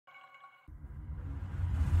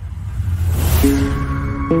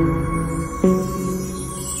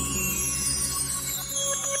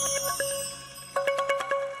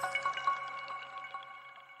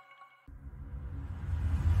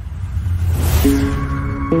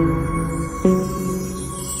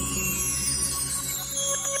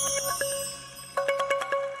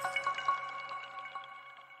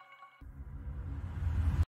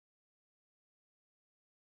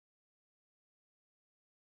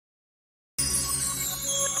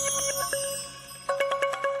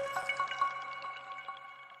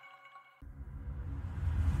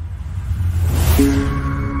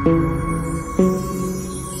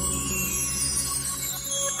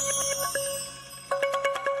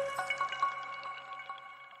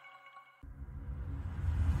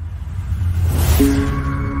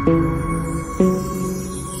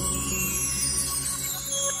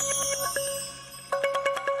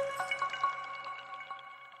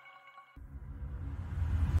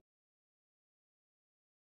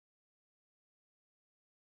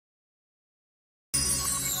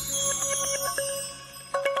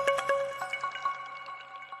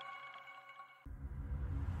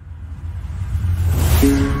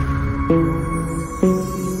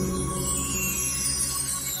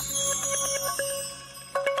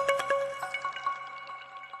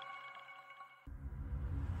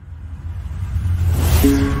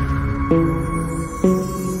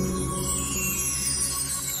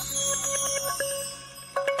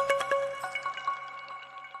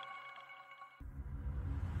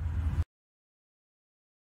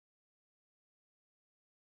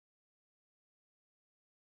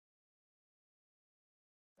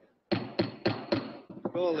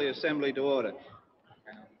Call the assembly to order.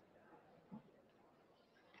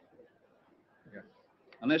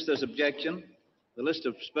 Unless there's objection, the list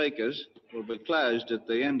of speakers will be closed at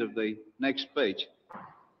the end of the next speech.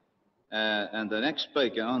 And the next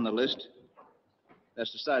speaker on the list,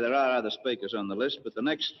 that's to say there are other speakers on the list, but the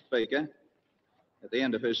next speaker, at the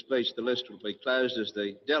end of his speech, the list will be closed as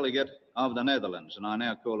the delegate of the Netherlands, and I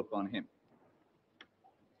now call upon him.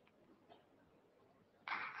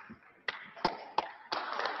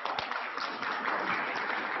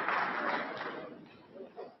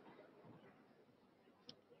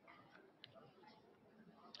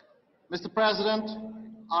 Mr. President,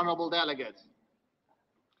 honorable delegates,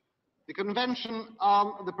 the Convention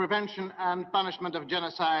on the Prevention and Punishment of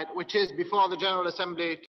Genocide, which is before the General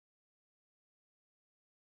Assembly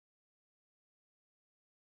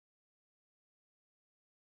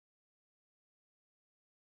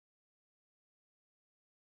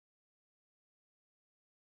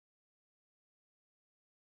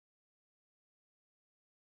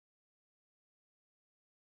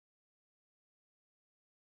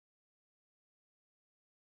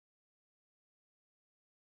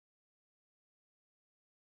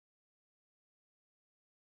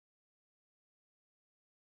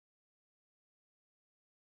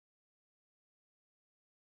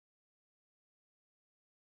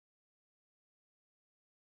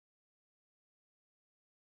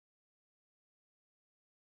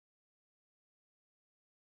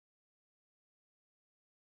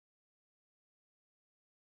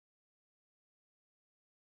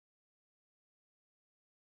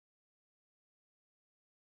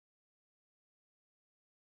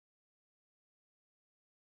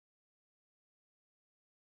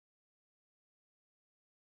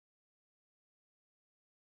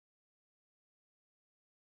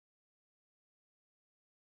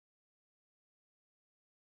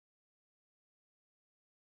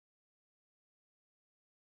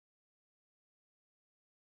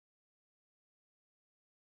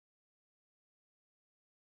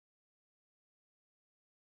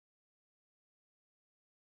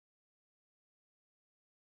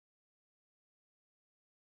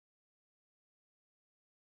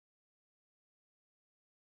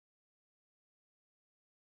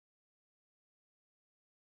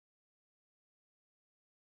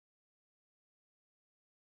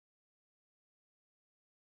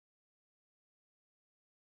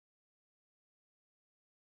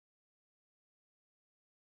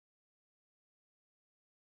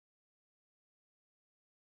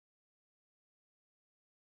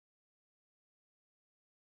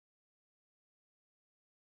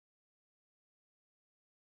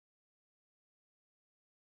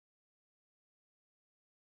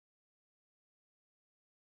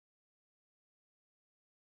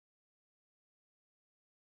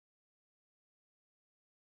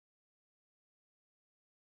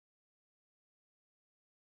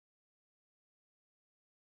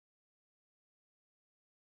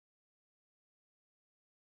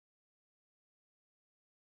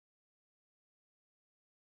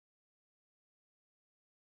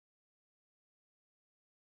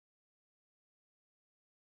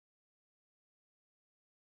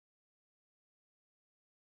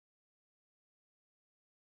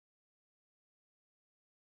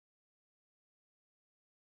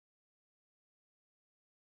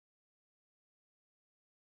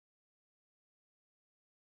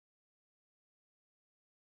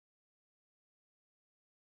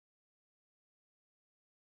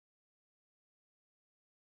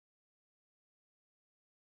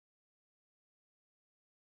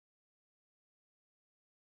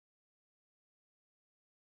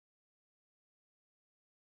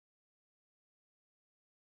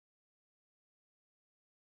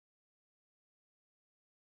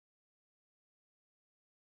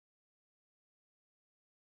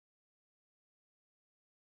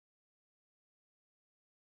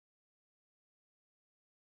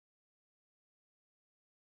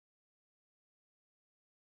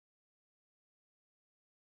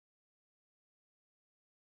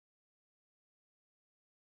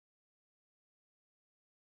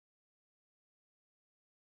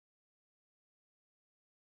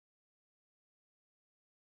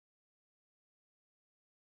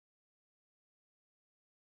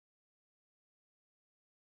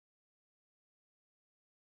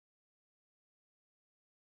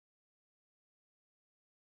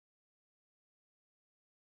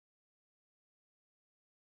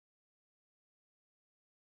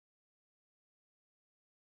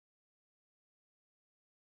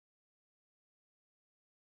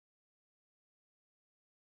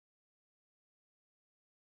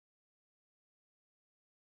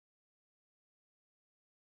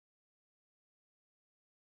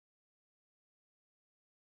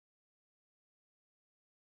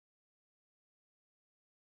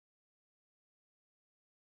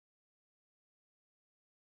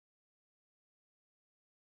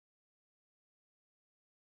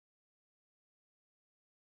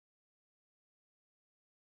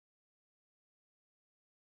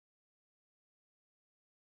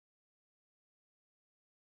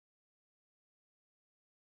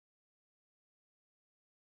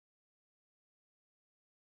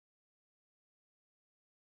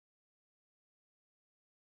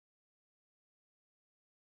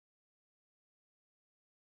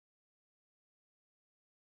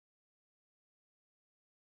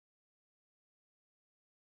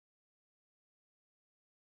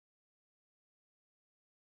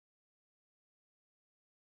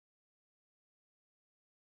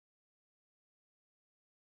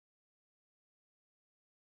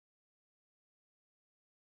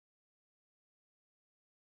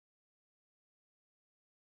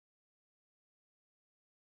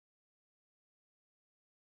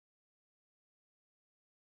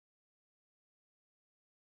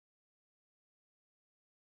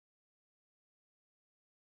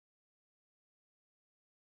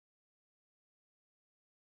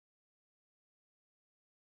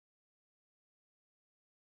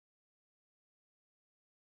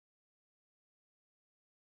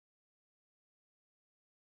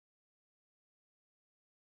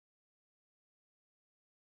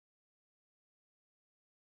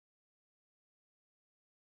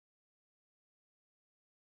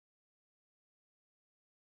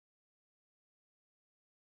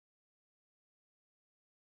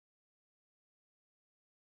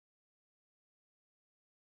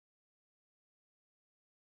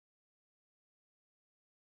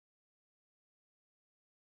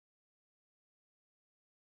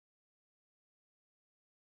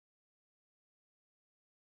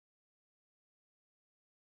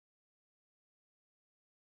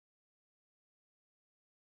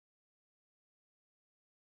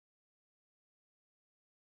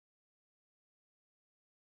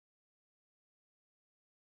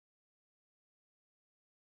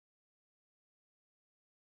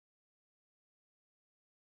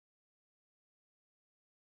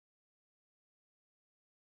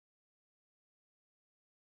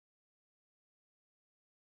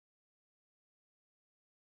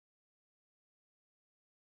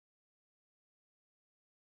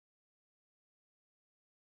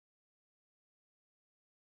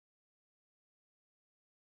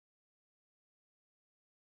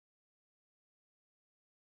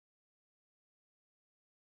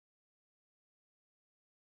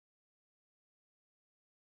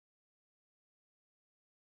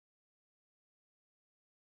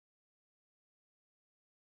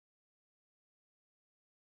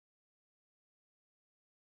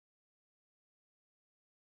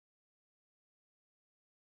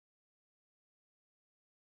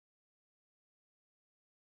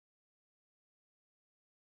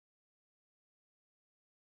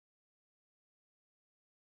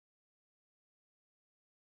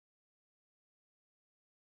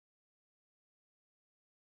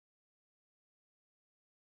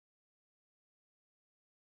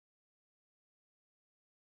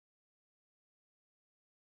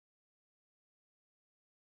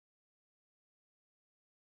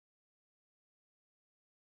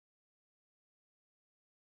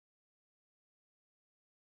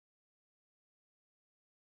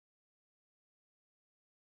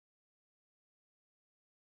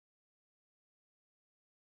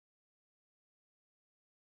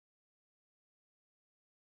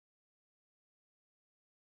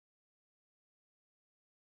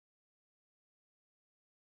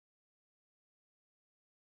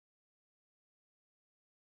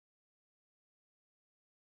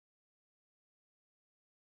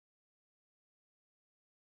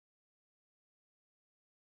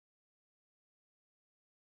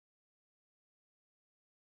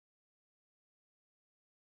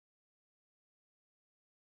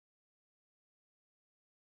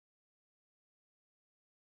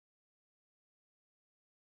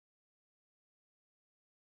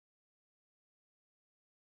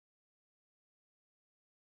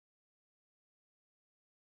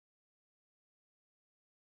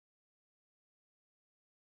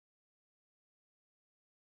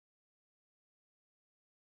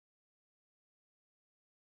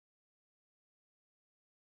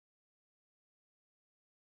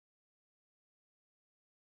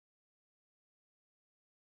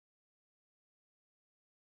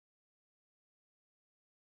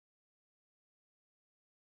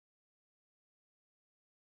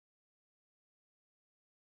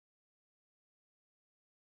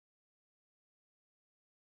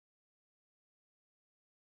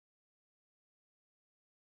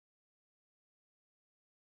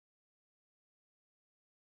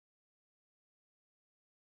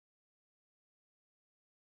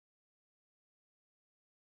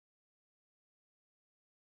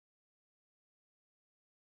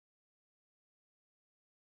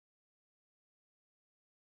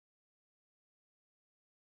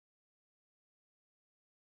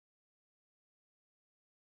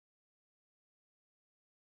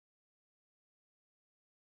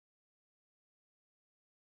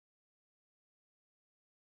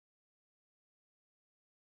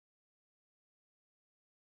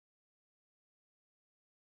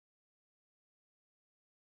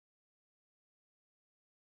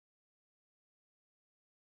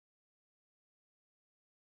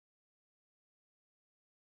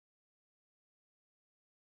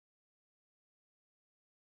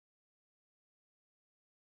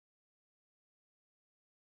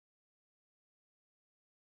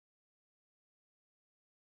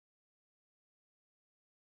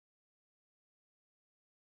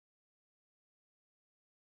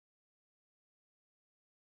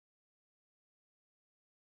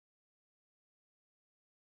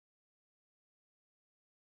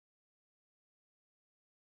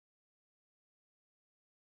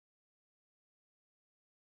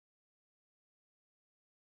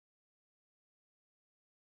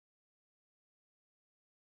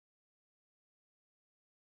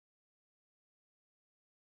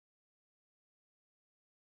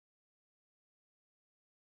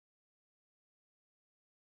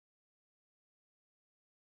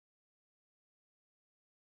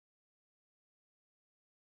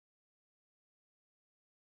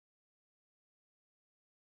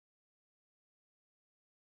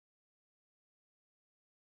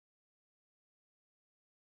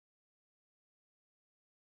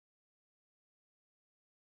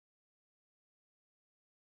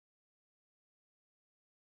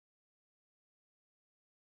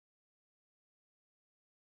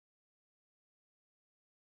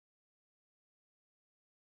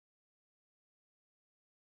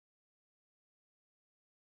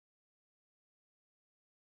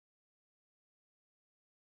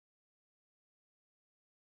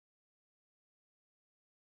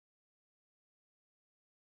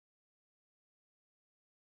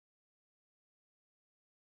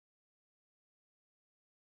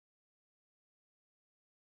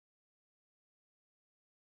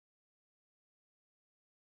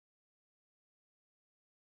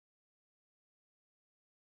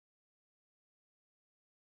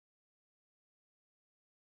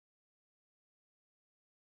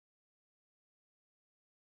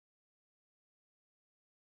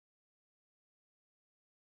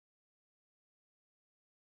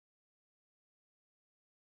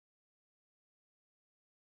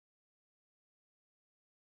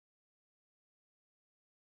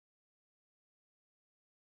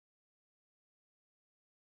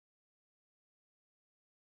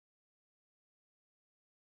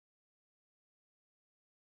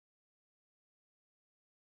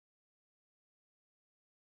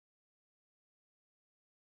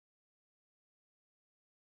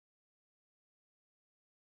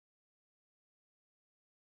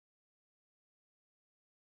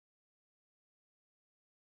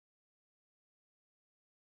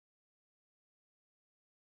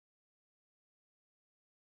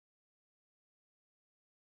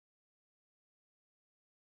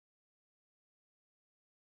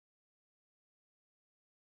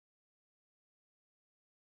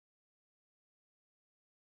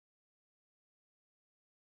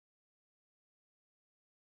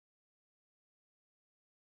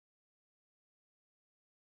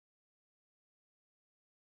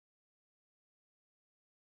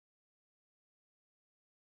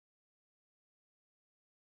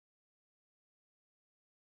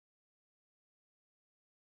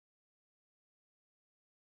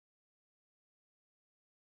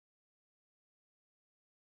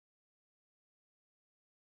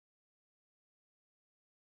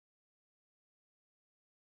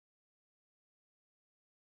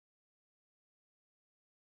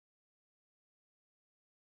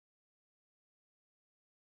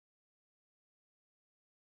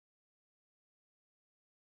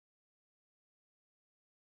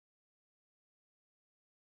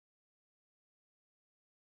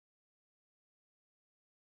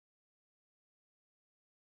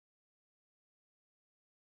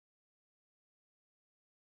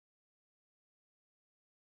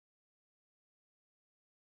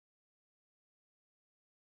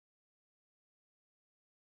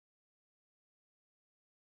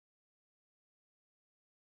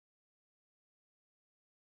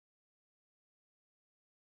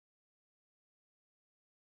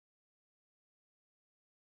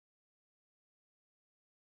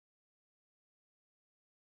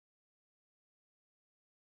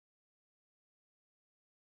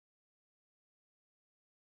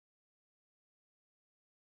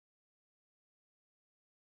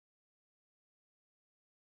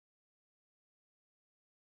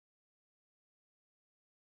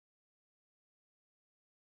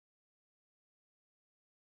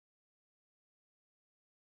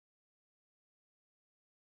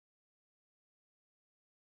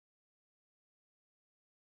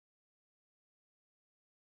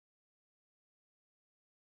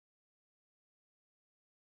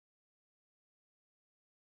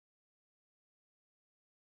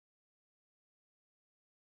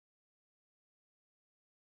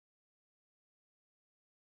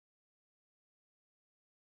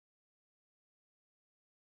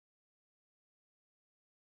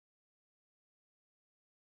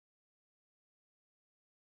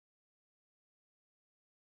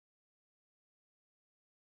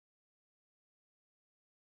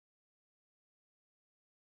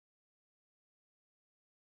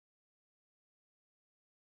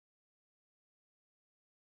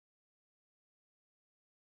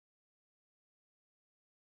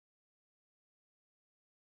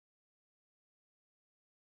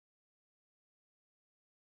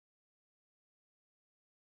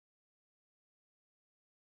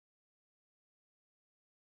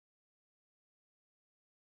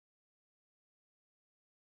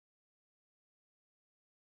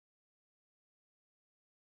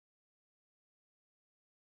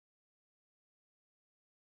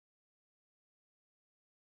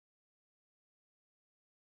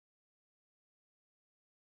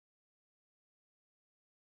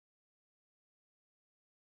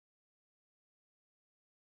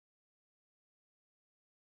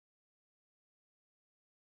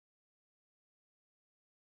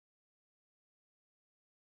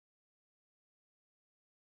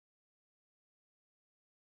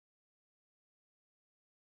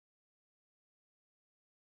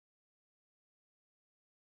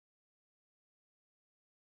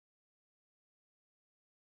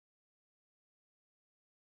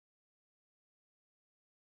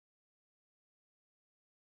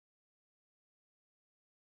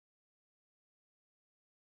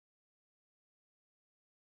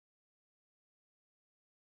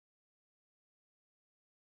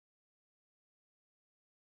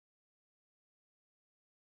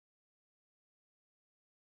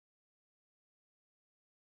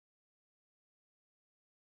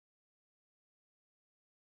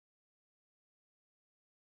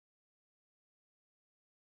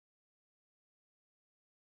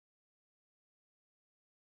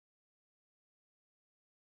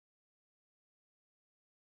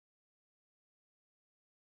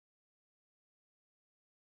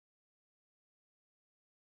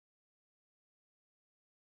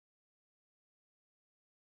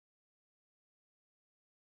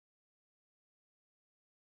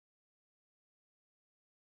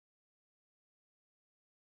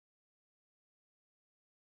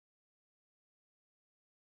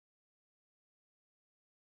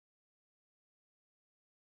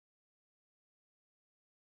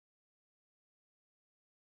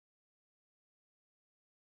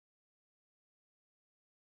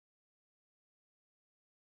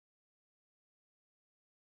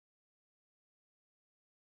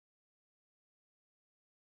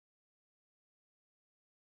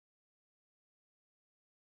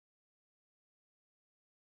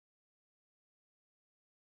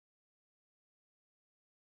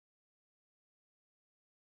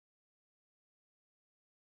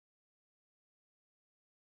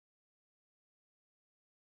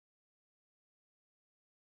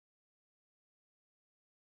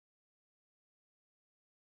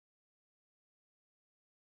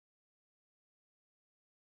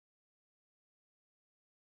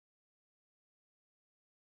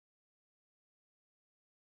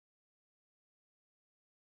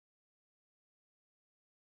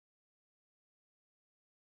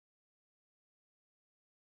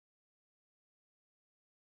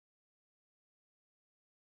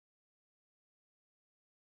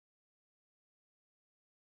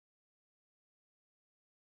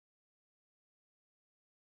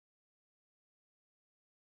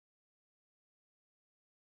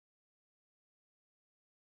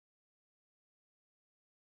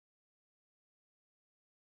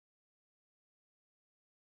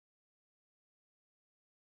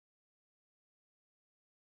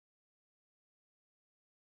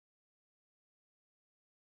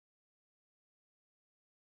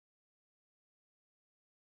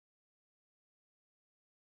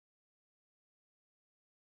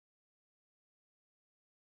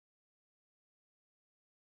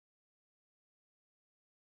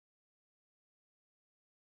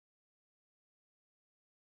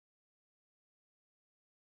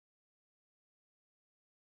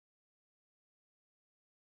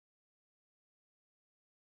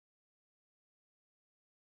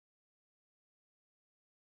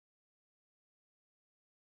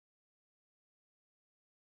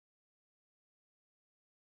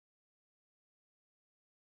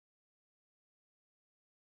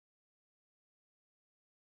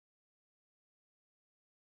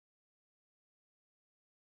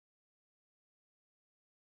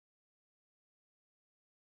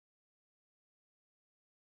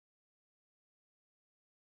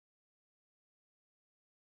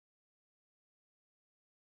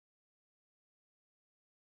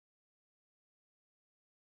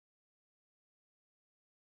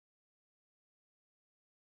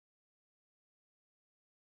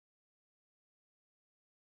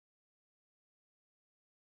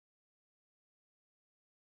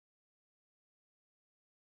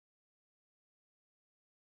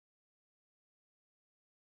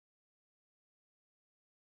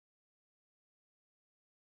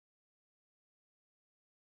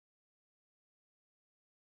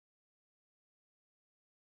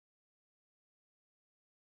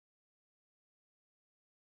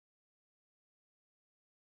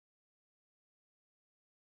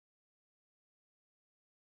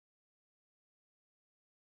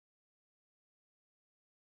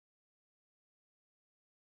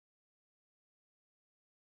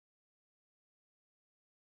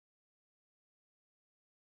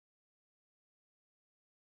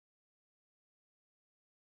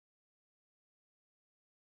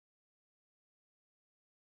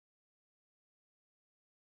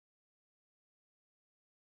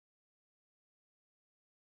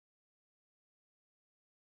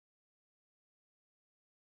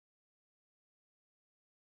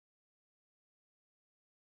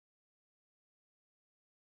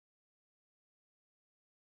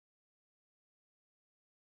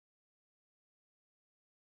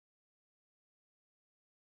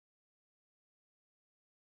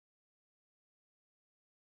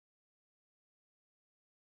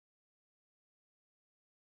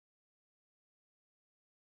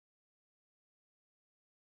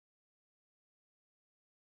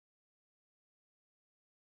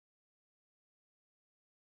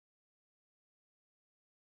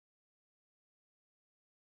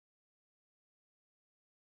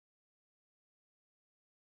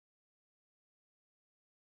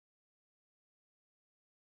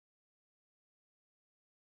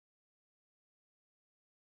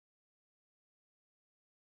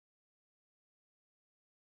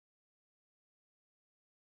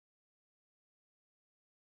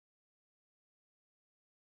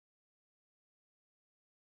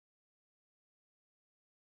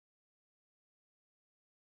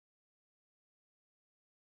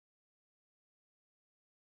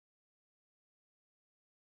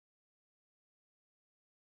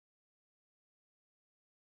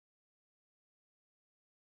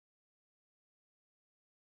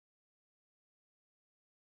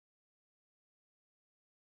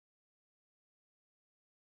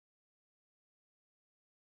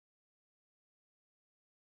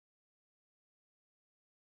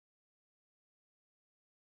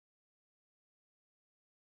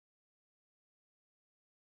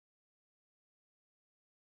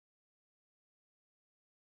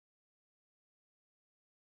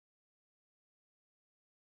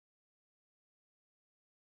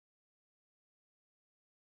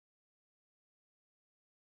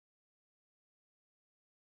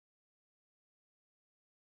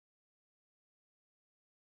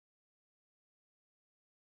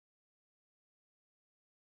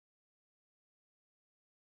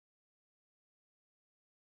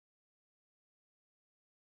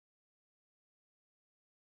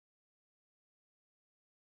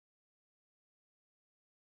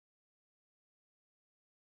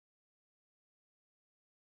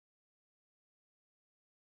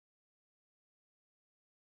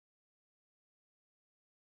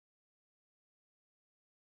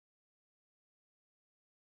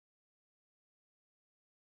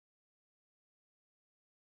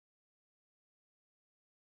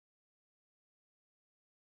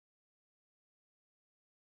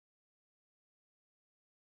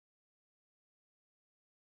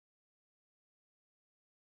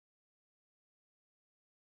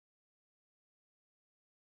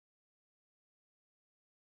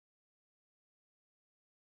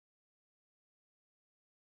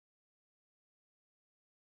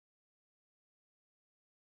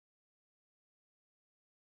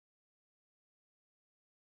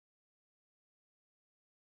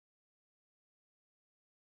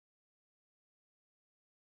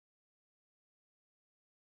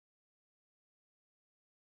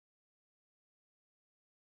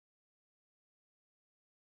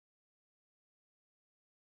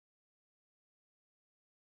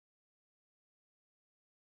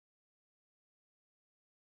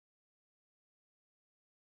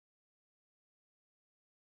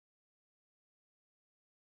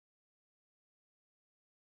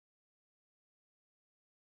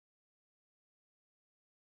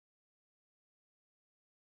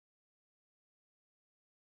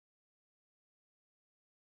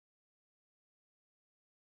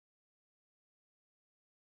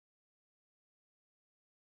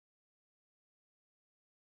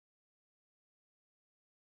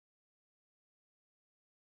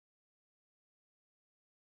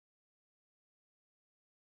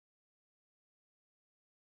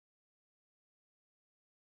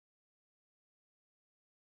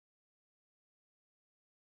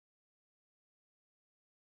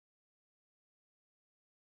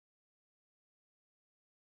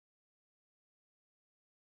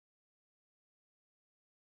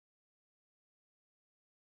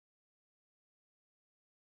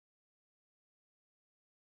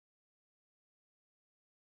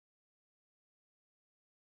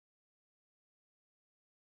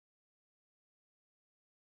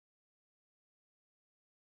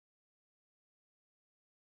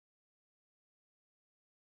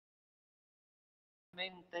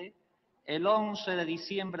el 11 de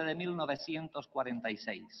diciembre de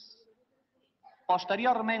 1946.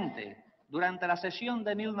 Posteriormente, durante la sesión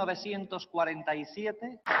de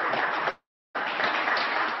 1947,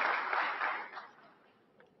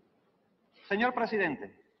 señor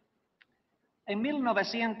presidente, en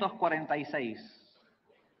 1946,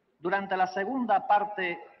 durante la segunda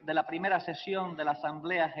parte de la primera sesión de la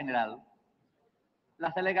Asamblea General,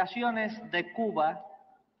 las delegaciones de Cuba,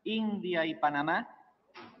 India y Panamá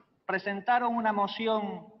presentaron una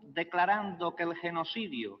moción declarando que el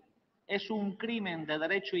genocidio es un crimen de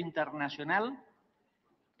derecho internacional,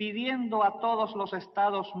 pidiendo a todos los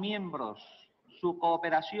Estados miembros su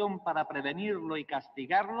cooperación para prevenirlo y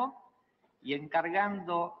castigarlo, y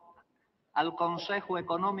encargando al Consejo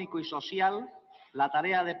Económico y Social la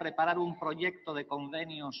tarea de preparar un proyecto de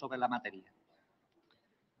convenio sobre la materia.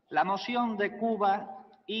 La moción de Cuba,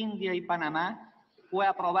 India y Panamá fue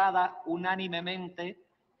aprobada unánimemente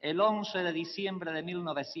el 11 de diciembre de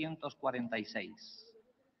 1946.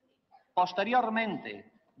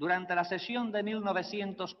 Posteriormente, durante la sesión de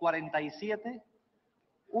 1947,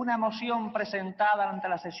 una moción presentada ante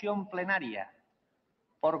la sesión plenaria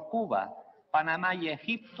por Cuba, Panamá y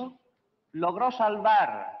Egipto logró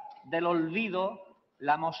salvar del olvido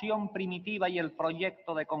la moción primitiva y el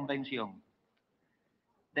proyecto de convención.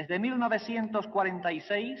 Desde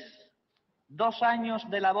 1946, 2 años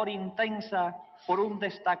de labor intensa por un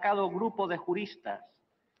destacado grupo de juristas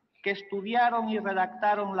que estudiaron y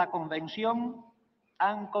redactaron la convención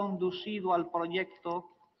han conducido al proyecto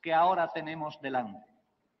que ahora tenemos delante.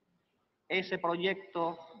 Ese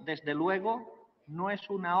proyecto, desde luego, no es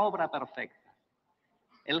una obra perfecta.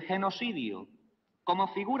 El genocidio, como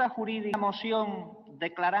figura jurídica, la moción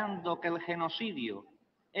declarando que el genocidio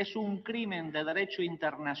es un crimen de derecho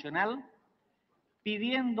internacional,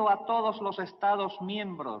 pidiendo a todos los Estados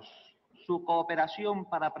miembros su cooperación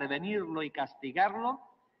para prevenirlo y castigarlo,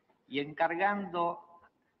 y encargando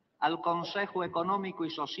al Consejo Económico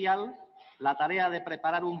y Social la tarea de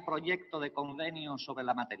preparar un proyecto de convenio sobre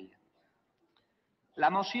la materia. La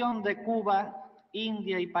moción de Cuba,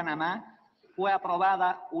 India y Panamá fue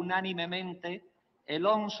aprobada unánimemente el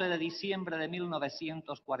 11 de diciembre de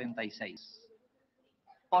 1946.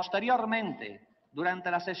 Posteriormente,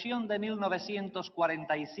 durante la sesión de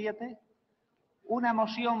 1947, una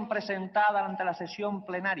moción presentada ante la sesión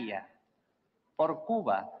plenaria por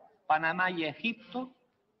Cuba, Panamá y Egipto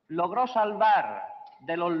logró salvar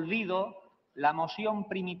del olvido la moción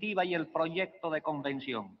primitiva y el proyecto de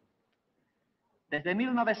convención. Desde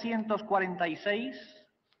 1946,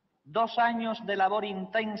 2 años de labor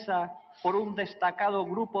intensa por un destacado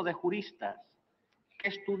grupo de juristas que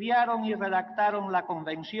estudiaron y redactaron la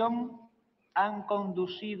convención han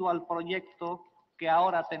conducido al proyecto que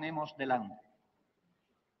ahora tenemos delante.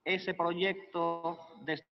 Ese proyecto,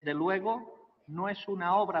 desde luego, no es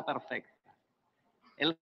una obra perfecta.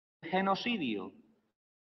 El genocidio,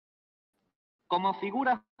 como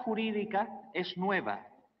figura jurídica, es nueva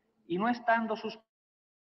y no estando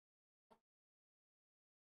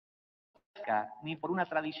ni por una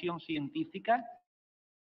tradición científica,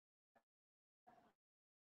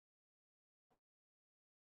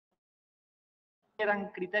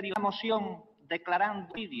 eran criterios de moción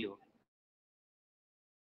declarando genocidio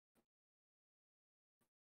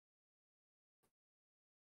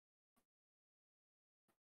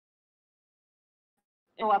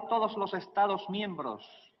a todos los Estados miembros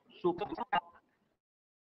su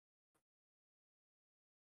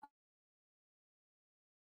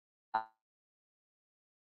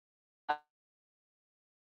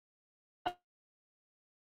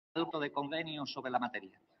de convenio sobre la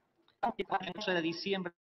materia. El 11 de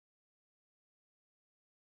diciembre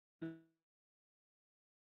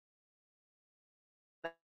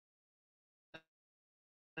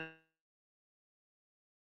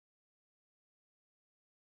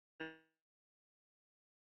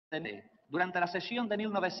durante la sesión de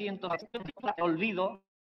 1900, olvido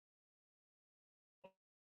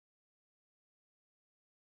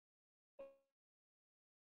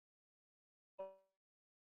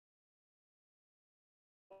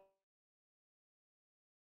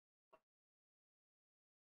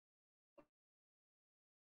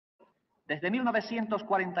desde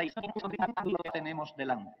 1945 lo tenemos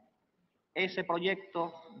delante. Ese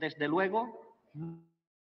proyecto, desde luego,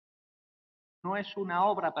 no es una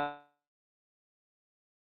obra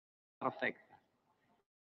perfecta.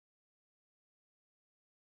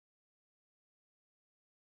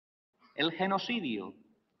 El genocidio,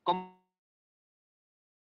 como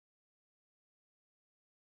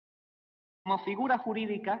figura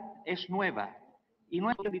jurídica, es nueva y no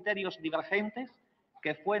hay criterios divergentes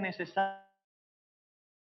que fue necesario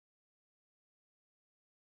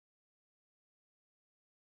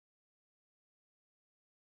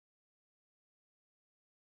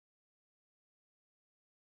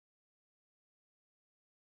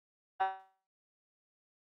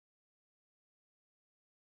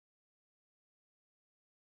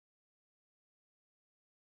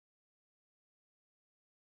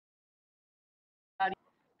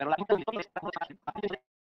pero la Junta Directiva está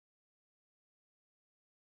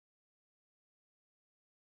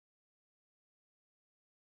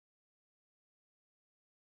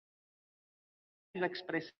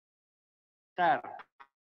expresar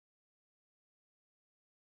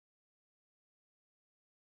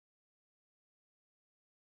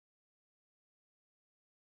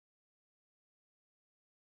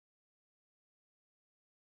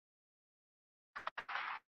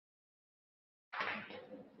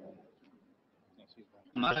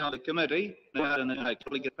Of the committee, now in the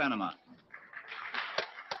Republic of Panama.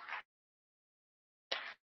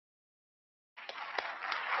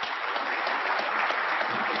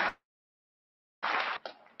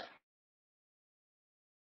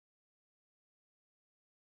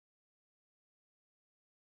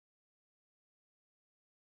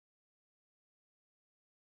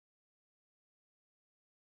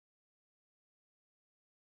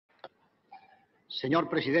 Señor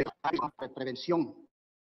presidente, de prevención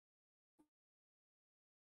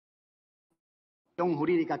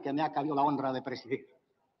jurídica que me ha cabido la honra de presidir.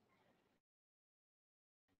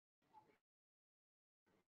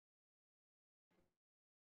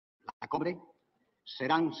 La cumbre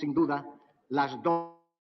serán sin duda las dos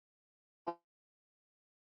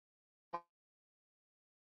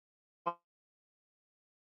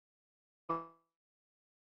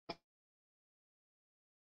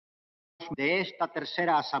de esta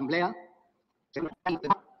tercera asamblea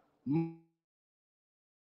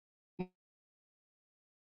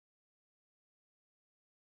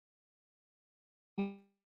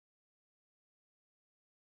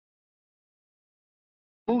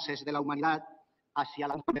de la humanidad hacia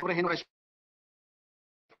la mejor generación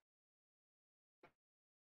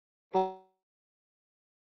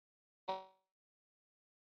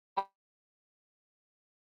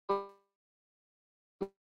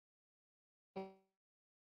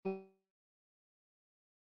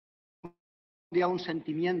de un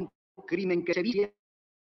sentimiento, crimen que se vive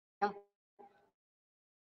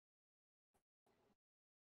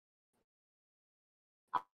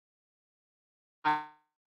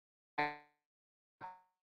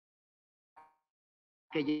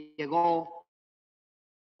que llegó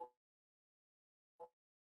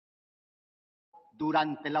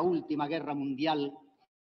durante la última guerra mundial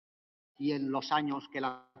y en los años que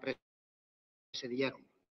la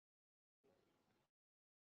precedieron.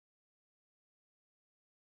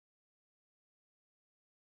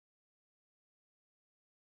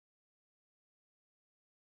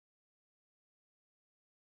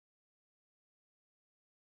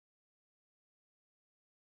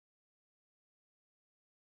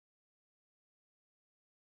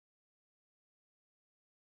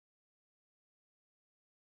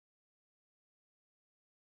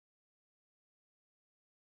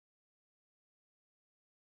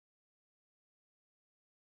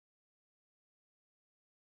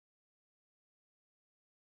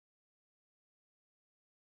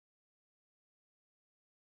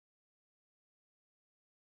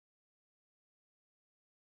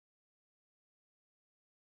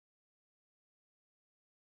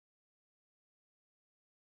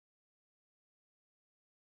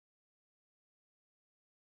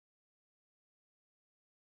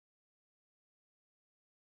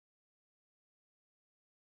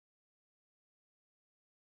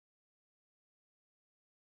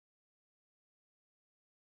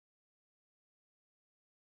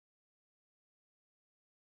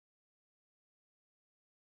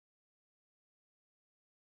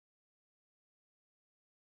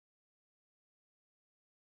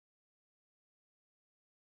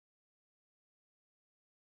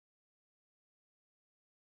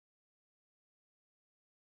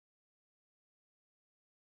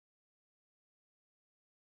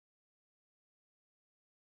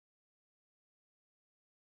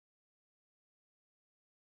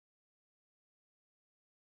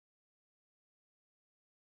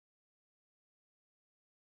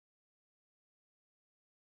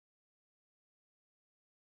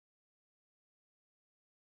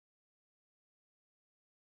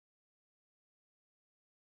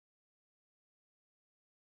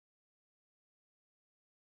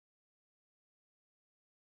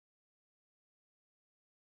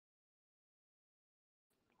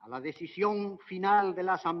 A la decisión final de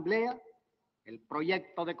la Asamblea, el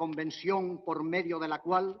proyecto de convención por medio de la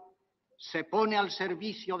cual se pone al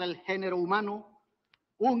servicio del género humano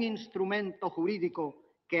un instrumento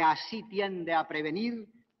jurídico que así tiende a prevenir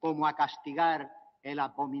como a castigar el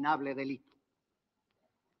abominable delito.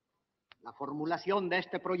 La formulación de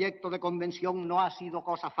este proyecto de convención no ha sido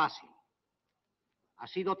cosa fácil. Ha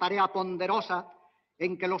sido tarea ponderosa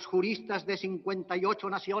en que los juristas de 58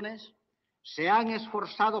 naciones se han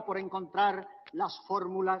esforzado por encontrar las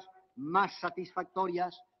fórmulas más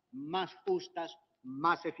satisfactorias, más justas,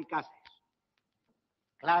 más eficaces.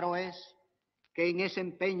 Claro es que en ese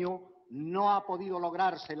empeño no ha podido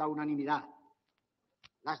lograrse la unanimidad.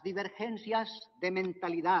 Las divergencias de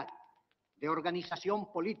mentalidad, de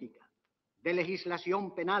organización política, de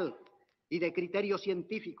legislación penal y de criterio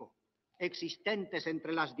científico existentes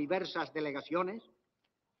entre las diversas delegaciones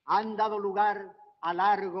han dado lugar a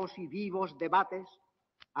largos y vivos debates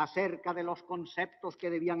acerca de los conceptos que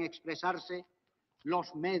debían expresarse,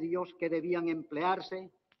 los medios que debían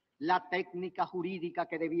emplearse, la técnica jurídica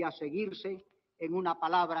que debía seguirse, en una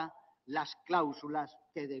palabra, las cláusulas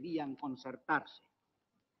que debían concertarse.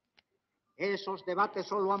 Esos debates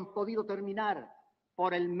solo han podido terminar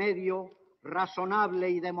por el medio razonable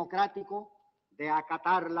y democrático de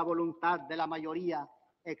acatar la voluntad de la mayoría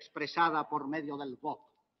expresada por medio del voto.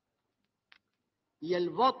 Y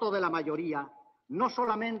el voto de la mayoría no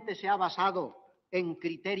solamente se ha basado en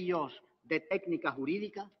criterios de técnica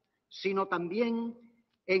jurídica, sino también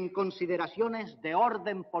en consideraciones de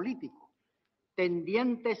orden político,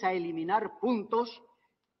 tendientes a eliminar puntos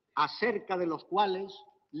acerca de los cuales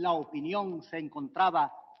la opinión se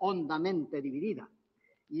encontraba hondamente dividida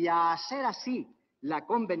y a hacer así la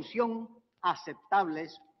convención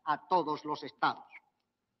aceptables a todos los estados.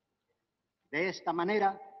 De esta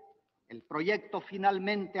manera, el proyecto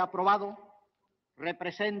finalmente aprobado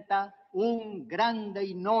representa un grande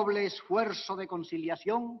y noble esfuerzo de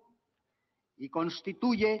conciliación y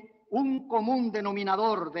constituye un común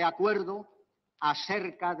denominador de acuerdo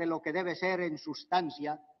acerca de lo que debe ser en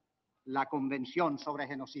sustancia la Convención sobre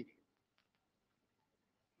Genocidio.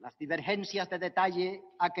 Las divergencias de detalle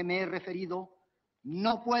a que me he referido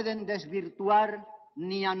no pueden desvirtuar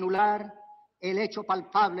ni anular el hecho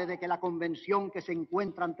palpable de que la Convención que se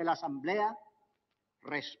encuentra ante la Asamblea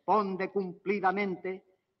responde cumplidamente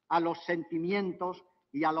a los sentimientos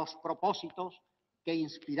y a los propósitos que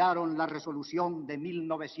inspiraron la resolución de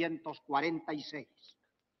 1946.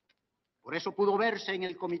 Por eso pudo verse en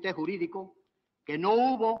el Comité Jurídico que no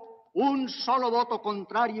hubo un solo voto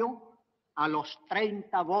contrario a los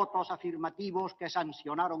 30 votos afirmativos que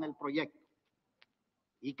sancionaron el proyecto,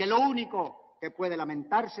 y que lo único que puede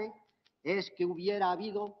lamentarse es que hubiera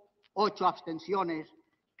habido 8 abstenciones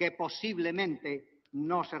que posiblemente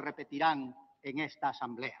no se repetirán en esta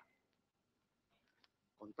Asamblea.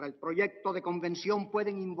 Contra el proyecto de convención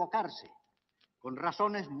pueden invocarse, con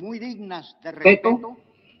razones muy dignas de respeto,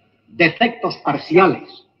 defectos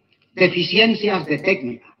parciales, deficiencias de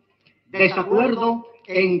técnica, desacuerdo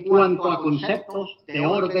en cuanto a conceptos de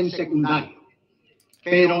orden secundario,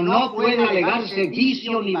 pero no puede alegarse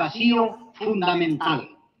vicio ni vacío fundamental.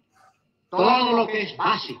 Todo lo que es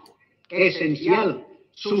básico, esencial,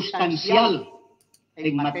 sustancial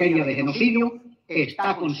en materia de genocidio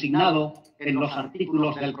está consignado en los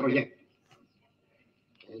artículos del proyecto.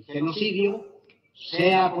 El genocidio,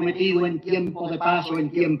 sea cometido en tiempo de paz o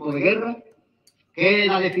en tiempo de guerra,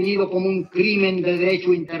 queda definido como un crimen de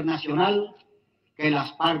derecho internacional que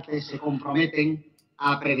las partes se comprometen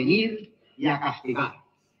a prevenir y a castigar.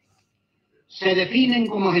 Se definen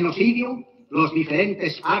como genocidio los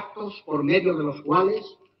diferentes actos por medio de los cuales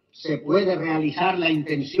se puede realizar la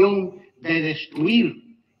intención de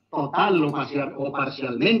destruir total o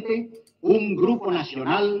parcialmente un grupo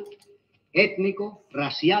nacional, étnico,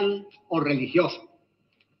 racial o religioso.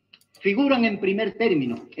 Figuran en primer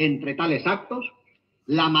término, entre tales actos,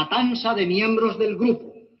 la matanza de miembros del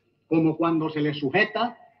grupo, como cuando se les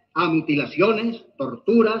sujeta a mutilaciones,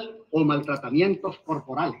 torturas o maltratamientos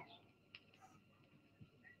corporales.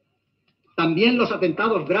 También los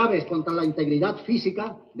atentados graves contra la integridad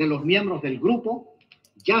física de los miembros del grupo,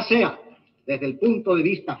 ya sea desde el punto de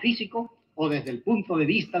vista físico o desde el punto de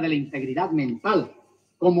vista de la integridad mental,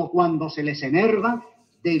 como cuando se les enerva,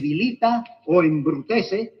 debilita o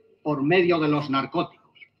embrutece por medio de los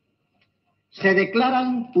narcóticos. Se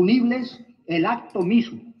declaran punibles el acto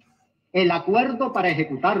mismo, el acuerdo para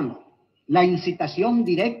ejecutarlo, la incitación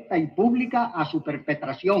directa y pública a su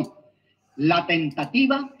perpetración, la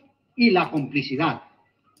tentativa y la complicidad.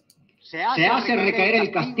 Se hace recaer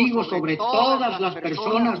el castigo sobre todas las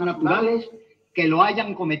personas naturales que lo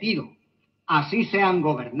hayan cometido, así sean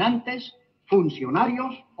gobernantes,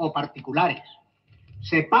 funcionarios o particulares.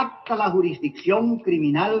 Se pacta la jurisdicción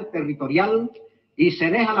criminal territorial y se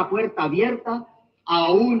deja la puerta abierta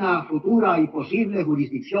a una futura y posible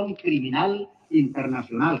jurisdicción criminal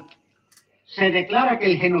internacional. Se declara que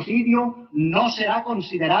el genocidio no será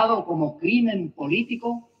considerado como crimen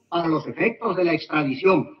político para los efectos de la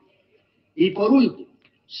extradición. Y por último,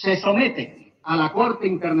 se somete a la Corte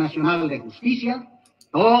Internacional de Justicia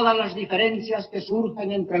todas las diferencias que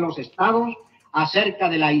surgen entre los Estados acerca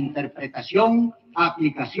de la interpretación,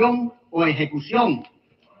 aplicación o ejecución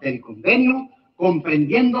del convenio,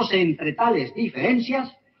 comprendiéndose entre tales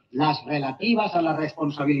diferencias las relativas a la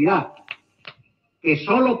responsabilidad, que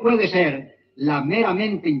sólo puede ser la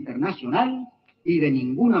meramente internacional y de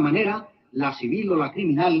ninguna manera la civil o la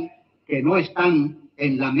criminal, que no están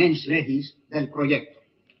en la mens legis del proyecto.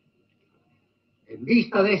 En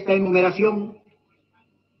vista de esta enumeración,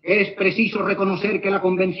 es preciso reconocer que la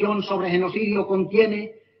Convención sobre Genocidio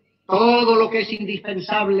contiene todo lo que es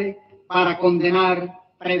indispensable para condenar,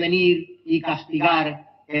 prevenir y castigar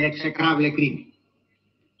el execrable crimen.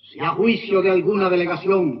 Si a juicio de alguna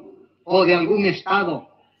delegación o de algún Estado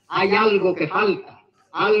hay algo que falta,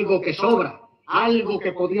 algo que sobra, algo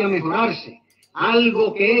que podría mejorarse,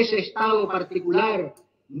 algo que ese Estado particular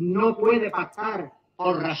no puede pactar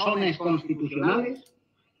por razones constitucionales,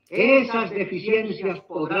 esas deficiencias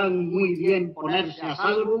podrán muy bien ponerse a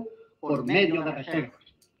salvo por medio de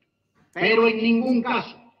reservas, pero en ningún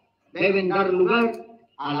caso deben dar lugar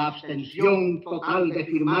a la abstención total de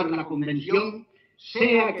firmar la Convención,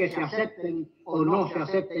 sea que se acepten o no se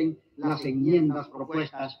acepten las enmiendas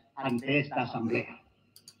propuestas ante esta Asamblea.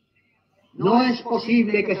 No es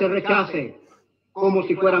posible que se rechace como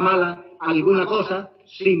si fuera mala alguna cosa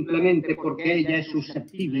simplemente porque ella es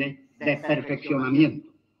susceptible de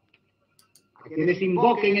perfeccionamiento. A quienes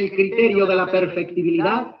invoquen el criterio de la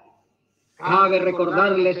perfectibilidad, cabe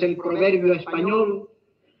recordarles el proverbio español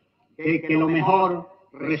que lo mejor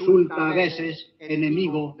resulta a veces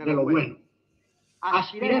enemigo de lo bueno.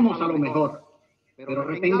 Aspiremos a lo mejor, pero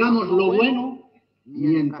retengamos lo bueno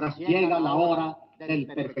mientras llega la hora del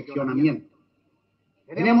perfeccionamiento.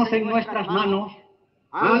 Tenemos en nuestras manos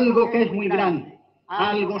algo que es muy grande,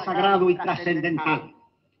 algo sagrado y trascendental.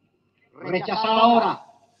 Rechazar ahora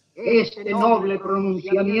este noble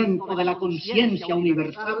pronunciamiento de la conciencia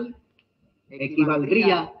universal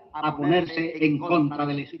equivaldría a ponerse en contra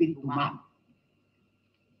del espíritu humano.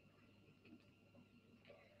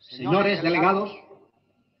 Señores delegados,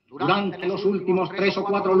 durante los últimos 3 o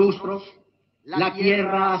 4 lustros, la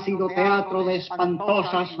tierra ha sido teatro de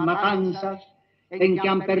espantosas matanzas en que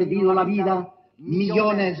han perdido la vida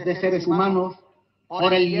millones de seres humanos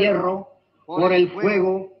por el hierro, por el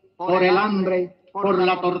fuego, por el hambre, por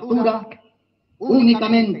la tortura,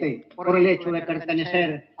 únicamente por el hecho de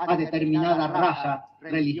pertenecer a determinada raza,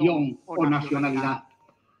 religión o nacionalidad.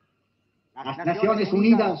 Las Naciones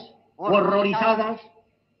Unidas, horrorizadas,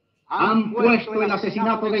 han puesto el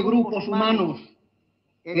asesinato de grupos humanos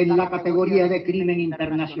en la categoría de crimen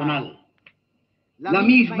internacional, la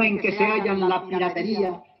misma en que se hallan la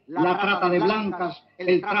piratería, la trata de blancas,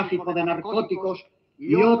 el tráfico de narcóticos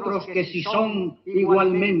y otros que, si son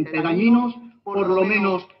igualmente dañinos, por lo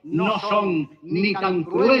menos no son ni tan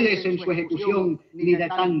crueles en su ejecución ni de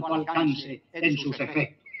tanto alcance en sus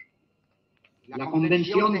efectos. La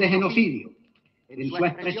Convención de Genocidio, en su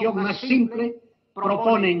expresión más simple,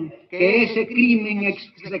 proponen que ese crimen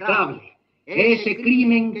execrable, ese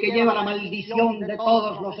crimen que lleva la maldición de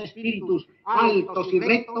todos los espíritus altos y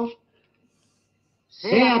rectos,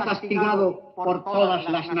 sea castigado por todas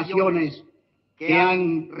las naciones que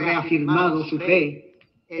han reafirmado su fe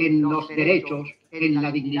en los derechos, en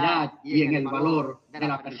la dignidad y en el valor de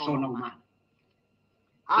la persona humana.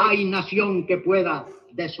 ¿Hay nación que pueda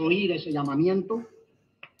desoír ese llamamiento?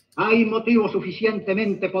 ¿Hay motivo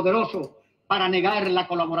suficientemente poderoso para negar la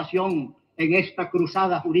colaboración en esta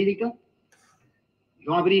cruzada jurídica?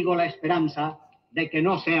 Yo abrigo la esperanza de que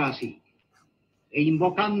no sea así, e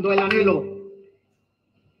invocando el anhelo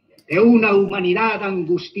de una humanidad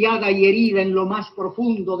angustiada y herida en lo más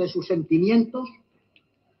profundo de sus sentimientos,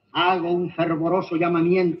 hago un fervoroso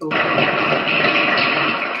llamamiento.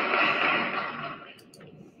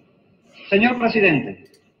 Señor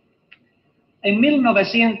presidente, en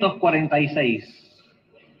 1946,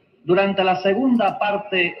 durante la segunda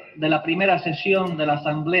parte de la primera sesión de la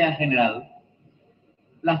Asamblea General,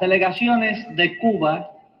 las delegaciones de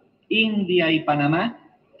Cuba, India y Panamá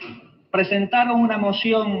presentaron una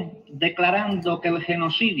moción declarando que el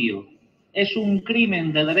genocidio es un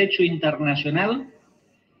crimen de derecho internacional,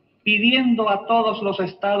 pidiendo a todos los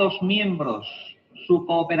Estados miembros su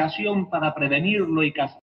cooperación para prevenirlo y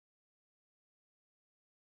castigarlo.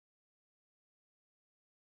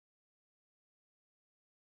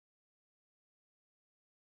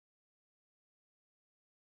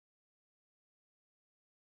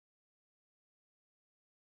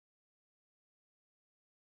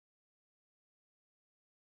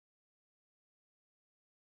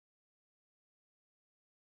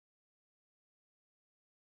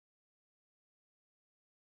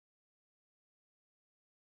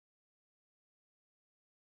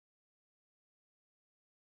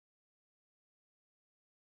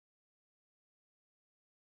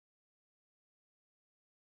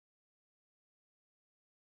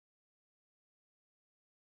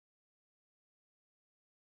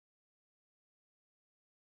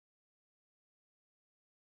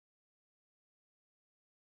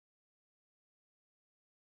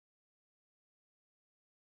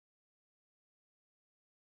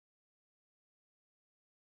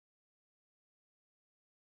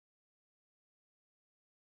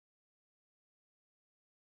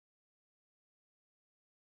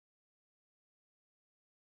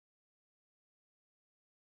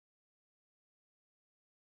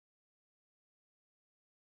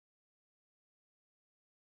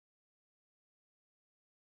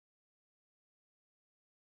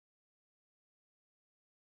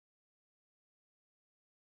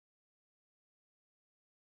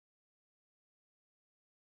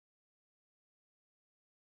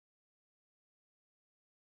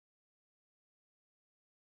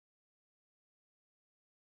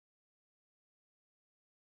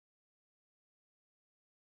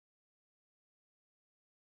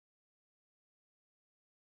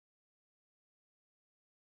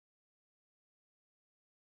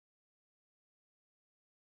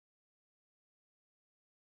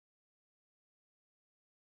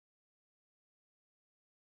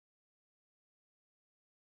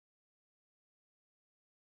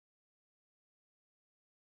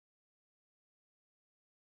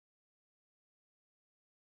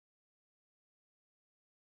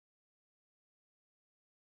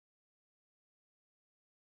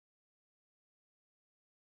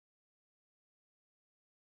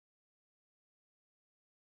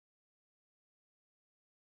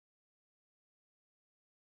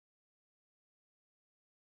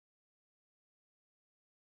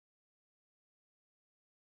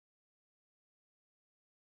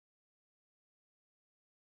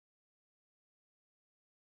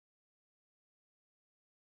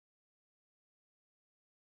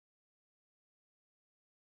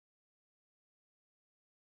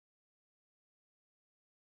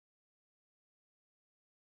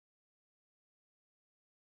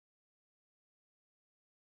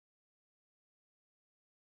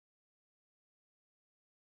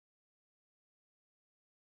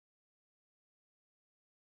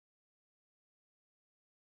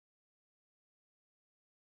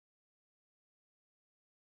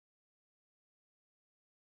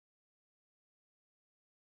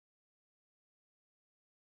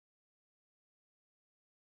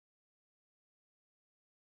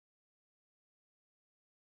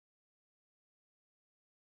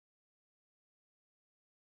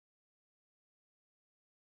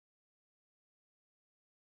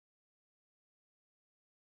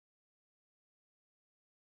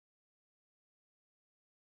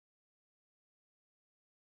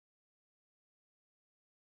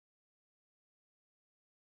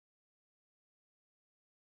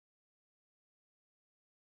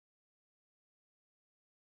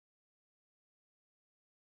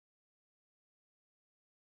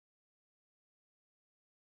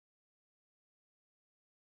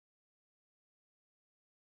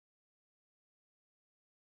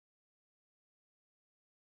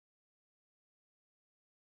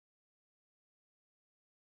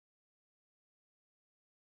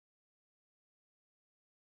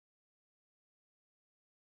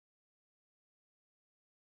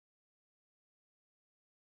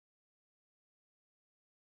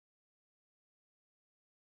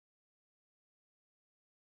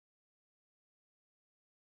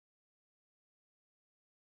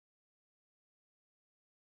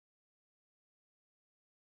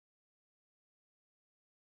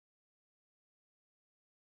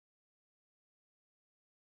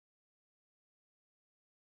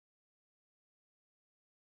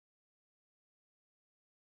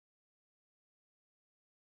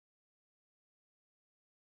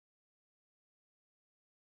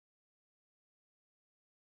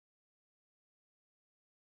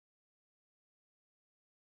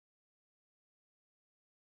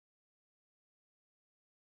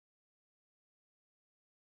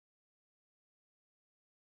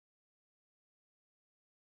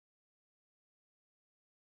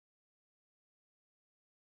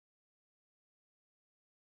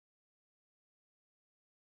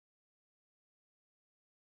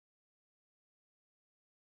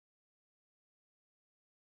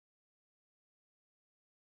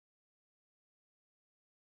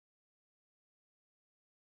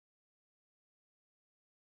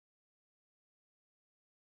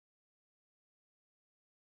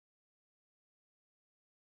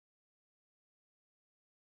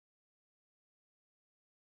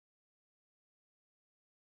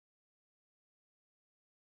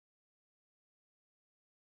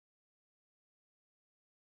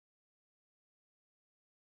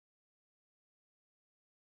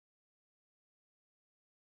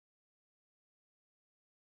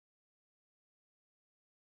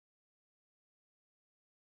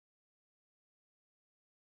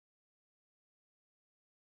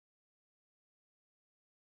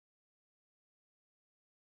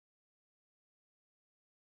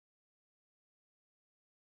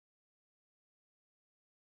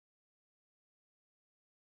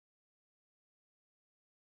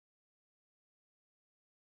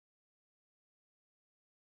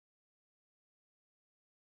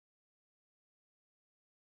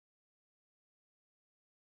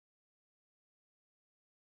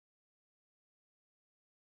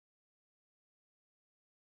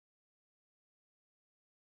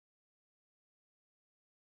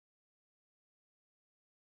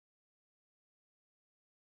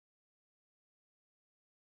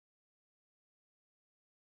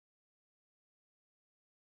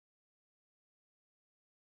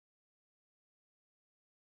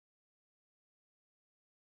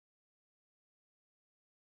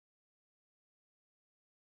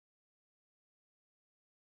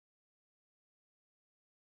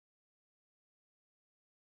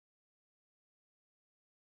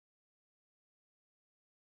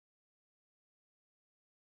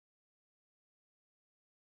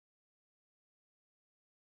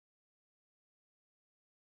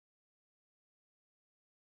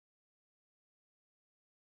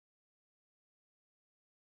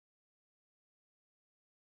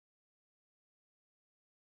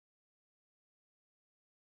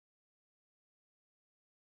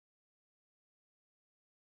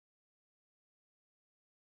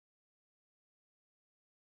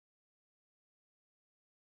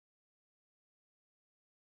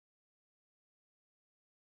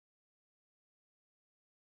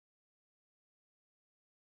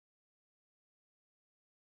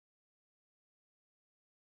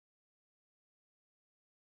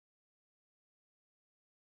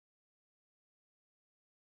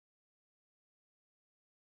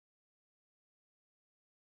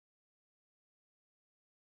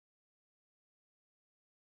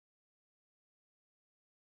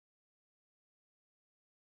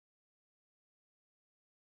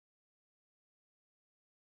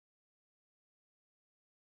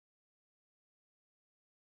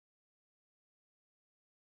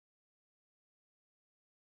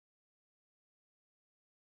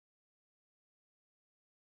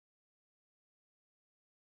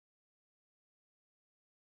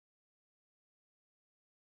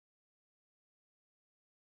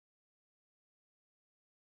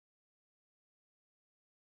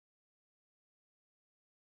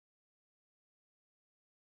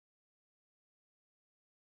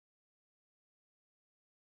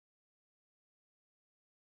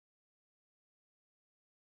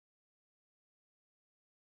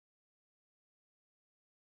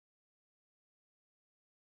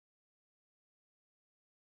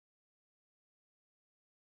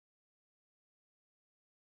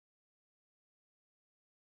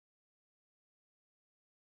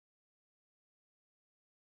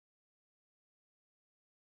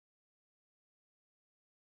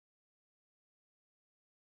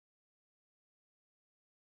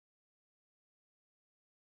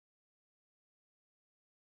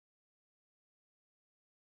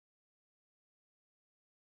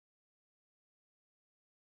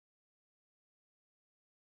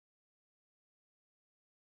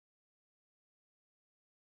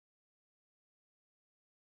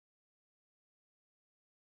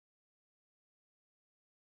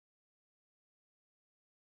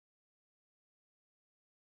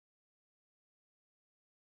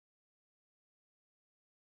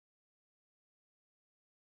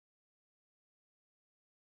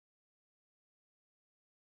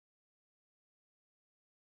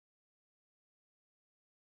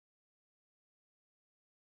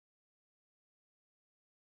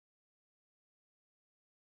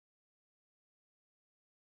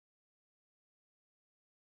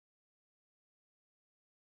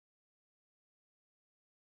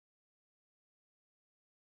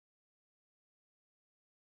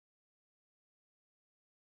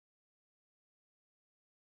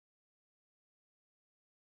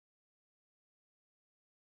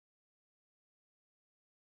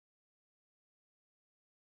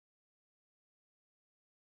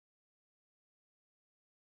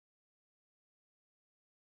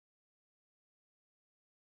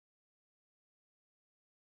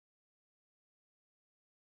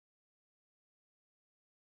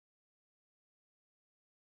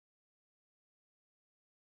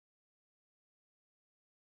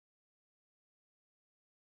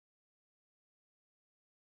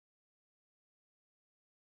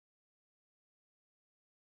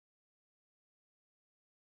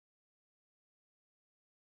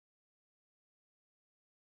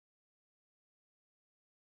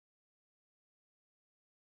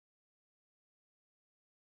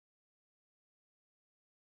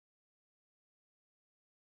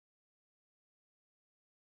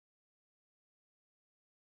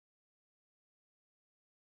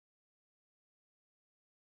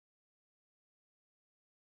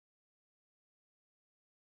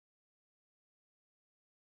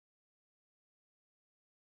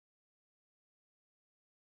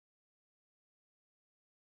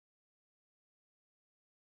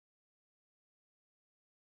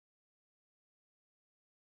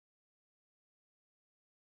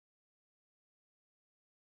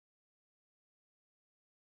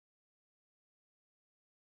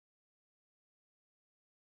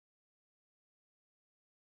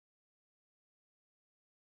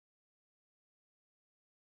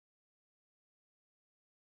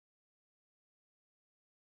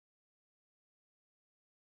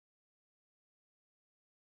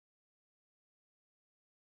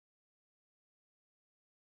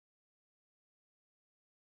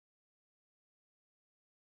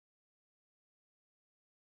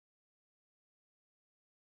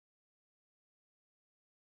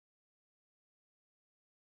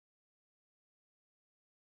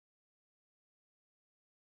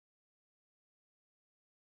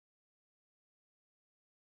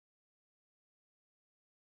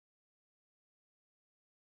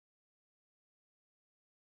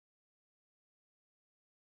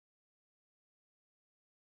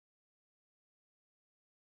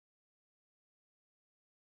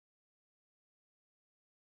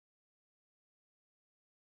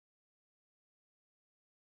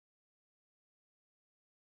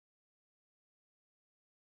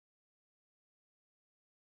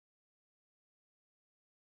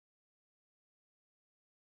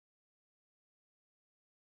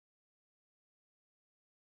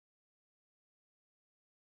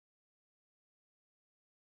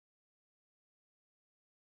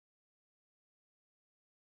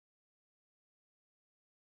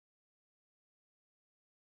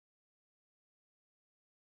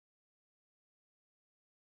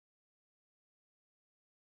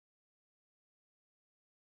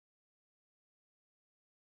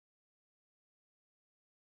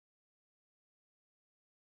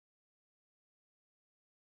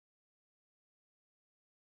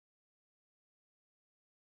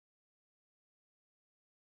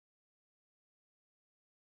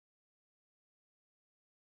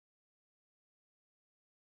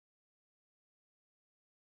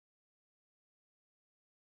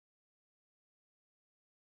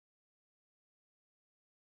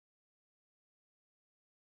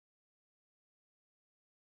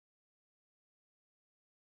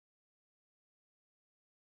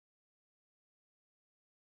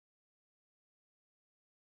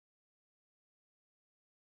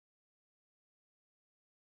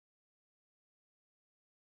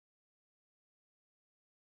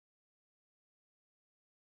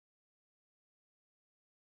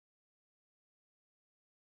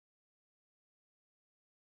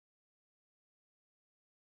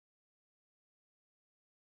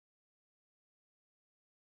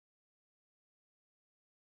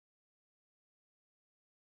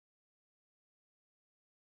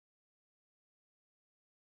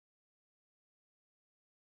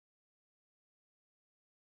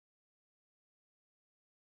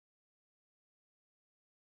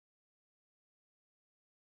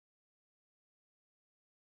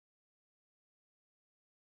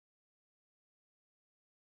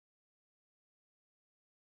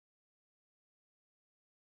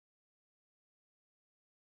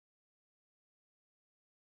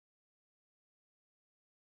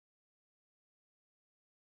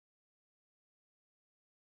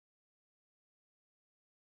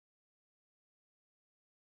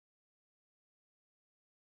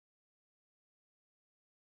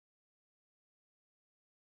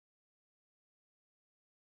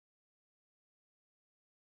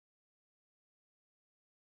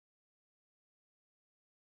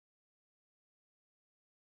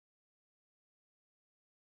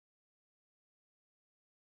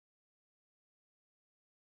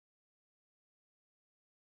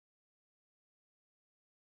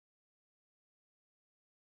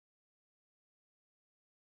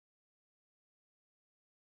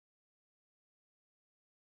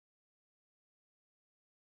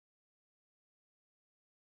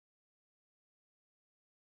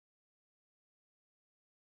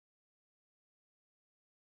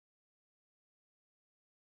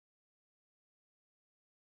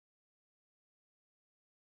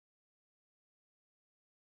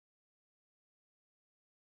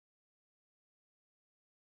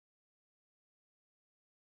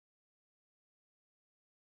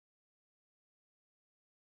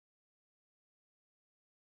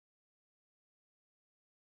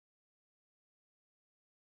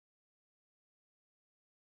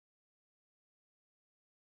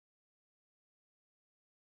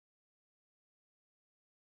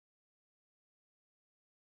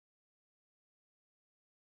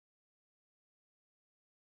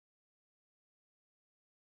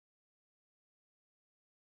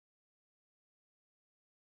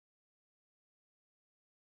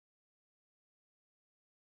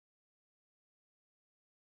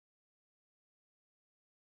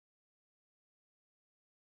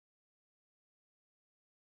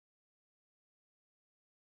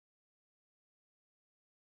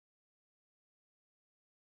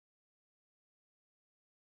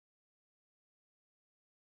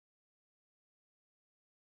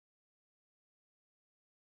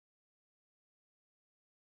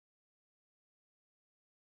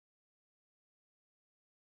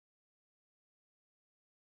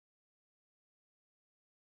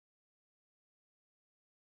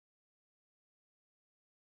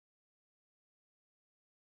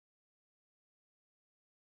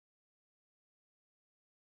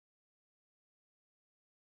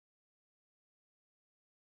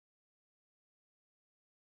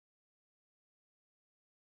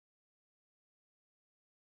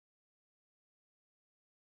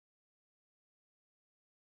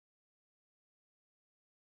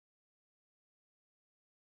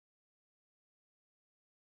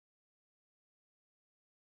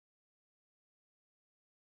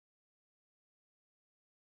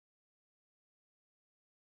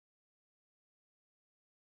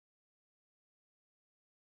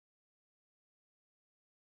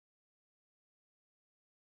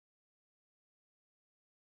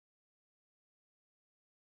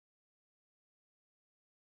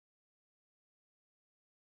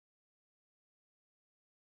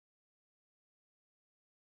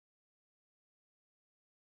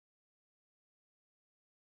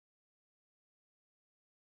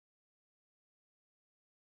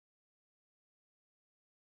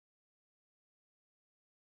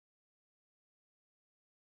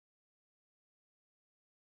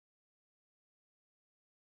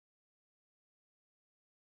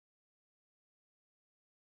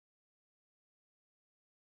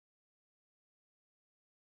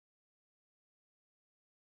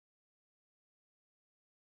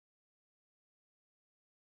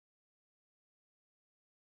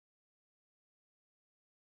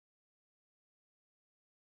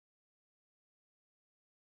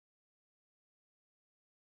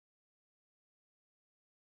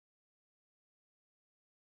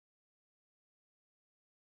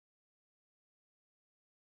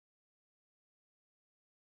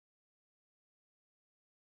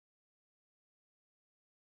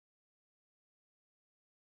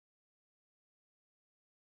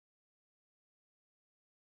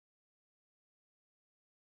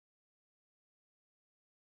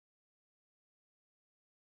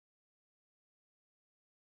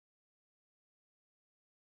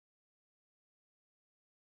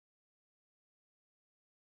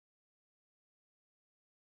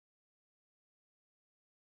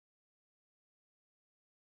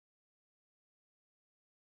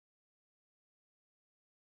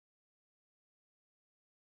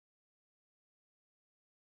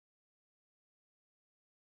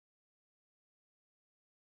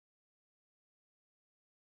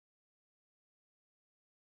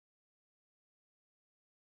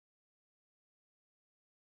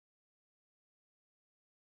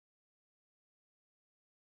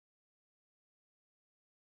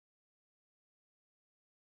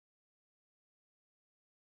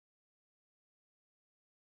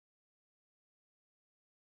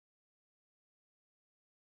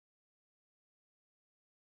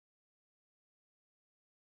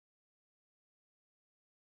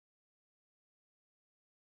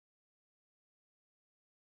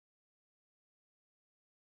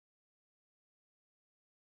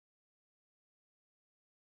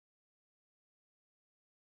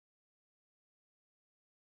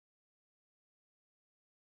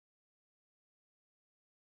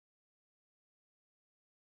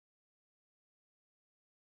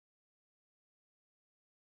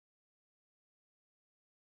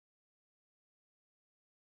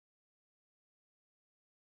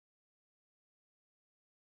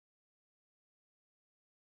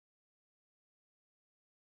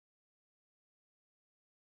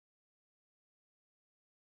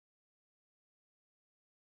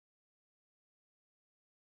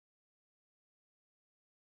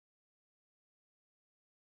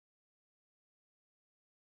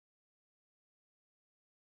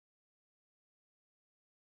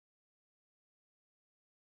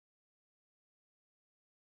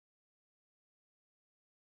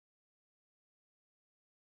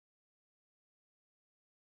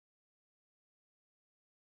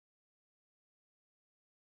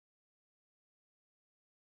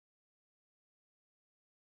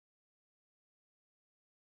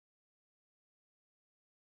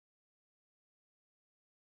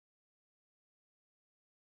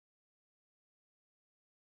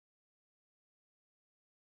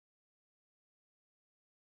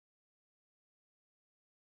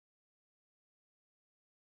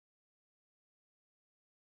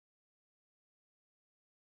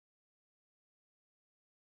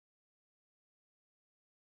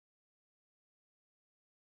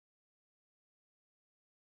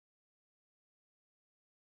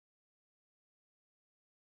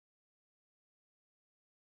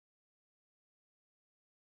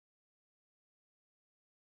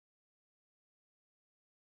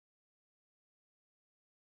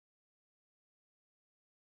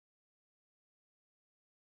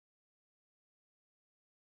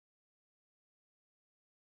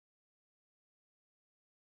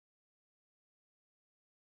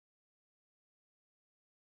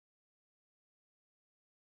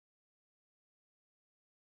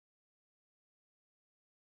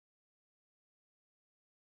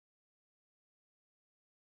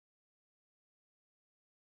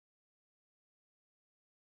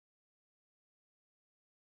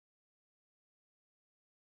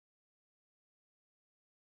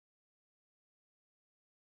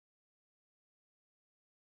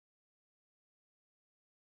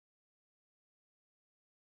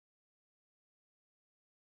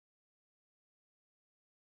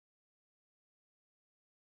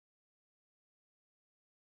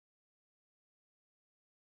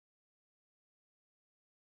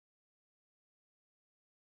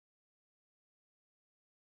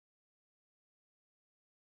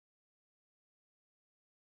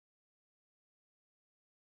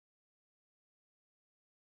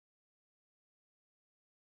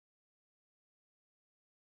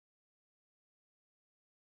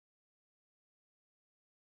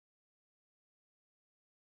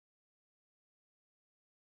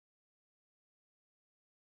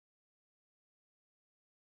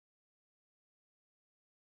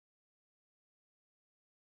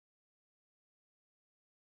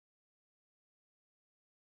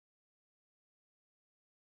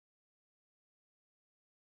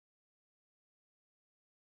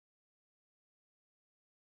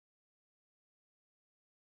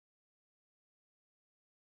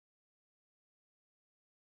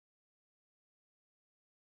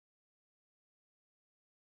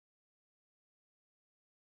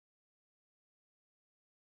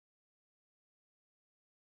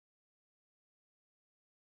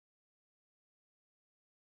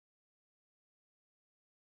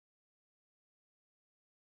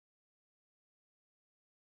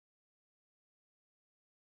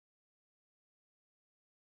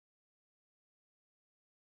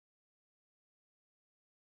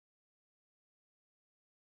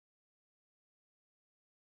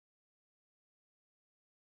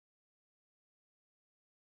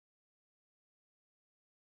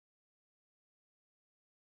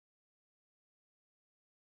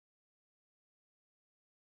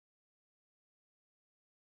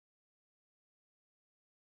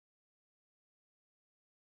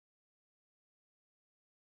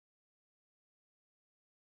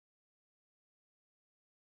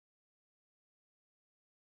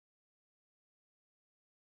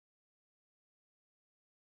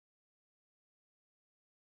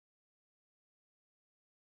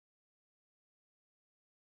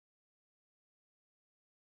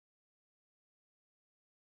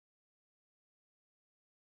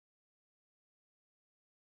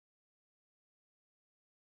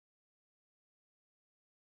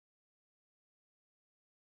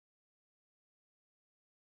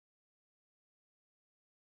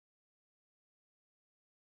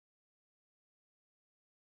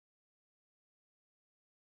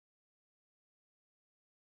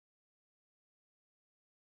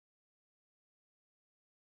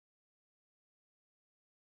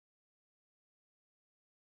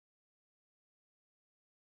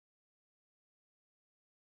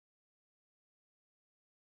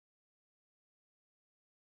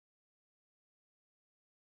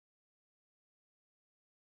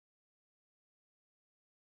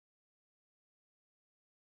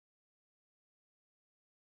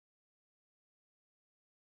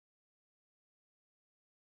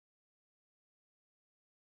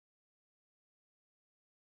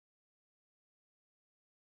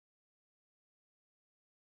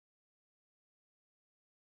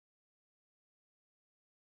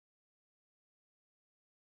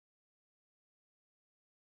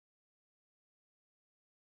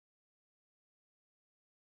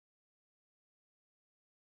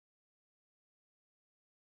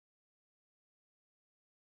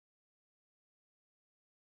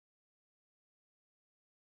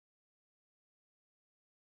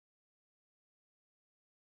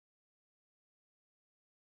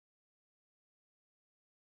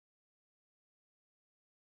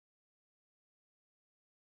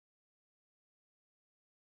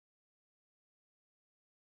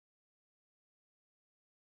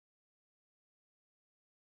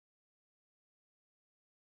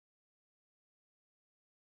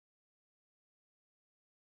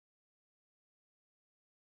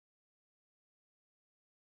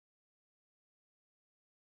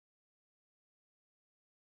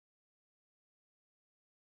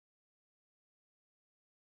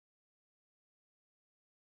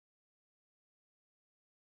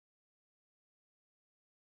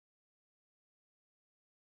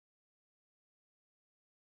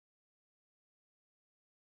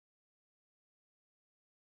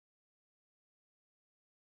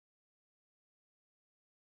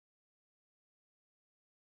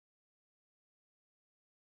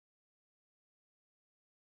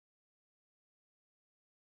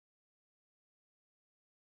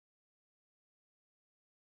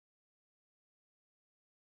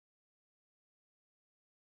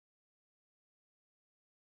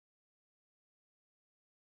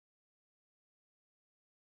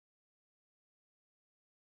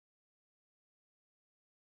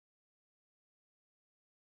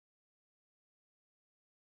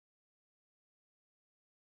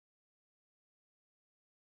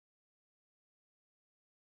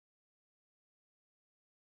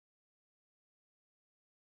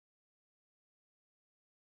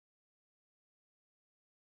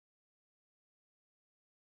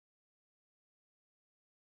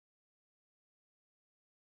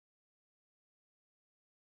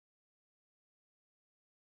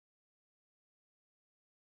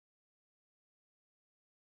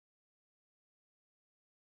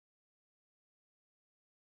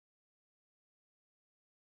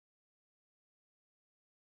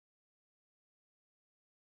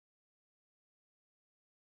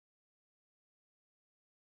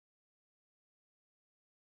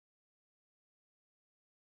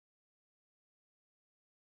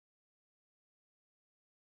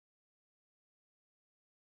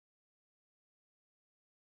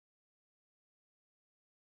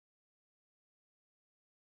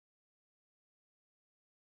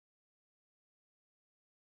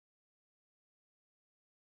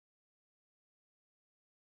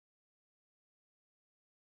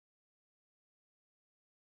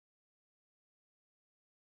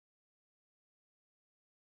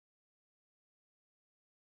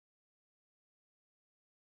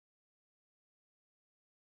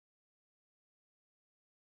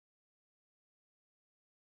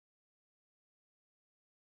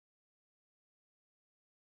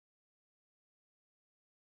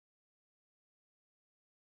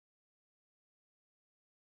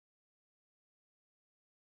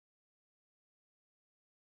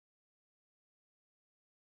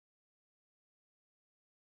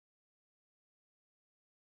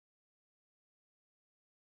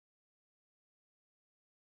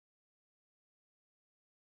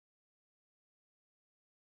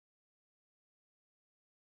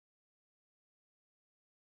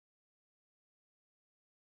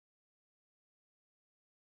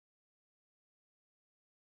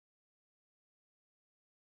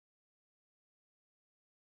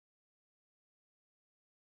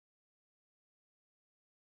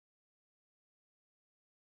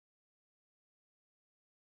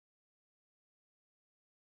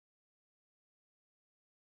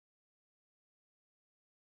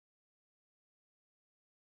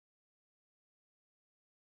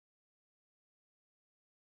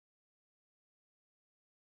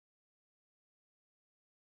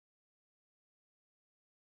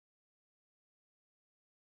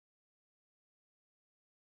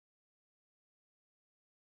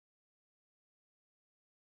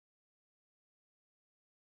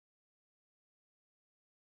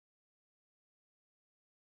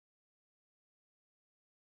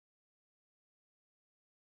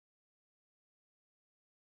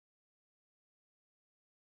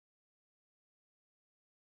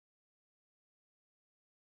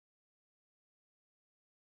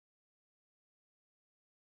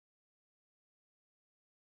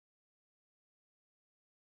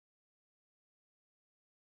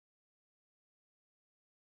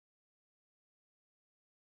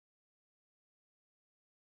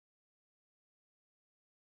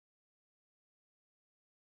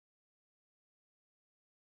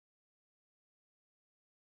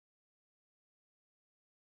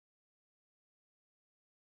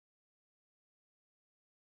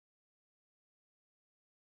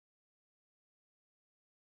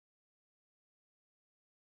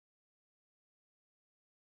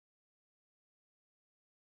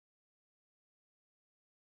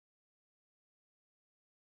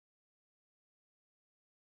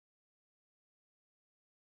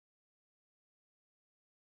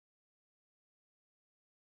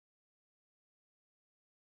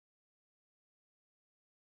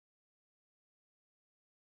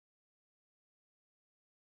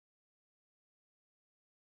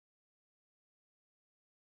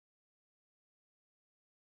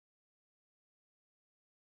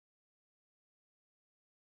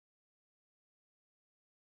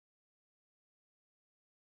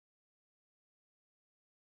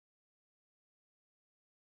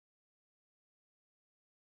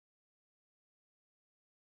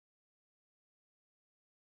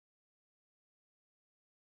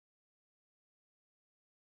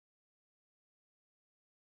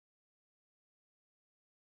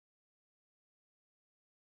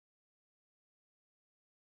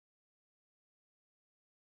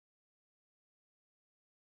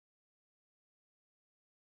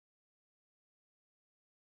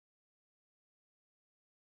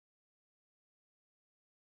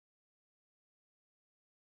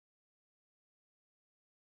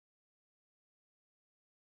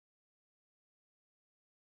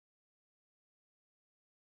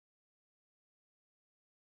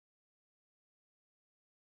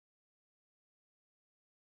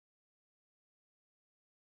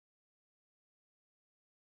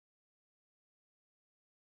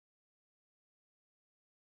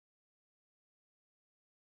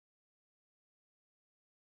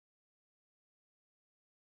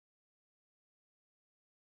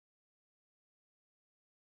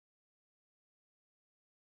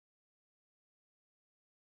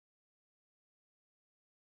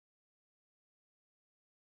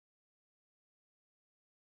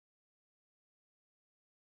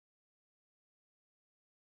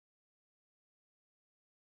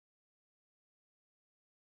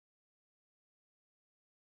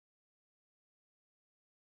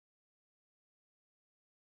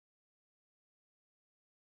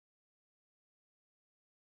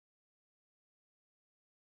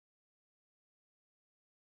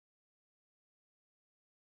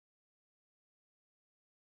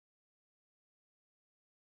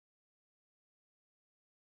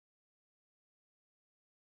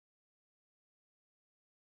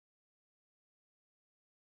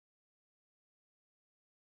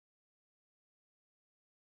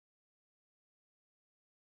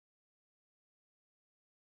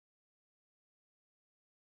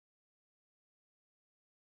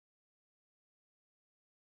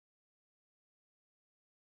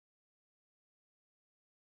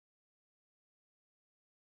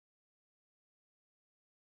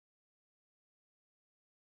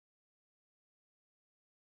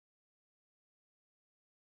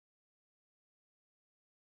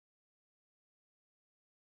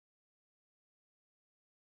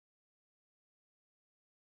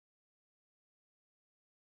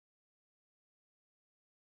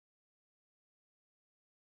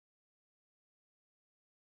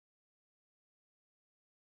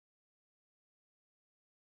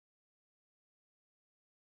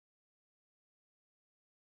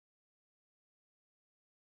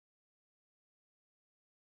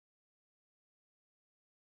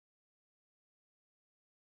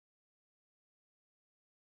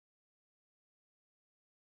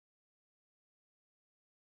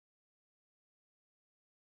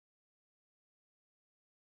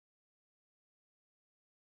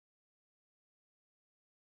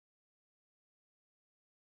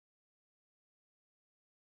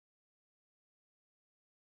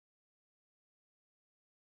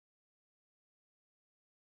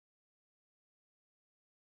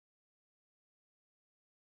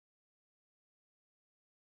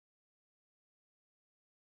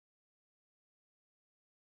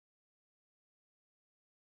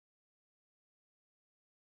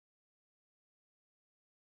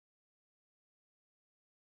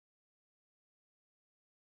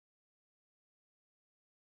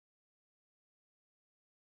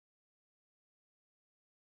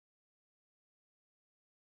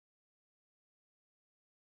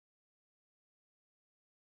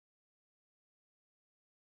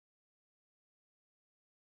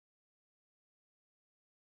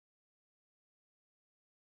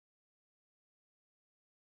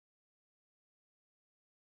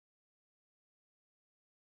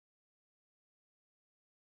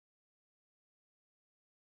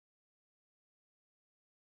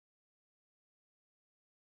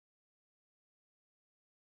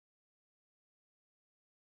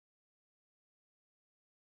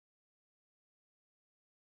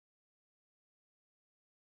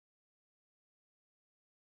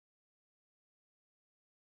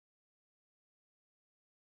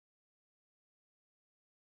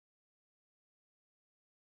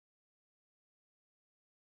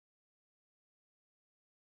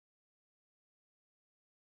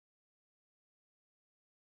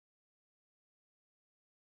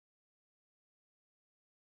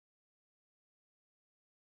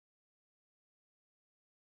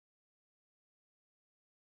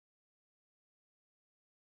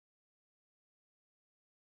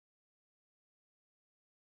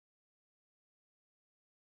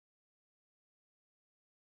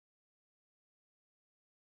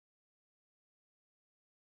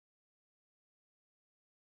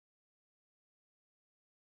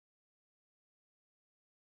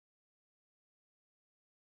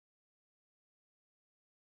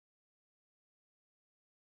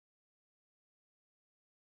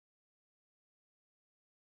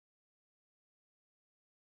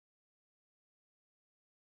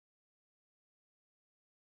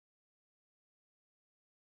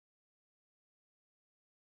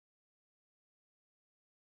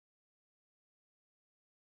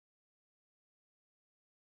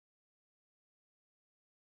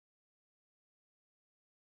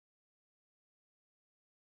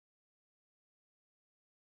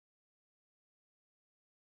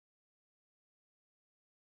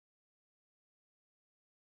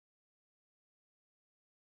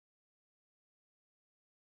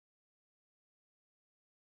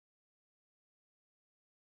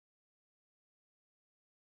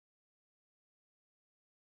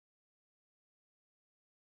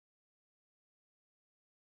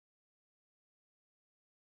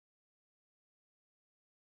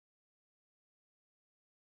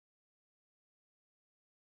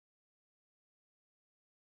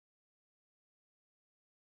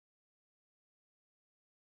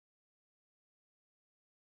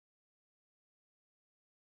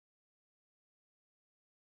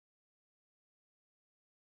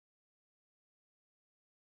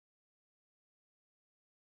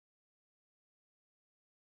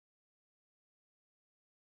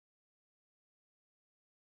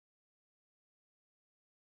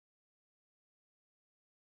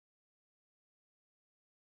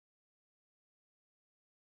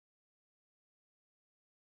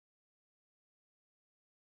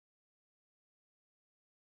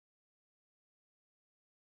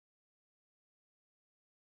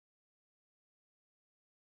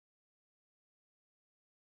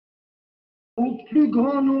 au plus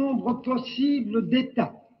grand nombre possible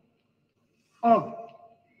d'États. Or,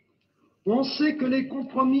 on sait que les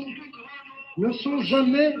compromis ne sont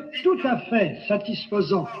jamais tout à fait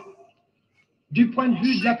satisfaisants du point de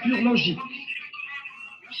vue de la pure logique.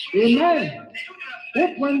 Et même au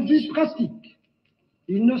point de vue pratique,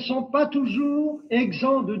 ils ne sont pas toujours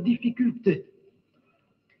exempts de difficultés.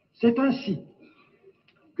 C'est ainsi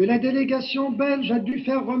que la délégation belge a dû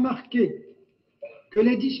faire remarquer que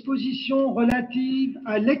les dispositions relatives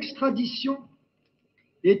à l'extradition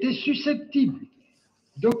étaient susceptibles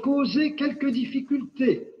de causer quelques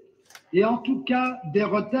difficultés et en tout cas des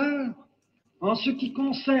retards en ce qui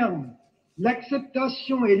concerne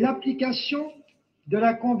l'acceptation et l'application de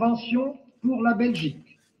la Convention pour la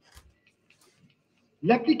Belgique.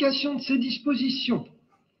 L'application de ces dispositions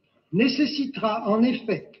nécessitera en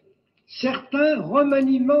effet certains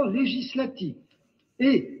remaniements législatifs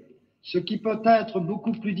et, ce qui peut être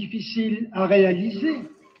beaucoup plus difficile à réaliser,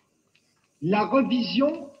 la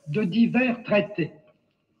revision de divers traités.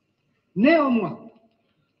 Néanmoins,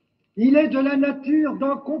 il est de la nature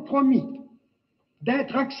d'un compromis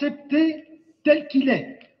d'être accepté tel qu'il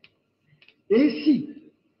est. Et si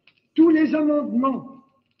tous les amendements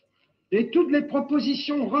et toutes les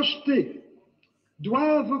propositions rejetées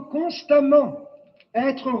doivent constamment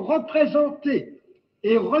être représentés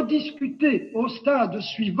et rediscutés au stade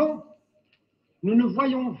suivant, nous ne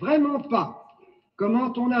voyons vraiment pas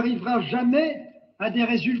comment on n'arrivera jamais à des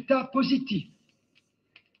résultats positifs.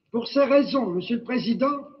 Pour ces raisons, Monsieur le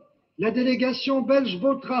Président, la délégation belge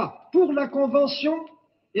votera pour la Convention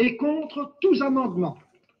et contre tous amendements.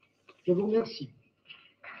 Je vous remercie.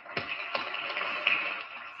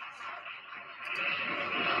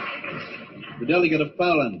 The delegate of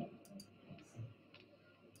Poland.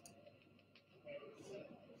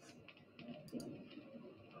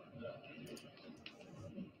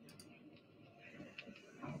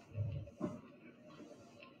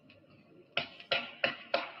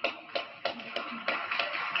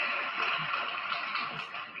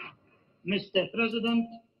 Mr. President,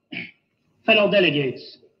 fellow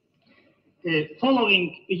delegates,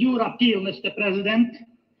 following your appeal, Mr. President,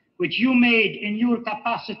 which you made in your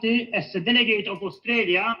capacity as a delegate of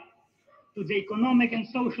Australia to the Economic and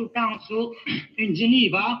Social Council in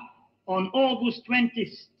Geneva on August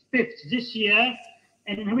 25th this year,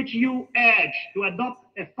 and in which you urged to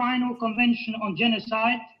adopt a final convention on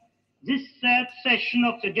genocide, this third session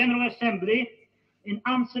of the General Assembly, in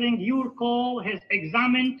answering your call, has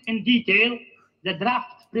examined in detail the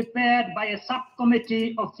draft prepared by a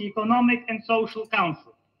subcommittee of the Economic and Social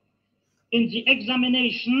Council. In the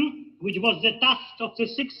examination, which was the task of the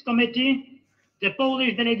Sixth Committee, the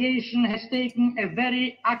Polish delegation has taken a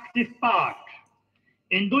very active part.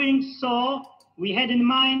 In doing so, we had in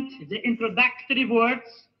mind the introductory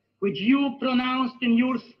words which you pronounced in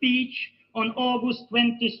your speech on August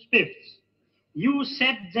 25th. You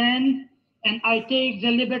said then, and I take the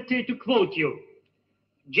liberty to quote you,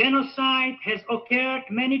 "Genocide has occurred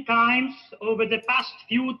many times over the past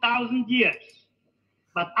few thousand years,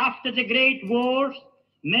 but after the Great Wars,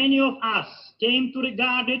 many of us came to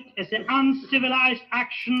regard it as an uncivilized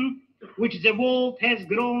action which the world has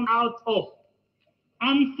grown out of.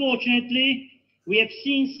 Unfortunately, we have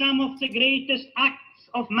seen some of the greatest acts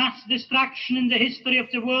of mass destruction in the history of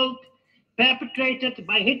the world perpetrated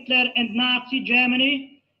by Hitler and Nazi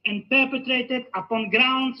Germany, and perpetrated upon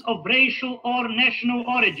grounds of racial or national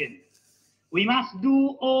origin. We must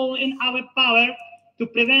do all in our power to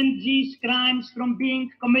prevent these crimes from being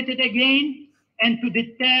committed again and to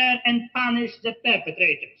deter and punish the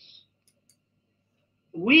perpetrators.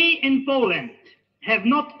 We in Poland have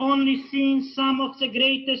not only seen some of the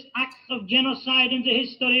greatest acts of genocide in the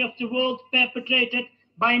history of the world perpetrated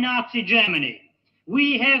by Nazi Germany.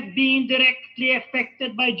 We have been directly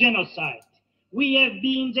affected by genocide. We have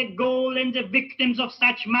been the goal and the victims of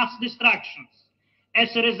such mass destructions.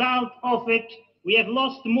 As a result of it, we have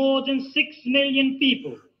lost more than 6 million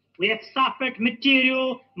people. We have suffered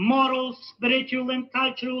material, moral, spiritual, and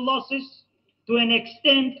cultural losses to an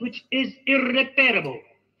extent which is irreparable.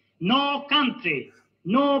 No country,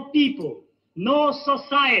 no people, no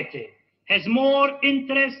society has more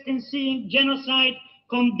interest in seeing genocide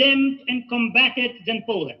condemned and combated than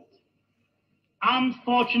Poland.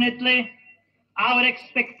 Unfortunately, our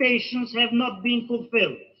expectations have not been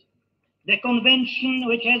fulfilled. The convention,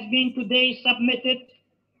 which has been today submitted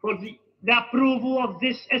for the approval of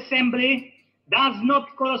this assembly, does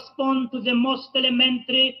not correspond to the most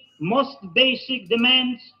elementary, most basic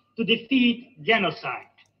demands to defeat genocide.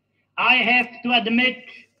 I have to admit,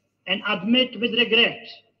 and admit with regret,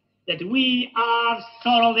 that we are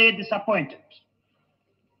thoroughly disappointed.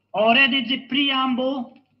 Already the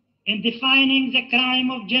preamble in defining the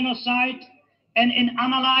crime of genocide and in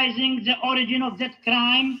analyzing the origin of that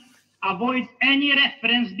crime avoids any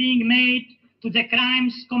reference being made to the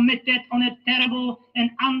crimes committed on a terrible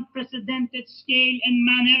and unprecedented scale and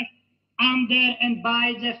manner under and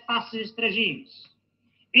by the fascist regimes,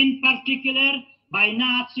 in particular by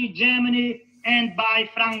Nazi Germany and by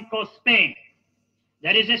Franco Spain.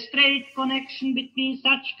 There is a straight connection between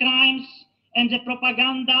such crimes and the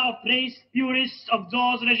propaganda of race purists of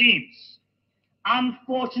those regimes.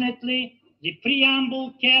 Unfortunately, the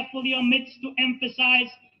preamble carefully omits to emphasize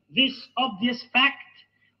this obvious fact,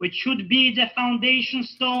 which should be the foundation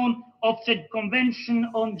stone of the Convention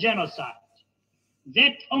on Genocide.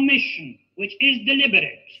 That omission, which is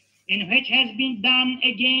deliberate, in which has been done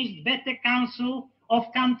against better counsel of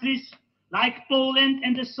countries like Poland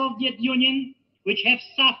and the Soviet Union, which have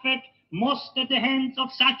suffered most at the hands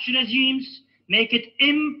of such regimes, make it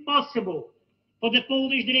impossible for the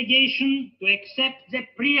Polish delegation to accept the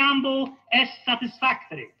preamble as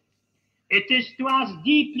satisfactory. It is to us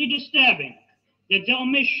deeply disturbing that the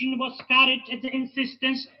omission was carried at the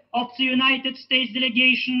insistence of the United States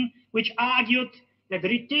delegation, which argued that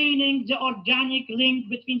retaining the organic link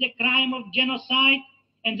between the crime of genocide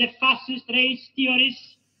and the fascist race theories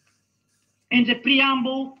in the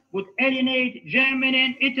preamble would alienate Germany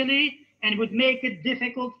and Italy and would make it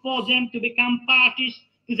difficult for them to become parties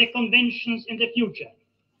to the conventions in the future.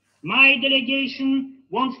 My delegation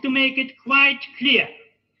wants to make it quite clear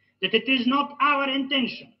that it is not our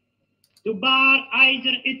intention to bar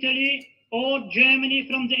either Italy or Germany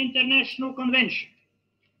from the International Convention.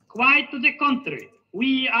 Quite to the contrary,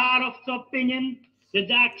 we are of the opinion that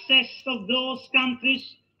the access of those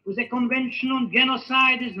countries to the Convention on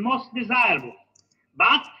Genocide is most desirable,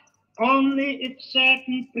 but only if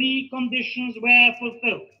certain preconditions were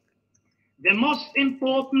fulfilled. The most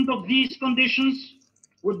important of these conditions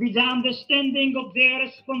would be the understanding of their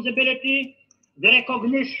responsibility, the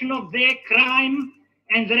recognition of their crime,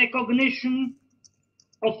 and the recognition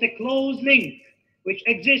of the close link which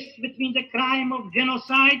exists between the crime of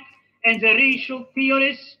genocide and the racial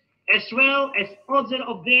theories, as well as other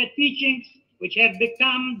of their teachings which have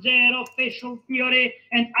become their official theory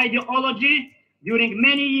and ideology during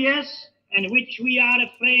many years, and which we are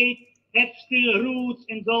afraid have still roots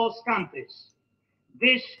in those countries.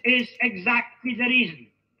 This is exactly the reason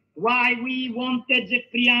why we wanted the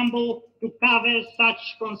preamble to cover such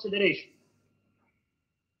consideration.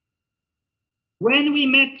 When we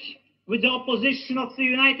met with the opposition of the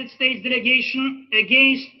United States delegation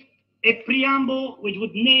against a preamble which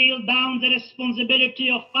would nail down the responsibility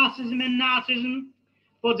of fascism and Nazism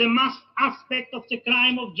for the mass aspect of the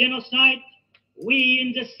crime of genocide, we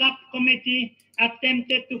in the subcommittee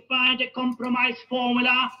attempted to find a compromise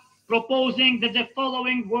formula proposing that the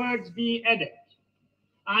following words be added.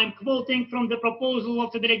 I'm quoting from the proposal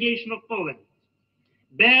of the delegation of Poland.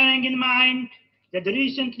 Bearing in mind that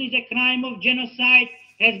recently the crime of genocide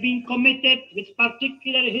has been committed with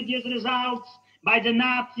particularly hideous results by the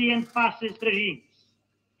Nazi and fascist regimes.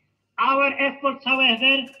 Our efforts,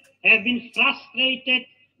 however, have been frustrated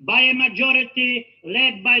by a majority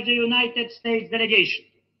led by the United States delegation.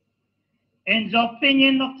 In the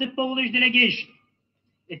opinion of the Polish delegation,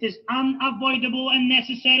 it is unavoidable and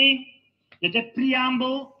necessary that the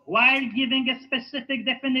preamble, while giving a specific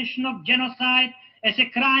definition of genocide as a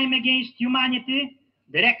crime against humanity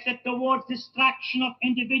directed towards destruction of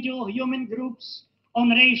individual human groups on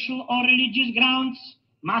racial or religious grounds,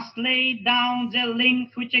 must lay down the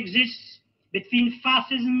link which exists between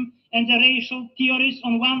fascism and the racial theories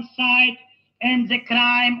on one side and the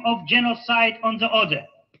crime of genocide on the other.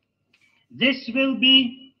 This will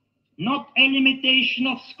be not a limitation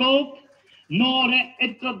of scope, nor an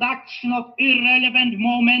introduction of irrelevant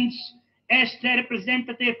moments, as the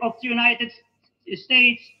representative of the United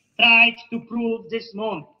States tried to prove this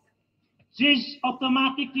morning. This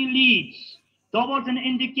automatically leads towards an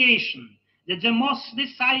indication that the most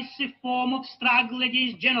decisive form of struggle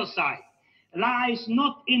against genocide lies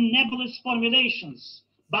not in nebulous formulations,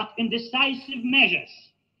 but in decisive measures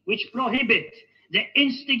which prohibit the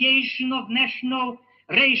instigation of national,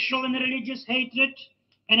 racial, and religious hatred,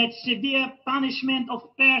 and its severe punishment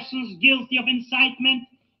of persons guilty of incitement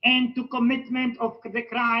and to commitment of the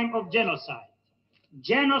crime of genocide.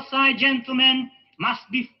 Genocide, gentlemen, must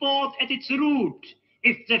be fought at its root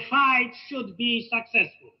if the fight should be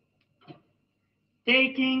successful.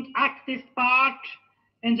 Taking active part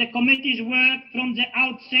in the committee's work from the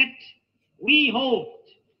outset, we hoped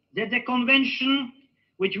that the convention,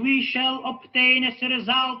 which we shall obtain as a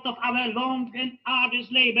result of our long and arduous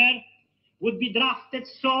labor, would be drafted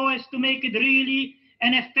so as to make it really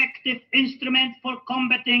an effective instrument for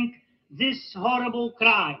combating this horrible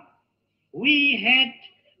crime. We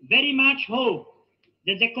had very much hope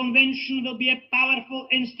that the Convention will be a powerful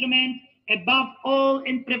instrument above all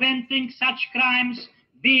in preventing such crimes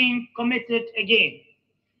being committed again.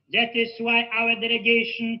 That is why our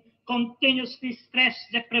delegation continuously stressed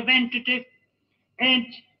the preventative and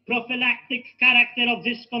prophylactic character of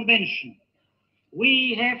this Convention.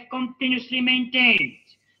 We have continuously maintained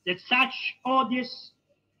that such odious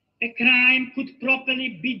a crime could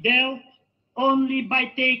properly be dealt only by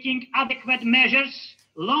taking adequate measures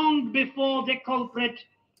long before the culprit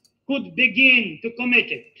could begin to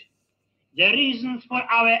commit it. The reasons for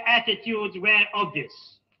our attitude were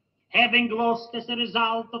obvious. Having lost as a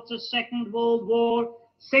result of the Second World War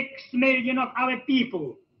 6 million of our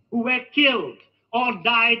people who were killed or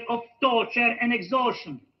died of torture and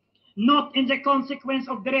exhaustion, not in the consequence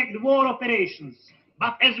of direct war operations,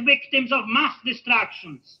 but as victims of mass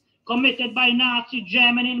destructions committed by Nazi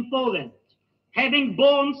Germany in Poland. Having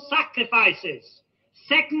borne sacrifices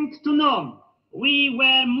second to none, we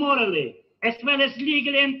were morally as well as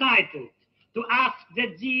legally entitled to ask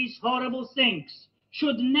that these horrible things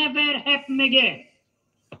should never happen again.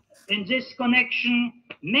 In this connection,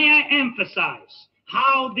 may I emphasize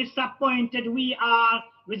how disappointed we are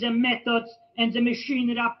with the methods and the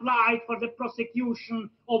machinery applied for the prosecution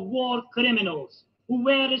of war criminals who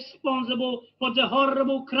were responsible for the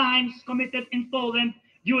horrible crimes committed in Poland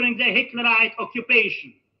during the Hitlerite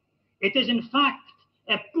occupation. It is in fact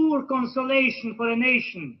a poor consolation for a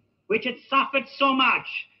nation which had suffered so much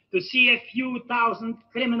to see a few thousand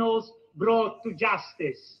criminals brought to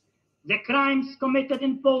justice. The crimes committed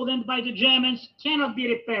in Poland by the Germans cannot be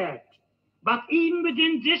repaired. But even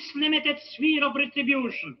within this limited sphere of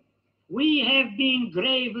retribution, we have been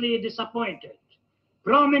gravely disappointed.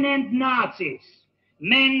 Prominent Nazis,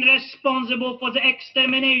 men responsible for the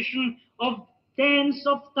extermination of tens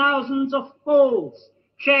of thousands of Poles,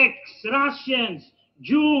 Czechs, Russians,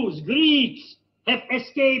 Jews, Greeks, have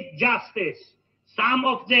escaped justice. Some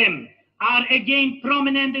of them are again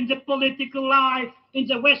prominent in the political life in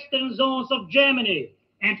the western zones of Germany,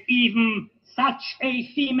 and even such a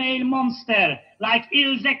female monster like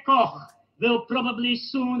Ilse Koch will probably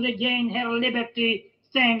soon regain her liberty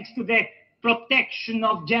thanks to the protection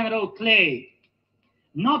of General Clay.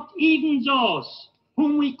 Not even those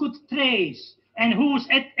whom we could trace and whose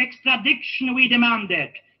extradition we demanded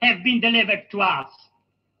have been delivered to us.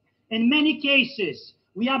 In many cases,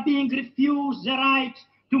 we are being refused the right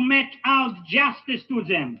to mete out justice to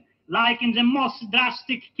them, like in the most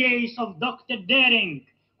drastic case of Dr. Dering,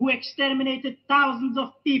 who exterminated thousands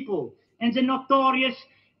of people in the notorious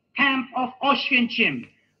camp of Auschwitz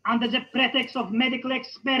under the pretext of medical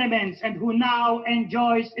experiments, and who now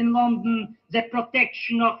enjoys in London the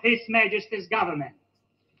protection of His Majesty's government.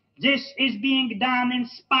 This is being done in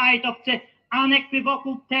spite of the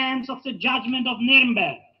unequivocal terms of the judgment of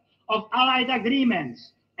Nuremberg, of Allied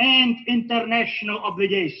agreements, and international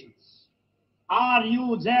obligations. Are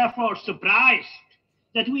you therefore surprised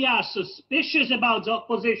that we are suspicious about the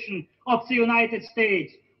opposition of the United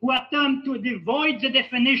States, who attempt to avoid the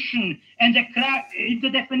definition and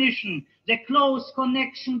the close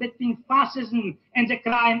connection between fascism and the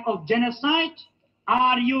crime of genocide?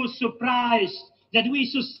 Are you surprised that we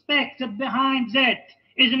suspect that behind that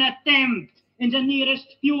is an attempt in the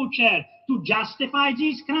nearest future to justify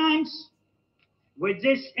these crimes? With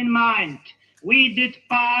this in mind, we did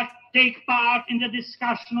take part in the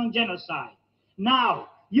discussion on genocide. Now,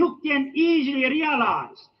 you can easily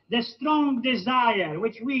realize the strong desire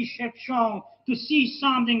which we have shown to see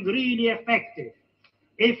something really effective.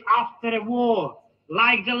 If after a war,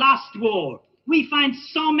 like the last war, we find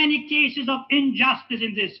so many cases of injustice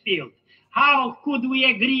in this field, how could we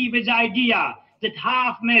agree with the idea that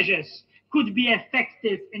half measures could be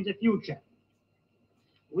effective in the future?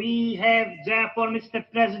 We have therefore, Mr.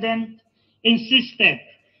 President, insisted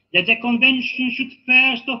that the Convention should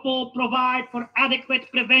first of all provide for adequate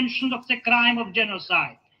prevention of the crime of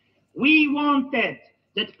genocide. We wanted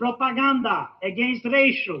that propaganda against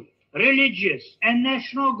racial, religious, and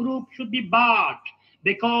national groups should be barred,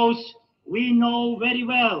 because we know very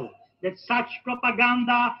well that such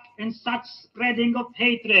propaganda and such spreading of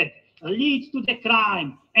hatred leads to the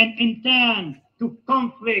crime and in turn to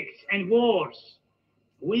conflicts and wars.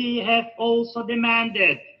 We have also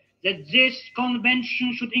demanded that this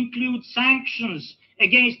convention should include sanctions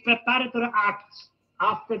against preparatory acts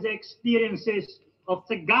after the experiences of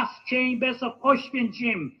the gas chambers of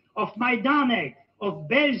Auschwitz, of Majdanek, of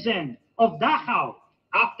Belgium, of Dachau,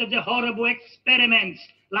 after the horrible experiments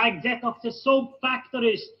like that of the soap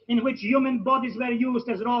factories in which human bodies were used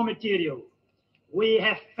as raw material. we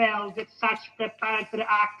have felt that such preparatory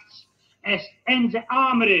acts and the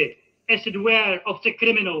armory, as it were, of the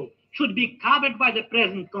criminal should be covered by the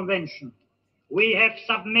present convention. We have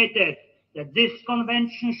submitted that this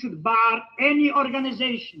convention should bar any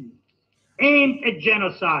organization aimed at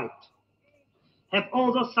genocide. Have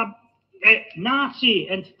also Nazi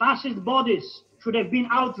and fascist bodies should have been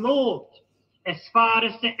outlawed as far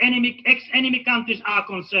as the ex-enemy countries are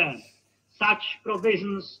concerned. Such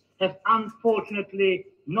provisions have unfortunately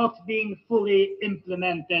not been fully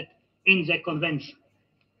implemented in the convention.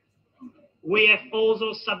 We have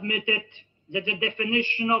also submitted that the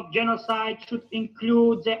definition of genocide should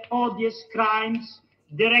include the odious crimes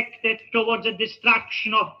directed towards the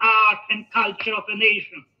destruction of art and culture of a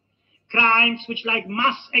nation. Crimes which, like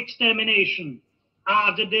mass extermination,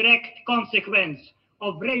 are the direct consequence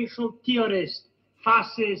of racial theorist,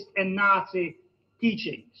 fascist, and Nazi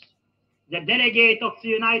teachings. The delegate of the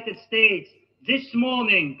United States this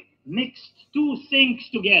morning mixed two things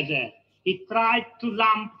together. He tried to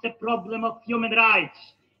lump the problem of human rights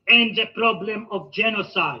and the problem of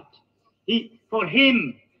genocide. For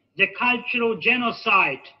him, the cultural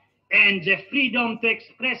genocide and the freedom to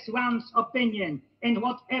express one's opinion in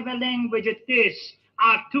whatever language it is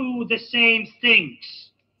are two the same things.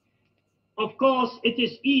 Of course, it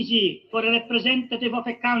is easy for a representative of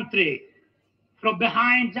a country from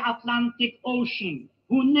behind the Atlantic Ocean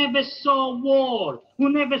who never saw war, who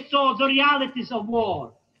never saw the realities of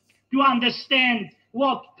war, to understand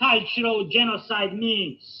what cultural genocide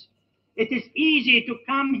means. It is easy to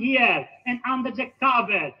come here and under the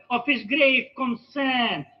cover of his grave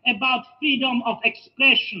concern about freedom of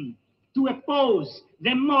expression to oppose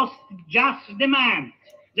the most just demand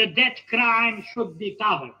that that crime should be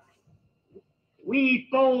covered. We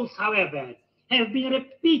Poles, however, have been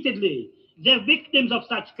repeatedly the victims of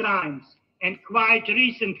such crimes, and quite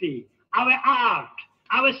recently, our art,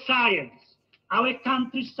 our science, our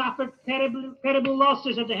country suffered terrible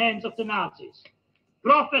losses at the hands of the Nazis.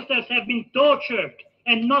 Professors have been tortured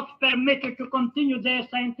and not permitted to continue their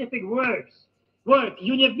scientific work.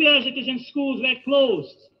 Universities and schools were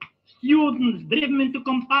closed. Students driven into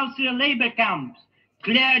compulsory labor camps.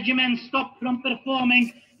 Clergymen stopped from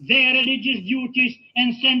performing their religious duties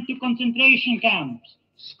and sent to concentration camps.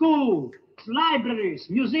 Schools, libraries,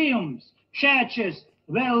 museums, churches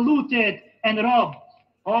were looted and robbed.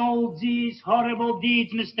 All these horrible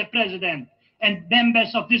deeds, Mr. President, and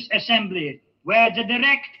members of this assembly, were the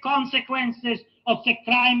direct consequences of the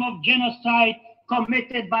crime of genocide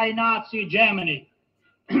committed by Nazi Germany.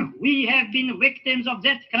 We have been victims of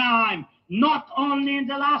that crime, not only in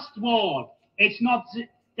the last war. It's not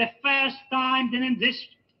the first time that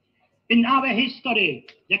in our history,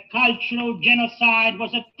 the cultural genocide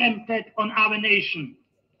was attempted on our nation.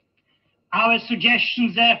 Our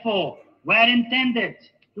suggestions, therefore, were intended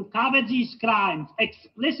to cover these crimes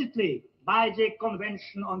explicitly by the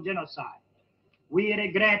Convention on Genocide. We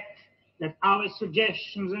regret that our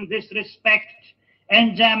suggestions in this respect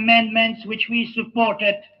and the amendments which we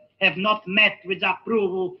supported have not met with the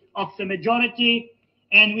approval of the majority,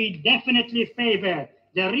 and we definitely favor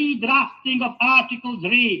the redrafting of Article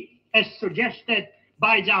 3 as suggested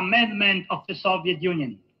by the amendment of the Soviet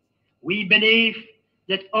Union. We believe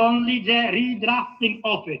that only the redrafting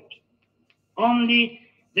of it, only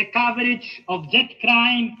the coverage of that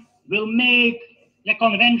crime will make the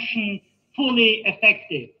convention fully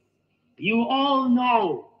effective. You all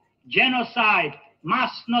know genocide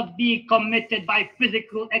must not be committed by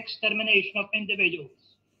physical extermination of individuals.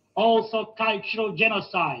 Also cultural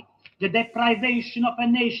genocide, the deprivation of a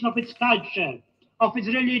nation of its culture, of its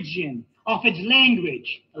religion, of its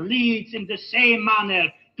language, leads in the same manner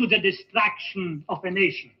to the destruction of a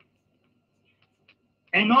nation.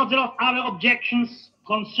 Another of our objections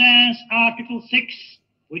concerns Article 6,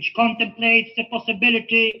 which contemplates the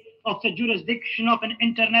possibility of the jurisdiction of an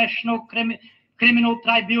international criminal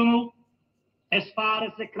tribunal as far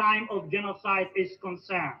as the crime of genocide is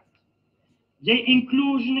concerned. The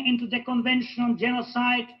inclusion into the Convention on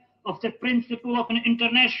Genocide of the principle of an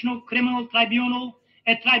international criminal tribunal,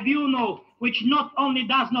 a tribunal which not only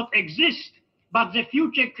does not exist, but the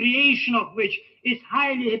future creation of which is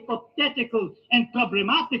highly hypothetical and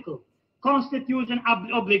problematical, constitutes an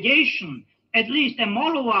obligation, at least a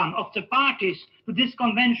moral one, of the parties to this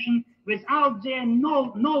convention without their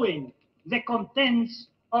knowing the contents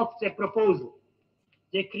of the proposal.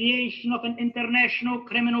 The creation of an international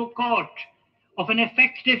criminal court, of an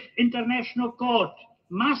effective international court,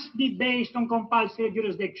 must be based on compulsory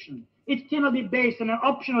jurisdiction. It cannot be based on an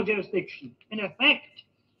optional jurisdiction. In effect,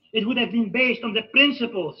 it would have been based on the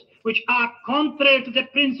principles which are contrary to the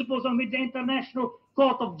principles on which the International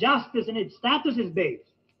Court of Justice and its status is based.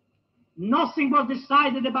 Nothing was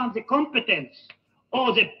decided about the competence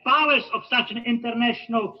or the powers of such an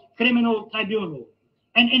international criminal tribunal,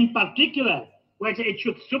 and in particular, whether it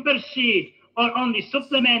should supersede or only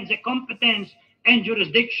supplement the competence and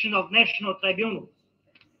jurisdiction of national tribunals.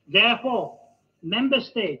 Therefore, member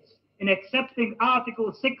states, in accepting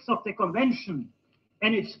Article 6 of the Convention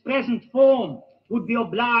and its present form, would be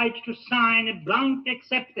obliged to sign a blank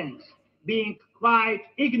acceptance, being quite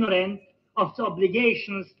ignorant of the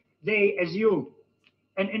obligations they assume.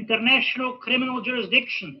 An international criminal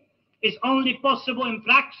jurisdiction is only possible in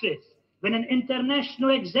practice when an international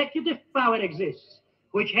executive power exists,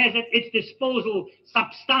 which has at its disposal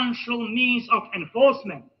substantial means of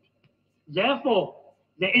enforcement. Therefore,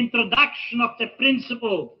 the introduction of the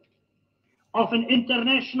principle of an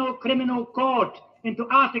international criminal court into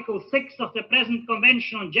Article 6 of the present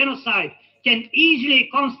Convention on Genocide can easily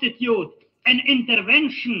constitute an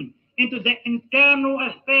intervention into the internal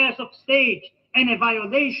affairs of state and a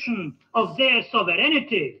violation of their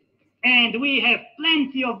sovereignty. And we have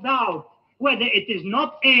plenty of doubt whether it is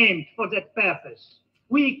not aimed for that purpose.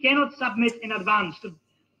 We cannot submit in advance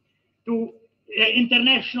to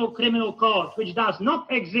international criminal court, which does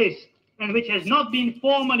not exist and which has not been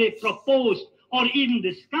formally proposed or even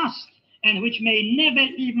discussed, and which may never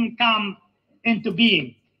even come into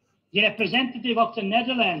being. The representative of the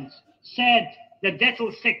Netherlands said that that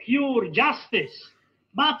will secure justice.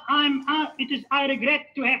 But I regret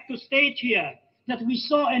to have to state here that we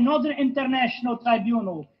saw another international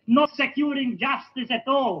tribunal not securing justice at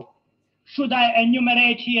all. Should I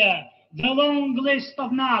enumerate here the long list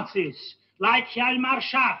of Nazis, like Hjalmar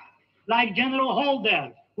Schacht, like General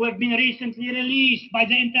Holder, who have been recently released by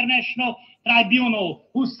the International Tribunal,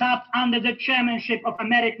 who sat under the chairmanship of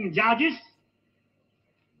American judges?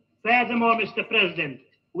 Furthermore, Mr. President,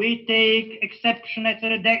 we take exception at the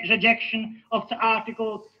rejection of the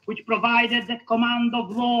article which provided that command of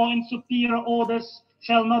law and superior orders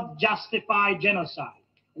shall not justify genocide.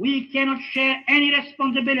 We cannot share any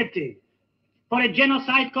responsibility for a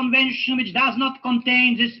genocide convention which does not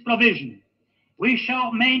contain this provision. We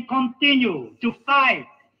shall continue to fight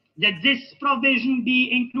that this provision be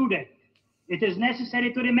included. It is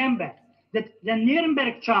necessary to remember that the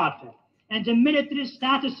Nuremberg Charter and the military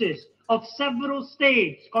statuses of several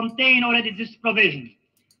states contain already this provision.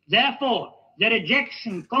 Therefore, the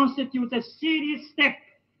rejection constitutes a serious step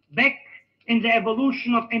back in the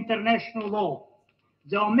evolution of international law.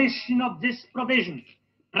 The omission of this provision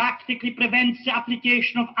practically prevents the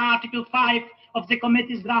application of Article 5 of the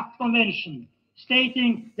Committee's draft convention,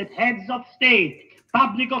 stating that heads of state,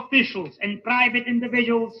 public officials, and private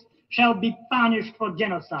individuals shall be punished for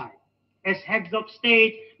genocide, as heads of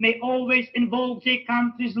state may always invoke their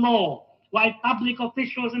country's law, while public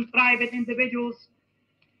officials and private individuals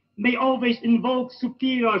may always invoke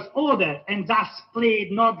superior's order and thus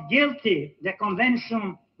plead not guilty. The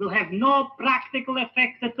convention will have no practical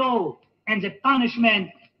effect at all, and the punishment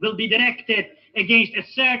will be directed against a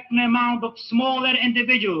certain amount of smaller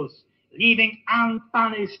individuals, leaving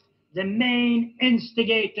unpunished the main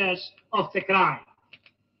instigators of the crime.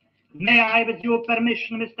 May I, with your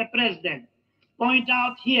permission, Mr. President, point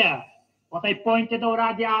out here what I pointed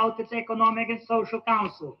already out at the Economic and Social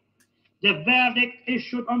Council. The verdict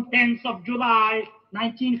issued on 10th of July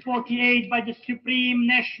 1948 by the Supreme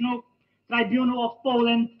National Tribunal of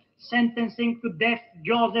Poland, sentencing to death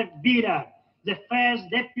Joseph Bieler, the first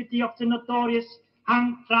deputy of the notorious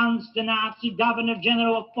Hank Franz, the Nazi Governor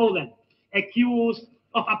General of Poland, accused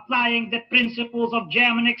of applying the principles of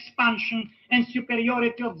German expansion and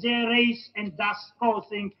superiority of their race, and thus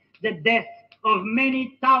causing the death of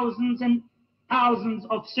many thousands and thousands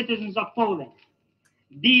of citizens of Poland.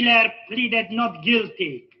 Bieler pleaded not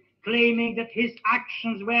guilty, claiming that his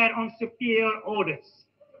actions were on superior orders.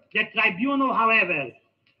 The tribunal, however,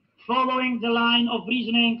 following the line of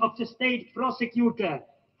reasoning of the state prosecutor,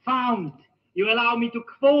 found, you allow me to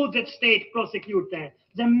quote that state prosecutor,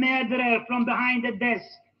 the murderer from behind the desk,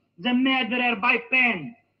 the murderer by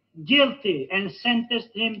pen, guilty, and sentenced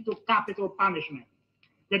him to capital punishment.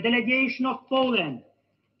 The delegation of Poland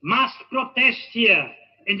must protest here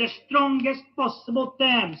in the strongest possible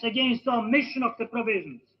terms against the omission of the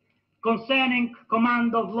provisions concerning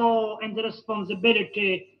command of law and the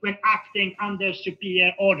responsibility when acting under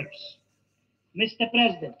superior orders. Mr.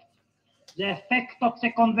 President, the effect of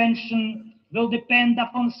the convention will depend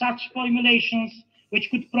upon such formulations which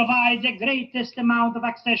could provide the greatest amount of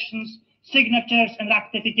accessions, signatures, and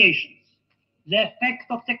ratifications. The effect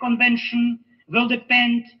of the convention will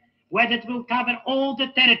depend whether it will cover all the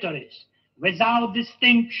territories without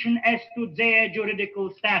distinction as to their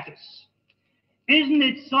juridical status. Isn't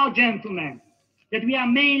it so, gentlemen, that we are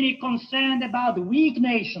mainly concerned about weak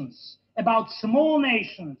nations, about small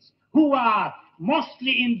nations who are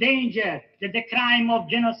mostly in danger that the crime of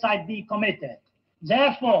genocide be committed?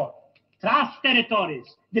 Therefore, trust territories,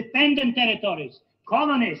 dependent territories,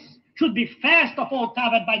 colonies should be first of all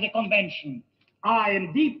covered by the convention. I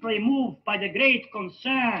am deeply moved by the great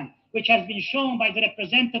concern which has been shown by the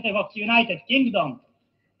representative of the United Kingdom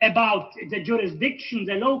about the jurisdiction,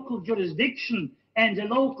 the local jurisdiction and the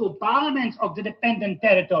local parliaments of the dependent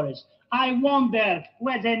territories. I wonder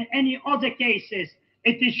whether in any other cases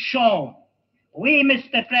it is shown. We,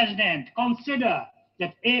 Mr. President, consider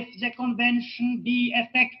that if the convention be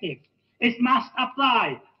effective, it must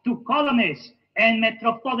apply to colonies and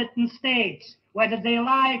metropolitan states, whether they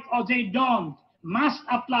like or they don't, must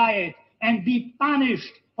apply it and be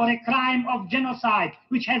punished for a crime of genocide,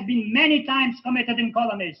 which has been many times committed in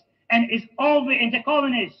colonies and is always in the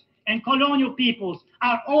colonies, and colonial peoples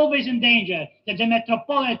are always in danger that the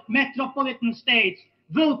metropolitan states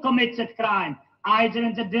will commit that crime, either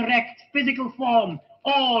in the direct physical form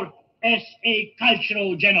or as a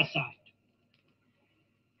cultural genocide.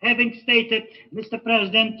 Having stated, Mr.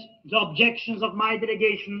 President, the objections of my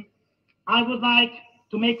delegation, I would like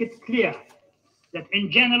to make it clear that in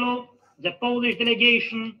general, the Polish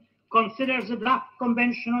delegation considers the draft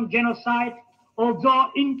Convention on Genocide, although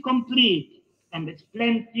incomplete and with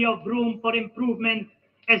plenty of room for improvement,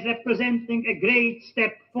 as representing a great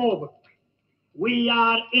step forward. We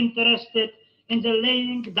are interested in the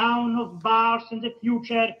laying down of bars in the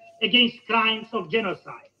future against crimes of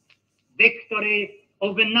genocide. Victory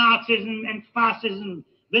over Nazism and fascism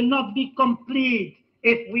will not be complete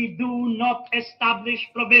if we do not establish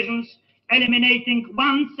provisions eliminating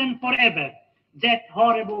once and forever that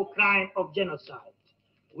horrible crime of genocide.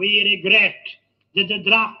 We regret that the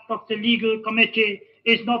draft of the legal committee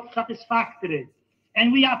is not satisfactory,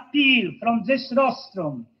 and we appeal from this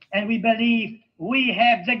rostrum, and we believe we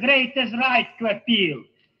have the greatest right to appeal.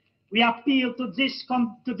 We appeal to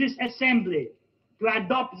this assembly to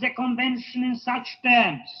adopt the convention in such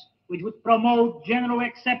terms which would promote general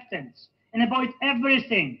acceptance and avoid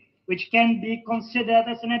everything which can be considered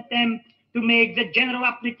as an attempt to make the general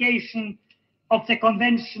application of the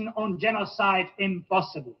Convention on Genocide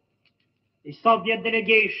impossible. The Soviet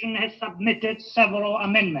delegation has submitted several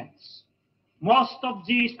amendments. Most of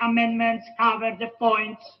these amendments cover the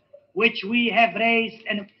points which we have raised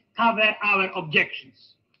and cover our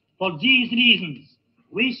objections. For these reasons,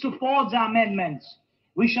 we support the amendments.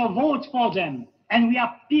 We shall vote for them, and we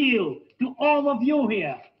appeal to all of you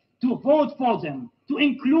here to vote for them, to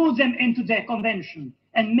include them into the convention,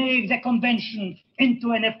 and make the convention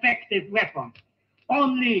into an effective weapon.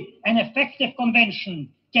 Only an effective convention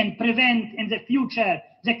can prevent in the future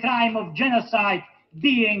the crime of genocide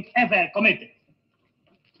being ever committed.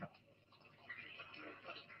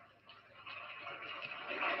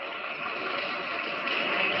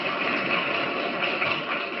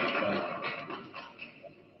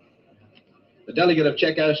 The delegate of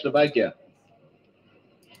Czechoslovakia.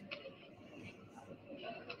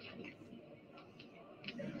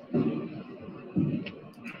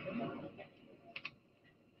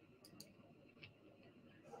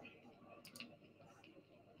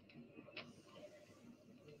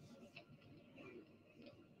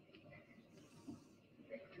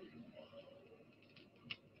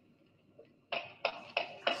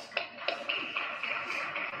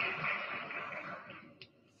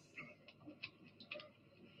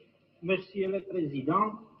 Monsieur le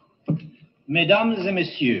Président, Mesdames et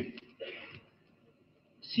Messieurs,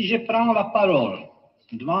 si je prends la parole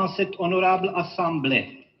devant cette honorable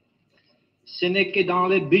Assemblée, ce n'est que dans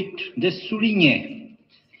le but de souligner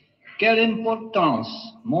quelle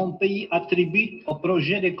importance mon pays attribue au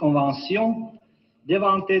projet de convention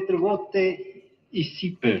devant être voté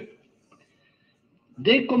ici peu.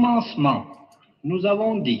 Dès le commencement, nous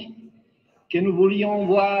avons dit que nous voulions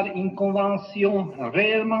voir une convention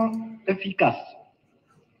réellement efficace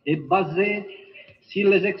et basée sur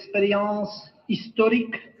les expériences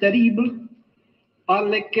historiques terribles par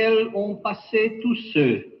lesquelles ont passé tous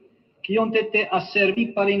ceux qui ont été asservis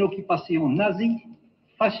par une occupation nazie,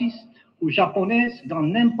 fasciste ou japonaise dans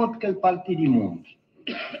n'importe quelle partie du monde.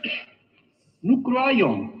 Nous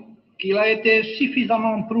croyons qu'il a été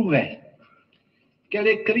suffisamment prouvé que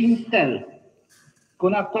les crimes tels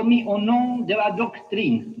qu'on a commis au nom de la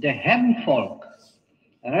doctrine de Herrenvolk,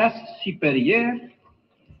 race supérieure,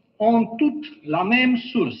 ont toutes la même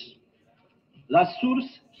source. La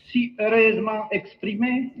source si heureusement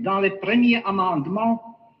exprimée dans le premier amendement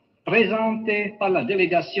présentés par la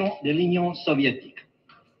délégation de l'Union soviétique.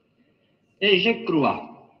 Et je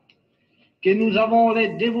crois que nous avons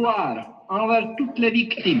le devoir envers toutes les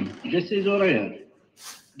victimes de ces horreurs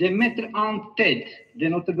de mettre en tête de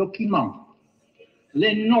notre document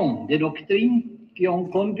les noms des doctrines qui ont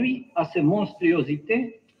conduit à ces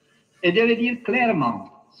monstruosités et de le dire clairement,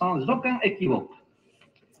 sans aucun équivoque.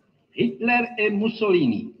 Hitler et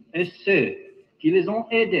Mussolini et ceux qui les ont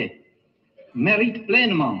aidés méritent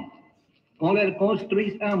pleinement qu'on leur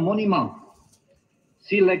construise un monument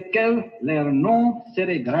sur lequel leur nom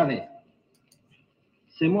serait gravé.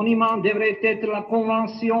 Ce monument devrait être la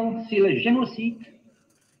Convention sur le génocide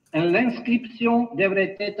et l'inscription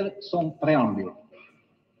devrait être son préambule.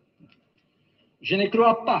 Je ne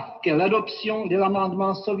crois pas que l'adoption de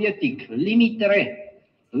l'amendement soviétique limiterait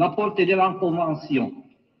la portée de la Convention,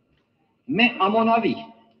 mais à mon avis,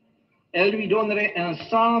 elle lui donnerait un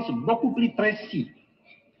sens beaucoup plus précis.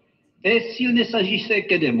 Et s'il ne s'agissait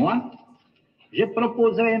que de moi, je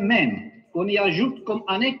proposerais même qu'on y ajoute comme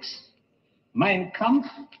annexe Mein Kampf,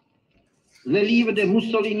 le livre de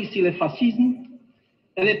Mussolini sur le fascisme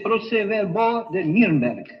et les procès-verbaux de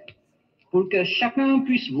Nuremberg, pour que chacun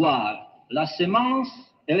puisse voir la semence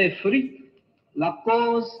et les fruits, la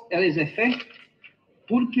cause et les effets,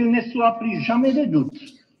 pour qu'il ne soit plus jamais de doute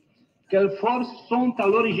quelles forces sont à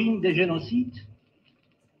l'origine des génocides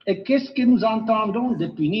et qu'est-ce que nous entendons de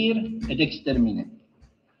punir et d'exterminer.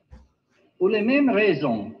 Pour les mêmes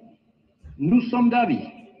raisons, nous sommes d'avis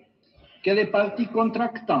que les parties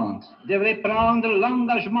contractantes devraient prendre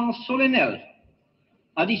l'engagement solennel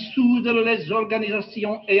à dissoudre les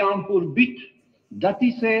organisations ayant pour but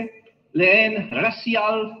d'attiser les haines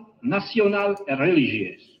raciales, nationales et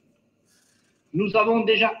religieuses. Nous avons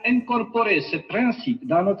déjà incorporé ce principe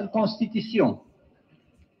dans notre Constitution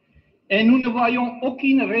et nous ne voyons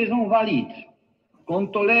aucune raison valide qu'on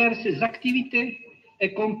tolère ces activités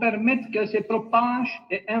et qu'on permette qu'elles se propagent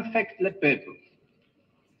et infectent le peuple.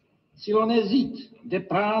 Si l'on hésite de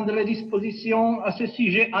prendre les dispositions à ce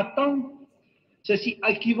sujet à temps, ceci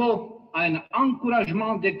équivaut à un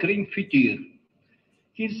encouragement des crimes futurs,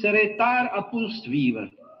 qu'il serait tard à poursuivre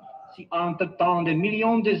si entre-temps des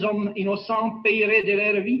millions d'hommes innocents paieraient de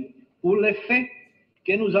leur vie pour le fait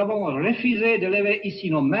que nous avons refusé de lever ici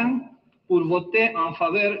nos mains pour voter en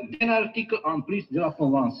faveur d'un article en plus de la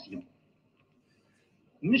Convention.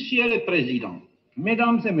 Monsieur le Président,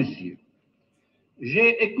 Mesdames et Messieurs,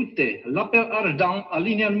 j'ai écouté l'appel ardent à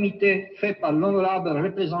l'unanimité fait par l'honorable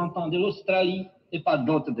représentant de l'Australie et par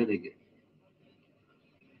d'autres délégués.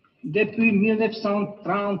 Depuis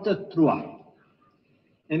 1933,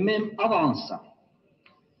 et même avant ça,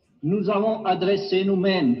 nous avons adressé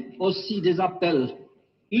nous-mêmes aussi des appels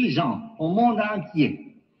urgents au monde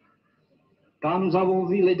entier. Quand nous avons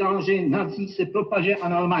vu les dangers nazis se propager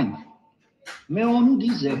en Allemagne, mais on nous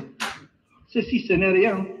disait, ceci ce n'est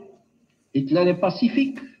rien, Hitler est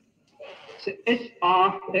pacifique, ces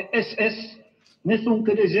SA et SS ne sont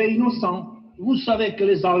que des jeux innocents. Vous savez que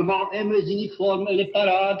les Allemands aiment les uniformes et les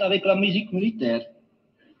parades avec la musique militaire.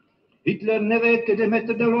 Hitler ne veut que de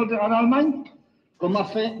mettre de l'ordre en Allemagne, comme a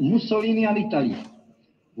fait Mussolini en Italie.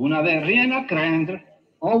 Vous n'avez rien à craindre,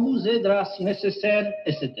 on vous aidera si nécessaire,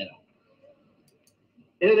 etc.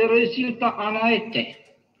 Et le résultat en a été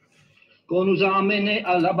qu'on nous a amenés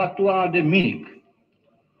à l'abattoir de Munich,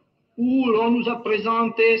 où l'on nous a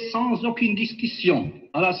présenté sans aucune discussion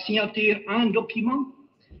à la signature un document,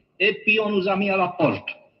 et puis on nous a mis à la porte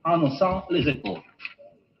en haussant les épaules.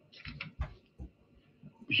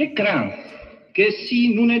 Je crains que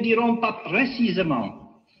si nous ne dirons pas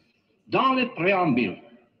précisément dans le préambule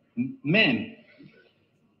même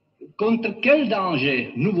contre quel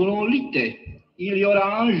danger nous voulons lutter, il y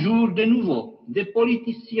aura un jour de nouveau des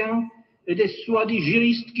politiciens et des soi-disant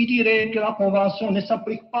juristes qui diraient que la Convention ne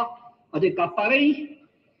s'applique pas à des cas pareils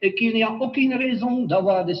et qu'il n'y a aucune raison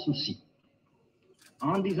d'avoir des soucis.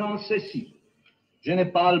 En disant ceci, je ne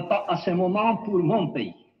parle pas à ce moment pour mon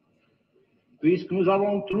pays, puisque nous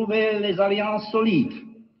avons trouvé les alliances solides,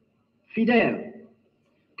 fidèles,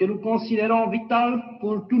 que nous considérons vitales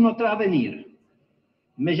pour tout notre avenir.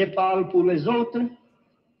 Mais je parle pour les autres,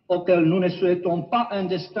 auxquels nous ne souhaitons pas un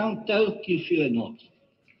destin tel qu'il fut le nôtre.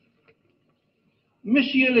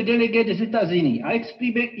 Monsieur le délégué des États-Unis a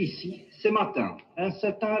exprimé ici, ce matin, un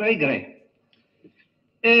certain regret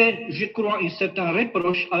et, je crois, un certain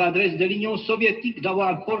reproche à l'adresse de l'Union soviétique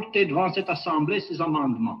d'avoir porté devant cette Assemblée ces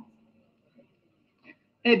amendements.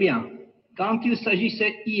 Eh bien, quand il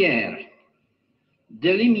s'agissait hier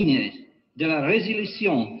d'éliminer de la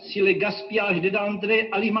résolution sur le gaspillage des denrées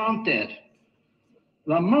alimentaires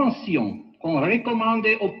la mention qu'on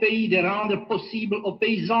recommandait au pays de rendre possible aux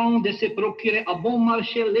paysans de se procurer à bon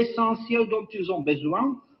marché l'essentiel dont ils ont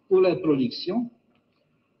besoin pour leur production.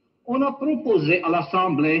 On a proposé à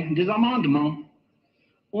l'Assemblée des amendements.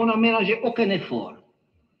 On n'a ménagé aucun effort.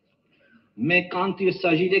 Mais quand il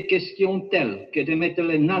s'agit de questions telles que de mettre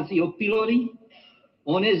les nazis au pilori,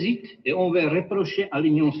 on hésite et on veut reprocher à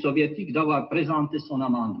l'Union soviétique d'avoir présenté son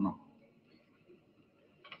amendement.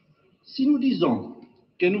 Si nous disons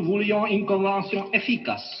que nous voulions une convention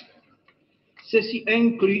efficace, ceci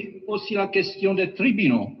inclut aussi la question des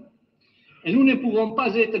tribunaux. Et nous ne pouvons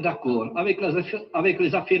pas être d'accord avec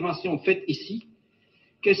les affirmations faites ici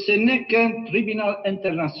que ce n'est qu'un tribunal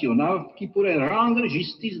international qui pourrait rendre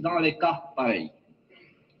justice dans les cas pareils.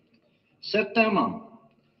 Certainement,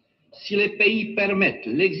 si les pays permettent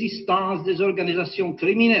l'existence des organisations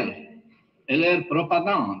criminelles et leur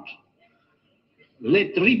propagande,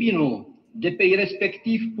 les tribunaux des pays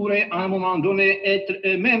respectifs pourraient à un moment donné être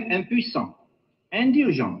eux-mêmes impuissants,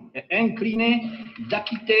 indulgents et inclinés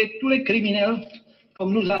d'acquitter tous les criminels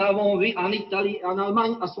comme nous en avons vu en Italie et en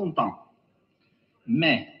Allemagne à son temps.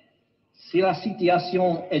 Mais si la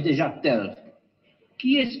situation est déjà telle,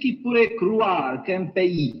 qui est-ce qui pourrait croire qu'un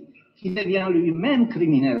pays qui devient lui-même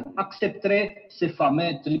criminel accepterait ce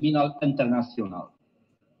fameux tribunal international?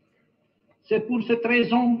 C'est pour cette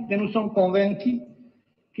raison que nous sommes convaincus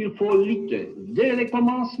qu'il faut lutter dès le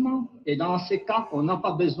commencement, et dans ce cas, on n'a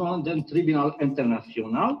pas besoin d'un tribunal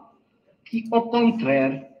international qui, au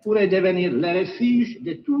contraire, pourrait devenir le refuge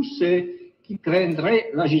de tous ceux qui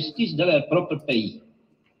craindraient la justice de leur propre pays.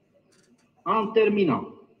 En terminant,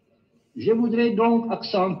 je voudrais donc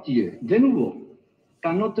accentuer de nouveau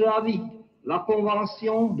qu'à notre avis, la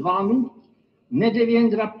Convention devant nous ne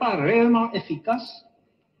deviendra pas réellement efficace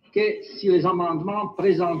que si les amendements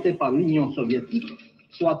présentés par l'Union soviétique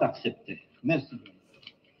soient acceptés. Merci.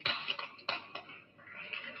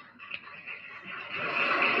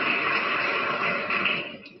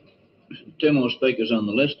 Two more speakers on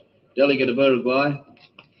the list. Delegate of Uruguay.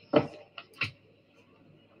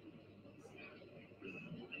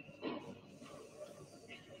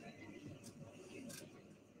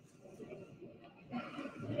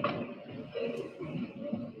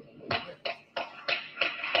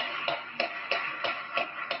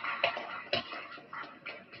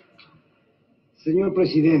 Señor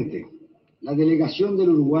presidente, la delegación del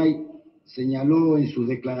Uruguay señaló en sus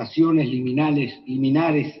declaraciones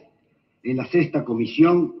liminares en la sexta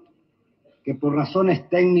comisión que por razones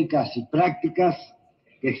técnicas y prácticas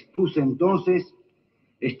que expuse entonces,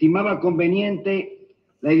 estimaba conveniente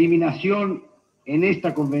la eliminación en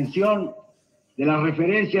esta convención de las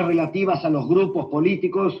referencias relativas a los grupos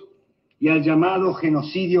políticos y al llamado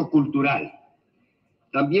genocidio cultural.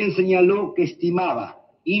 También señaló que estimaba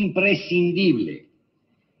imprescindible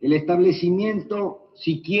el establecimiento,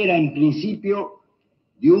 siquiera en principio,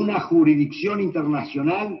 de una jurisdicción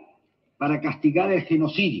internacional para castigar el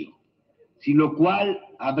genocidio, sin lo cual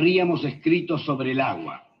habríamos escrito sobre el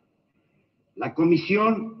agua. La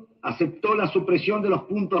Comisión aceptó la supresión de los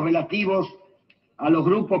puntos relativos a los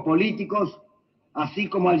grupos políticos, así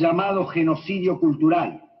como al llamado genocidio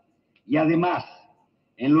cultural, y además,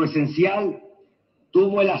 en lo esencial,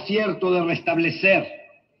 tuvo el acierto de restablecer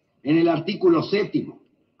en el artículo 7º,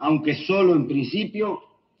 aunque solo en principio,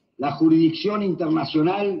 la jurisdicción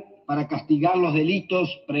internacional para castigar los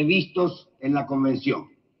delitos previstos en la Convención.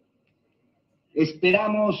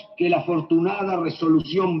 Esperamos que la afortunada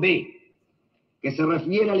resolución B, que se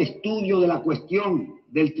refiere al estudio de la cuestión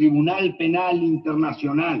del Tribunal Penal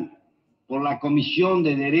Internacional por la Comisión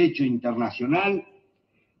de Derecho Internacional,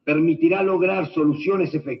 permitirá lograr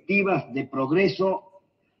soluciones efectivas de progreso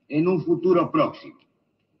en un futuro próximo.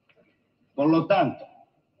 Por lo tanto,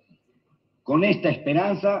 con esta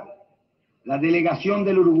esperanza, la delegación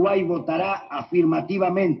del Uruguay votará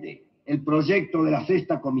afirmativamente el proyecto de la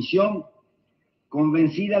sexta comisión,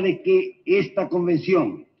 convencida de que esta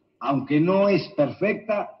convención, aunque no es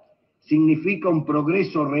perfecta, significa un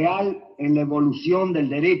progreso real en la evolución del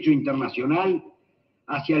derecho internacional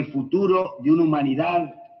hacia el futuro de una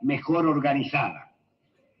humanidad mejor organizada.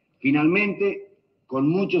 Finalmente, con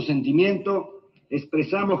mucho sentimiento,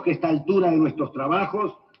 expresamos que a esta altura de nuestros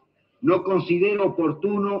trabajos no considero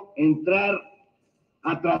oportuno entrar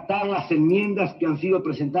a tratar las enmiendas que han sido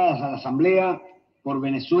presentadas a la Asamblea por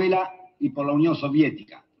Venezuela y por la Unión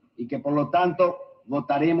Soviética, y que por lo tanto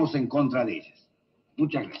votaremos en contra de ellas.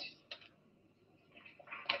 Muchas gracias.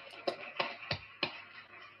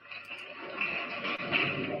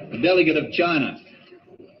 The delegate of China.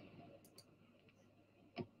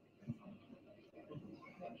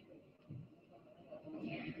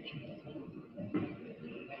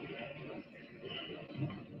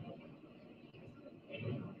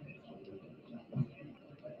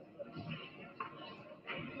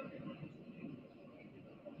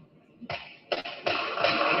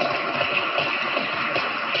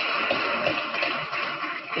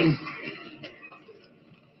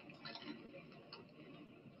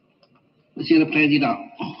 Monsieur le Président,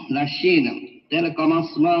 la Chine, dès le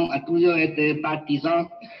commencement, a toujours été partisan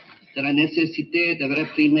de la nécessité de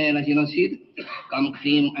réprimer le génocide comme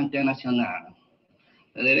crime international.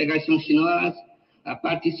 La délégation chinoise a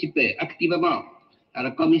participé activement à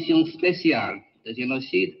la commission spéciale de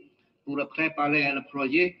génocide pour préparer le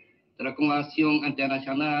projet de la Convention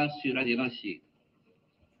internationale sur le génocide.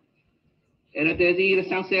 Elle désire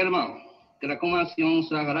sincèrement que la Convention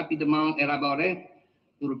soit rapidement élaborée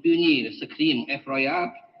pour punir ce crime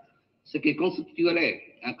effroyable, ce qui constituerait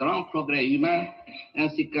un grand progrès humain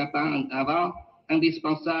ainsi qu'un pas en avant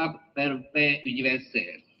indispensable pour la paix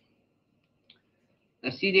universelle.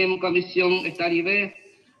 La 6e commission est arrivée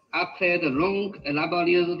après de longues et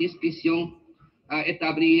laborieuses discussions à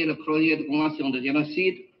établir le projet de convention de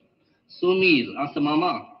génocide soumis en ce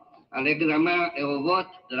moment à l'examen et au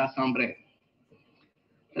vote de l'Assemblée.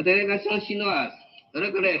 La délégation chinoise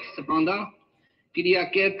regrette cependant qu'il y a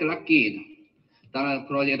quelques lacunes dans le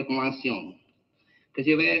projet de convention, que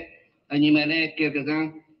je vais énumérer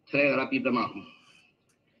quelques-uns très rapidement.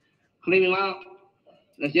 Premièrement,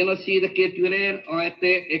 les génocides culturels ont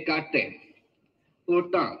été écartés.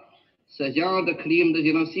 Pourtant, ce genre de crime de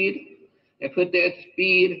génocide est peut-être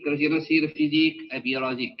pire que le génocide physique et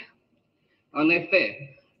biologique. En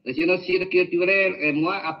effet, le génocide culturel est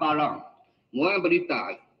moins apparent, moins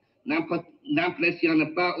brutal,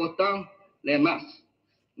 n'impressionne pas autant les masses,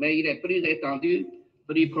 mais il est plus étendu,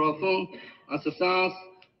 plus profond, en ce sens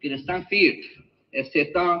qu'il s'infiltre et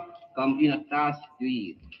s'étend comme une tache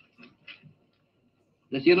d'huile.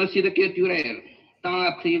 Le génocide culturel tend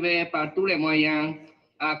à priver par tous les moyens,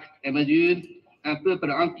 actes et mesures un peuple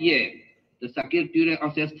entier de sa culture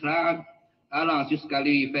ancestrale, allant jusqu'à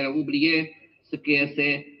lui faire oublier ce qu'est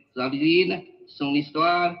ses origines, son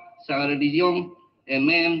histoire, sa religion et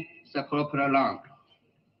même sa propre langue.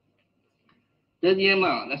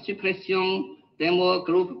 Deuxièmement, la suppression des mots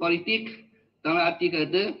groupes politiques dans l'article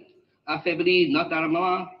 2 affaiblit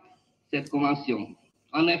notamment cette convention.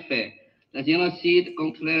 En effet, le génocide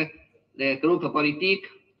contre les groupes politiques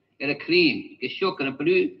est le crime qui choque le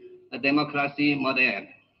plus la démocratie moderne.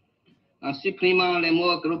 En supprimant les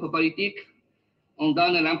mots groupes politiques, on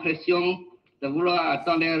donne l'impression de vouloir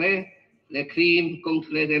tolérer les crimes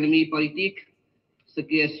contre les ennemis politiques, ce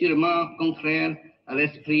qui est sûrement contraire à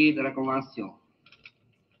l'esprit de la Convention.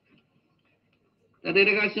 La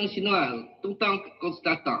délégation chinoise, tout en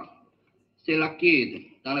constatant ces lacunes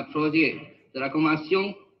dans le projet de la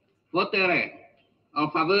Convention, voterait en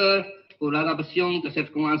faveur pour l'adoption de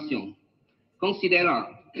cette Convention, considérant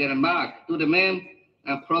qu'elle marque tout de même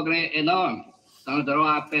un progrès énorme dans le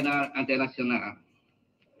droit pénal international.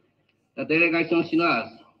 La délégation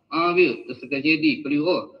chinoise, en vue de ce que j'ai dit plus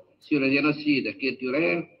haut sur le génocide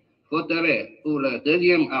culturel, voterait pour le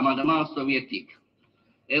 2e amendement soviétique.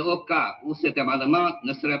 Et au cas où cet amendement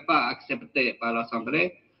ne serait pas accepté par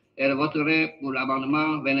l'Assemblée, elle voterait pour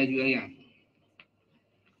l'amendement vénézuélien.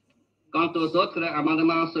 Quant aux autres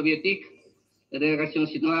amendements soviétiques, la délégation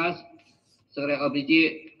chinoise serait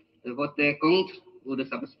obligée de voter contre ou de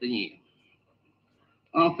s'abstenir.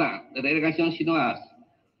 Enfin, la délégation chinoise,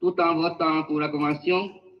 tout en votant pour la Convention,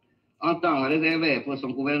 entend réserver pour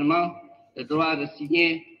son gouvernement le droit de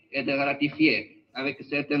signer et de ratifier, avec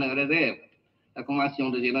certaines réserves, la Convention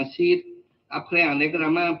de génocide, après un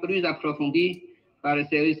examen plus approfondi par les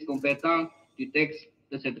services compétents du texte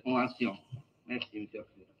de cette Convention. Merci, M. le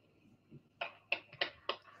Président.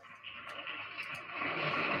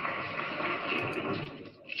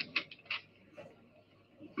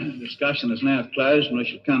 Discussion is now closed and we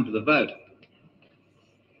shall come to the vote.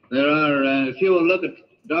 There are, if you will look at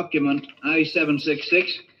document A766,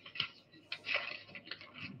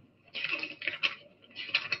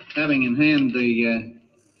 having in hand the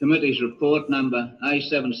committee's report number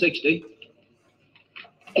A760,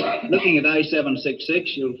 looking at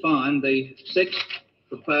A766, you'll find the 6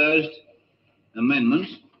 proposed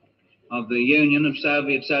amendments of the Union of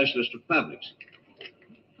Soviet Socialist Republics.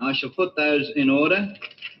 I shall put those in order.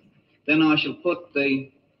 Then I shall put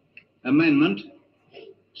the amendment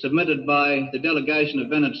submitted by the delegation of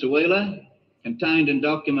Venezuela, contained in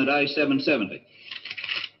document A770.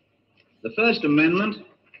 The first amendment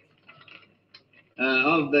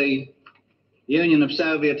of the Union of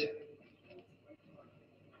Soviet...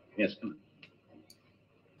 Yes, come on.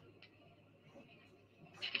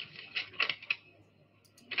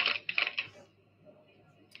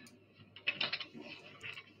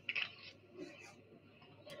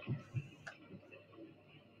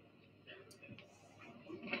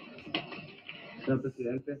 Señor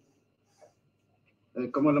presidente,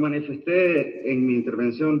 como lo manifesté en mi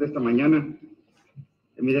intervención de esta mañana,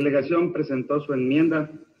 mi delegación presentó su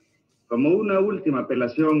enmienda como una última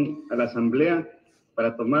apelación a la Asamblea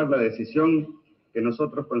para tomar la decisión que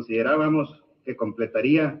nosotros considerábamos que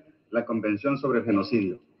completaría la Convención sobre el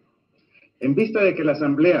Genocidio. En vista de que la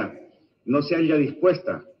Asamblea no se halla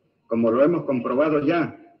dispuesta, como lo hemos comprobado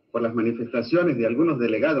ya por las manifestaciones de algunos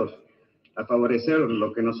delegados, a favorecer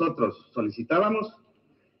lo que nosotros solicitábamos,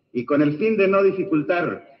 y con el fin de no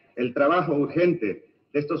dificultar el trabajo urgente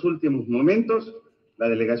de estos últimos momentos, la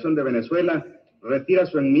delegación de Venezuela retira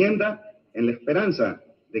su enmienda en la esperanza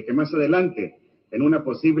de que más adelante, en una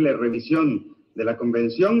posible revisión de la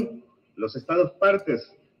Convención, los Estados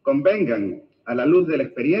partes convengan, a la luz de la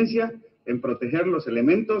experiencia, en proteger los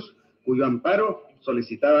elementos cuyo amparo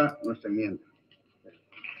solicitaba nuestra enmienda.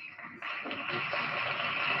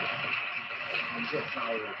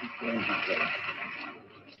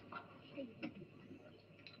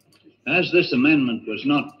 As this amendment was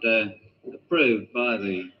not approved by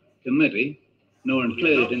the committee, nor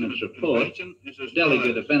included in its report, the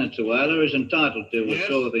delegate of Venezuela is entitled to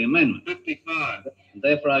withdraw the amendment. 55.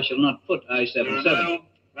 Therefore, I shall not put A77.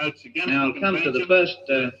 Now I'll come to the first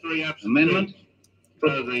amendment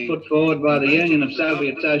put forward by the Union of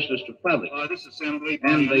Soviet Socialist Republics.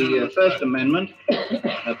 And the first amendment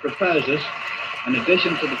proposes, in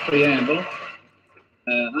addition to the preamble,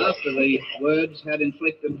 after the words had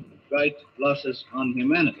inflicted great losses on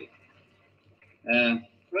humanity.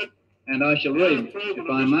 And I shall read, if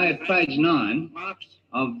I may, at page 9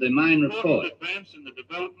 of the main report,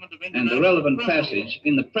 and the relevant passage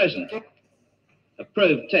in the present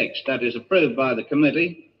approved text, that is approved by the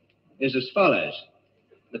committee, is as follows.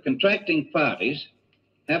 The contracting parties,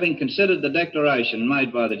 having considered the declaration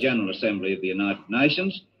made by the General Assembly of the United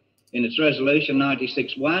Nations in its resolution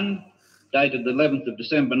 96-1, dated the 11th of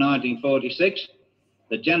December 1946,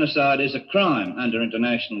 that genocide is a crime under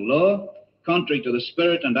international law, contrary to the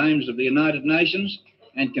spirit and aims of the United Nations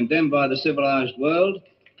and condemned by the civilized world,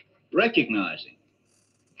 recognizing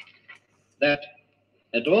that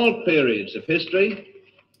at all periods of history,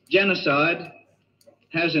 genocide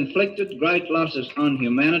has inflicted great losses on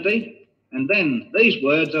humanity, and then these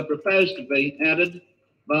words are proposed to be added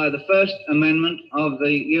by the First Amendment of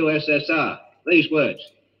the USSR, these words.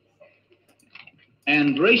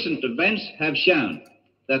 And recent events have shown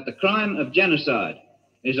that the crime of genocide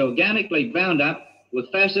is organically bound up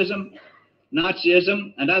with fascism,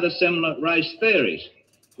 Nazism, and other similar race theories,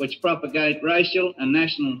 which propagate racial and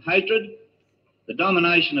national hatred, the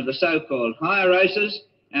domination of the so-called higher races,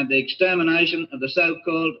 and the extermination of the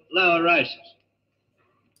so-called lower races.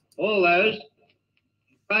 All those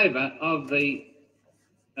in favour of the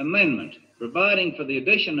amendment, providing for the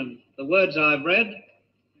addition of the words I've read,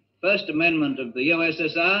 First Amendment of the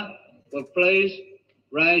USSR, will please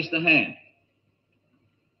raise the hand.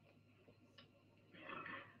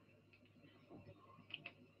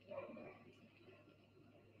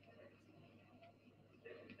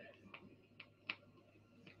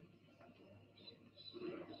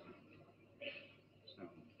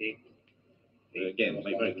 Again,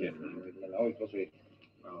 be very careful.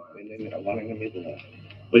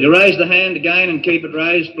 Will you raise the hand again and keep it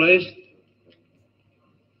raised, please?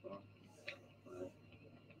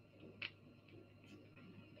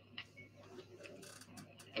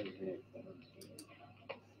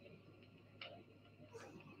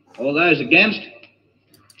 All those against?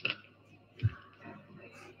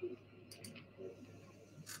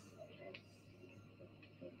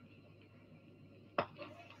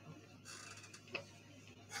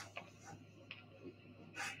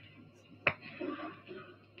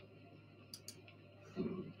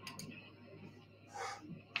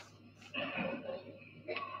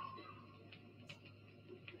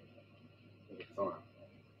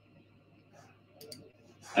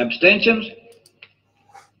 Abstentions?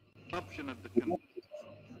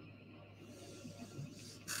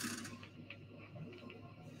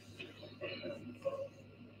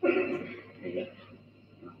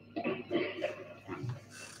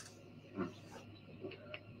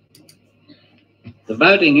 The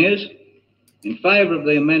voting is in favour of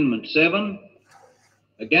the Amendment 7,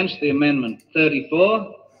 against the Amendment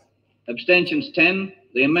 34, abstentions 10.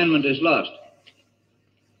 The amendment is lost.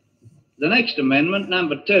 The next amendment,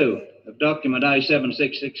 number 2 of document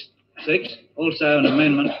A7666, also an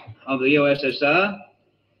amendment of the USSR,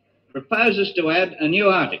 proposes to add a new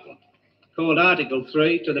article called Article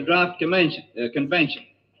 3 to the draft convention.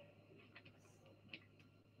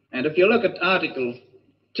 And if you look at Article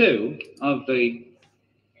 2 of the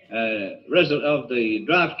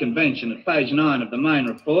draft convention at page 9 of the main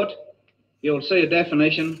report, you'll see a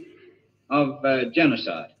definition of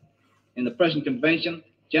genocide. In the present convention,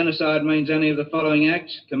 genocide means any of the following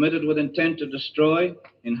acts committed with intent to destroy,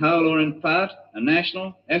 in whole or in part, a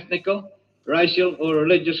national, ethnical, racial, or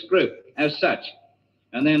religious group as such.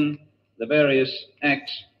 And then the various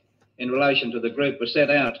acts in relation to the group were set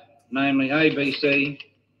out, namely A, B, C,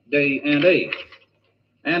 D, and E.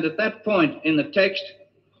 And at that point in the text,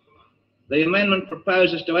 the amendment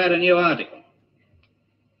proposes to add a new article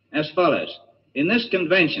as follows. In this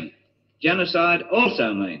convention, genocide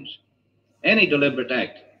also means any deliberate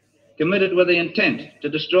act committed with the intent to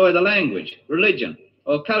destroy the language, religion,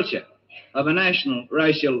 or culture of a national,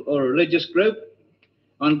 racial, or religious group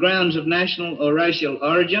on grounds of national or racial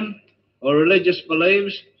origin or religious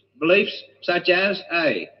beliefs such as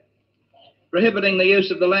A, prohibiting the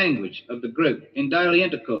use of the language of the group in daily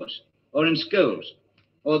intercourse or in schools,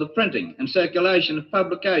 or the printing and circulation of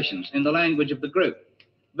publications in the language of the group.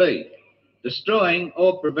 B, destroying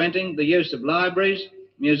or preventing the use of libraries,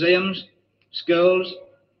 museums, schools,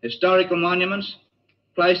 historical monuments,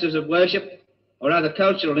 places of worship, or other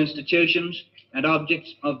cultural institutions and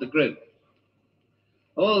objects of the group.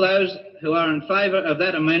 All those who are in favour of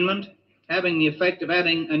that amendment, having the effect of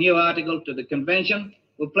adding a new article to the convention,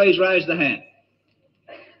 will please raise the hand.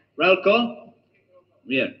 Roll call?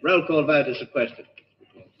 Yeah, roll call vote is requested.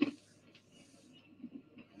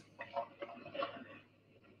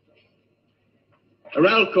 A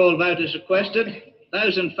roll call vote is requested.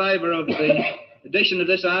 Those in favour of the addition of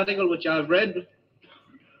this article, which I've read,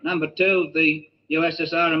 number 2 of the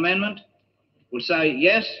USSR amendment, will say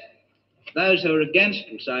yes. Those who are against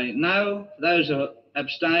will say no. Those who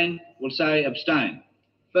abstain will say abstain.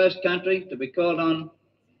 First country to be called on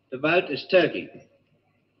to vote is Turkey.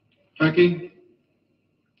 Turkey?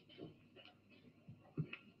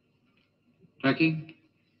 Turkey?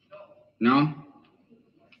 No.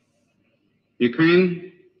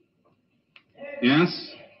 Ukraine?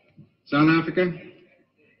 Yes. South Africa?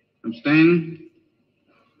 Abstain.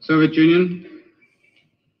 Soviet Union?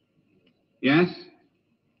 Yes.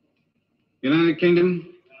 United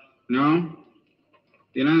Kingdom? No.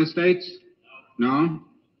 The United States? No.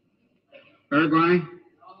 Uruguay?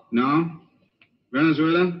 No.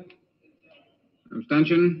 Venezuela?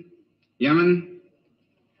 Abstention. Yemen?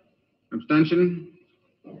 Abstention.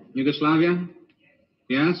 Yugoslavia?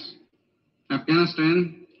 Yes.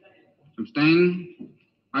 Afghanistan? Abstain.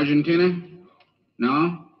 Argentina?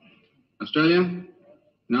 No. Australia?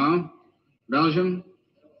 No. Belgium?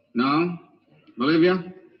 No.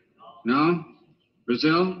 Bolivia? No.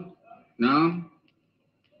 Brazil? No.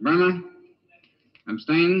 Burma?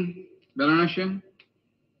 Abstain. Belarusia?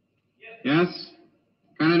 Yes.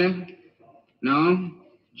 Canada? No.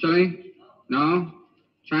 Chile? No.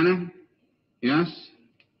 China? Yes.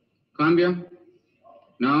 Colombia?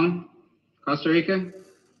 No. Costa Rica?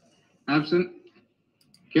 Absent.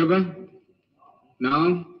 Cuba?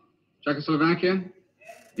 No. Czechoslovakia?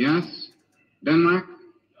 Yes. Denmark?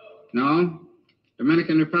 No.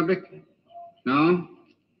 Dominican Republic? No.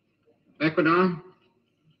 Ecuador?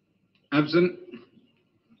 Absent.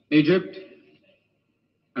 Egypt?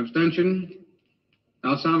 Abstention.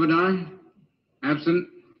 El Salvador? Absent.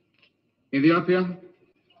 Ethiopia?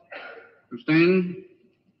 Abstain.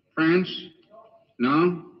 France?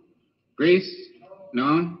 No. Greece?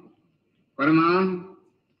 No. Guatemala?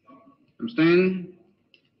 Abstain.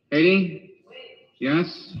 Haiti?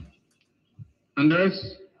 Yes.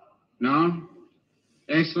 Honduras? No.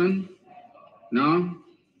 Iceland? No.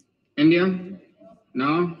 India?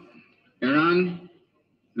 No. Iran?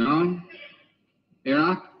 No.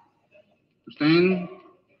 Iraq? Abstain.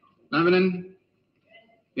 Lebanon?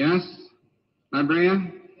 Yes.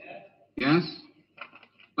 Liberia? Yes.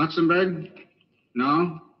 Luxembourg?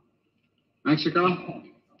 No. Mexico?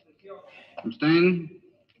 Abstain.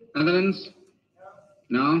 Netherlands?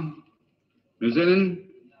 No. New Zealand?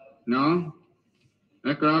 No.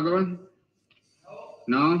 Nicaragua?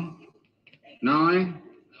 No. Norway?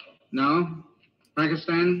 No.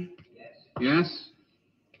 Pakistan? Yes.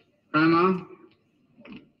 Panama?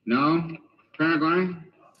 No. Paraguay?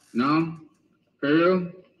 No.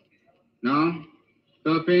 Peru? No.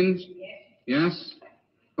 Philippines? Yes.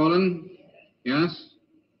 Poland? Yes.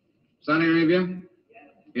 Saudi Arabia?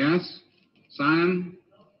 Yes. Siam?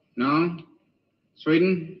 No.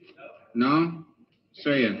 Sweden? No.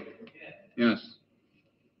 Syria? Yes.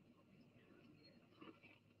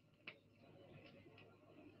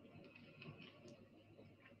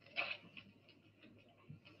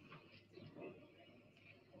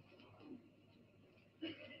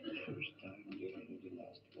 First time during the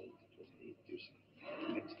last vote it was 8 years.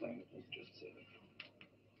 Next time it was just 7.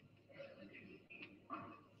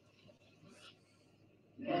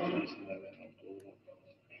 Now it's 11 October.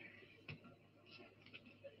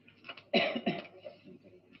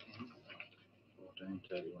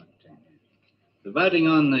 The voting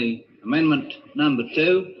on the amendment number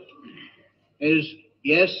 2 is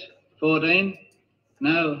yes 14,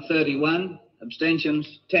 no 31,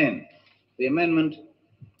 abstentions 10. The amendment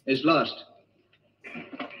is lost.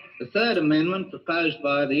 The third amendment proposed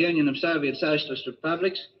by the Union of Soviet Socialist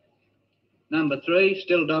Republics, number 3,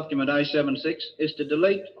 still document A76, is to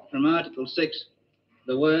delete from Article 6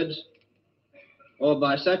 the words, or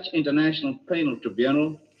by such international penal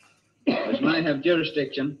tribunal as may have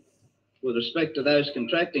jurisdiction with respect to those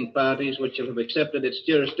contracting parties which have accepted its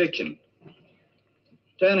jurisdiction.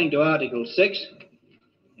 Turning to Article 6,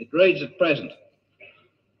 it reads at present,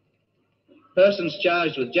 persons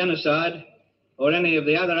charged with genocide or any of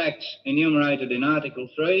the other acts enumerated in Article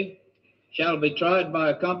 3 shall be tried by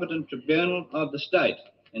a competent tribunal of the state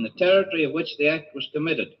in the territory of which the act was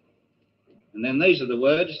committed. And then these are the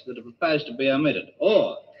words that are proposed to be omitted.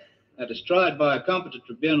 Or, that is tried by a competent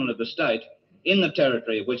tribunal of the state in the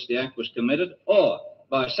territory of which the act was committed, or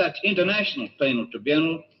by such international penal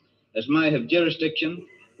tribunal as may have jurisdiction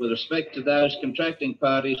with respect to those contracting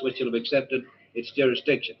parties which will have accepted its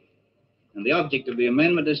jurisdiction. And the object of the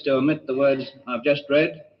amendment is to omit the words I've just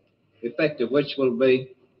read, the effect of which will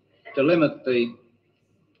be to limit the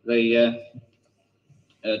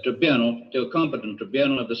tribunal to a competent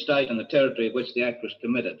tribunal of the state and the territory of which the act was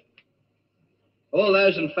committed. All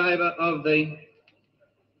those in favour of the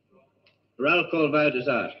roll call vote is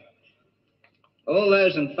asked. All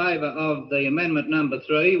those in favour of the amendment number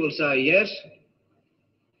 3 will say yes.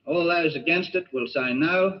 All those against it will say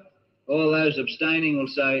no. All those abstaining will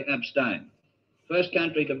say abstain. First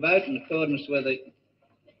country to vote in accordance with the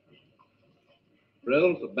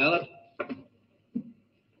rule for ballot.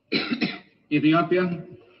 Ethiopia?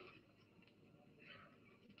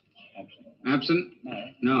 Absent?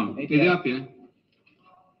 No. Ethiopia?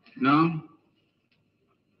 No.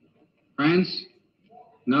 France?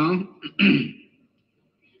 No.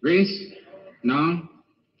 Greece? No.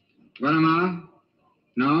 Guatemala?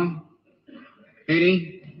 No.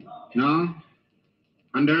 Haiti? No.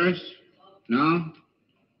 Honduras? No.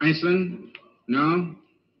 Iceland? No.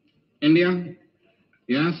 India?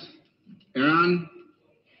 Yes. Iran?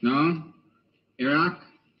 No. Iraq?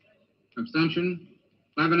 Abstention?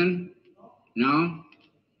 Lebanon? No.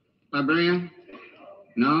 Liberia?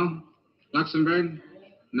 No. Luxembourg?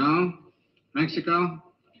 No. Mexico?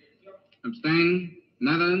 Abstain.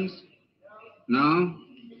 Netherlands? No.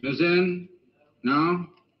 New Zealand? No.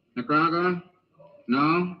 Nicaragua?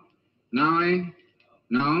 No. Norway?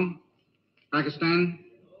 No. Pakistan?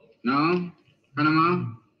 No.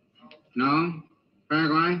 Panama? No.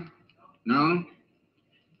 Paraguay? No.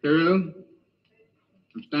 Peru?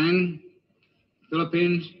 Abstain.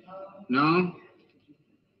 Philippines? No.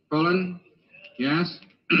 Poland? Yes.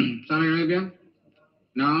 Saudi Arabia?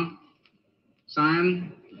 No.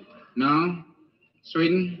 Siam? No.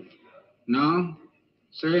 Sweden? No.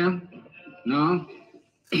 Syria? No.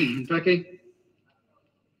 Turkey?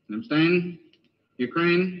 Abstain.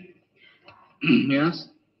 Ukraine? Yes.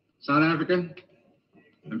 South Africa?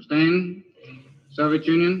 Abstain. Soviet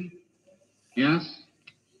Union? Yes.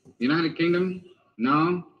 United Kingdom?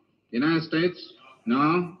 No. United States?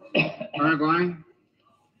 No. Uruguay?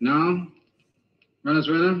 No.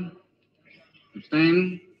 Venezuela?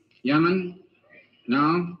 Abstain. Yemen?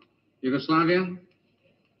 No. Yugoslavia?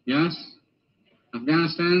 Yes.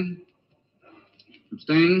 Afghanistan?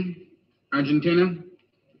 Abstain. Argentina?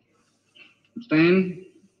 Abstain.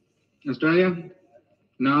 Australia?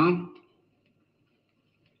 No.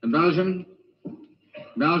 Belgium?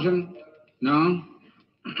 Belgium? No.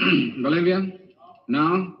 Bolivia?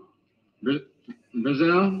 No.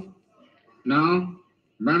 Brazil? No.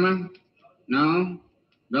 Burma? No.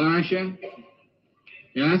 Belarusia?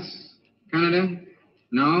 Yes. Canada?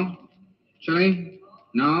 No. Chile?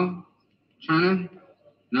 No. China?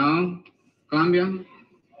 No. Colombia?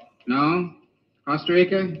 No. Costa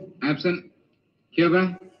Rica? Absent.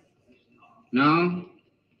 Cuba? No.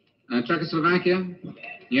 Czechoslovakia?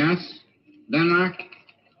 Yes. Denmark?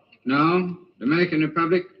 No. Dominican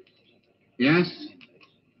Republic? Yes.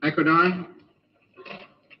 Ecuador?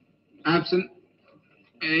 Absent.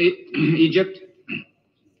 Egypt?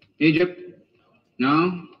 Egypt?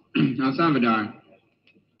 No. El Salvador?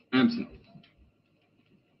 Absent.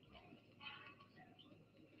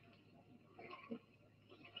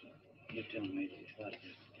 You tell me what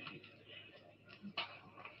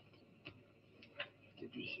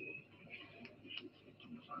did you say?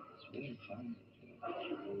 It's very fun.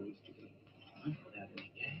 Always together.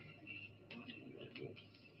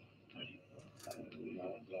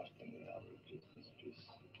 Last time we have it,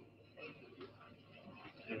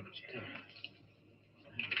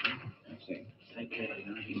 take care of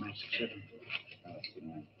he makes 7.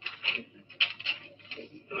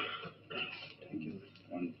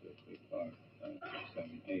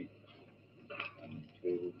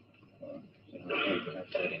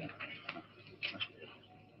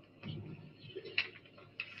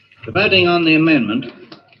 The voting on the amendment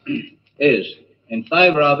is in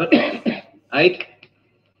favour of it 8,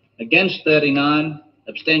 against 39,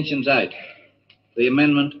 abstentions 8. The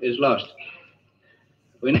amendment is lost.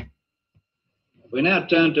 We now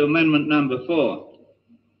turn to amendment number 4,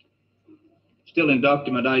 still in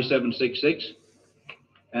document A766,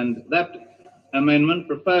 and that amendment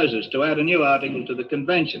proposes to add a new article to the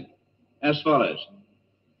convention as follows.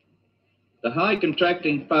 The high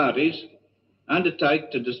contracting parties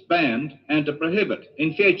undertake to disband and to prohibit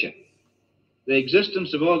in future the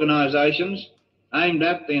existence of organisations aimed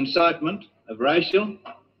at the incitement of racial,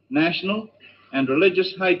 national and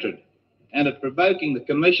religious hatred and at provoking the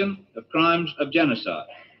commission of crimes of genocide.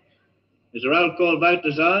 Is a roll call vote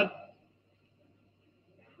desired?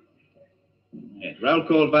 Yes, roll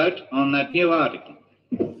call vote on that new article.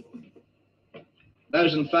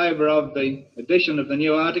 Those in favour of the addition of the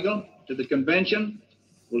new article to the convention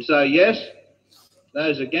will say yes.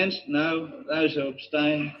 Those against, no. Those who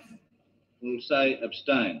abstain will say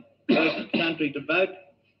abstain. First country to vote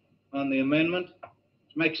on the amendment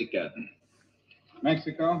is Mexico.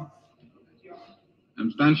 Mexico.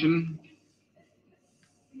 Abstention.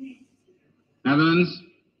 Netherlands.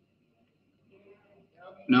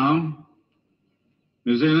 No.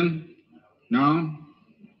 New Zealand. No.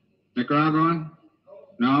 Nicaragua.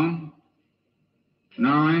 No.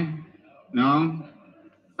 Norway. No.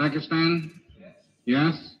 Pakistan.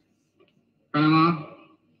 Yes. Panama.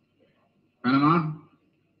 Panama.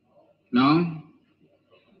 No.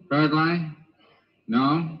 Paraguay.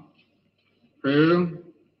 No. Peru.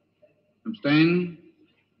 Abstain.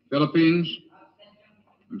 Philippines.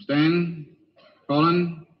 Abstain.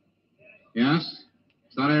 Poland. Yes.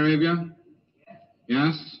 Saudi Arabia.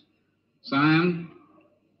 Yes. Siam.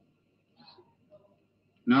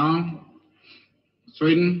 No.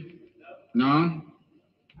 Sweden. No.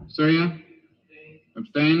 Syria.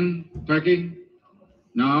 Abstain. Turkey.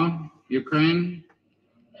 No. Ukraine.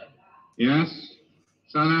 Yes.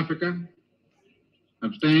 South Africa.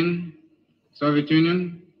 Abstain. Soviet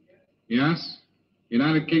Union. Yes.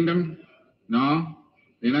 United Kingdom. No.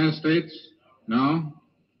 The United States. No.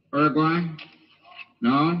 Uruguay.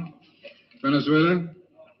 No. Venezuela.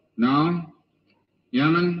 No.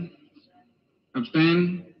 Yemen.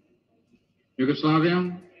 Abstain.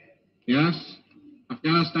 Yugoslavia. Yes.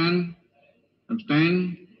 Afghanistan.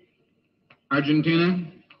 Abstain. Argentina.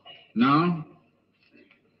 No.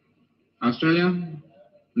 Australia.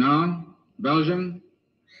 No. Belgium.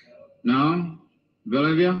 No.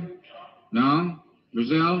 Bolivia. No.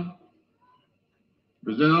 Brazil.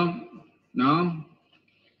 Brazil. No.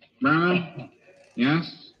 Burma.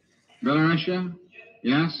 Yes. Belarusia.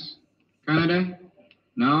 Yes. Canada.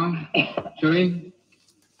 No. Chile.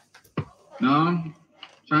 No.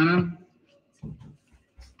 China.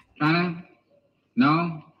 China.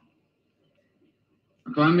 No.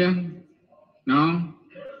 Colombia. No.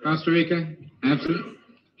 Costa Rica. Absent.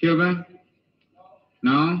 Cuba.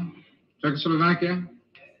 No. Czechoslovakia.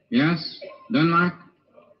 Yes. Denmark.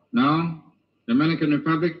 No. Dominican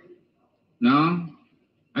Republic. No.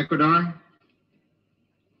 Ecuador.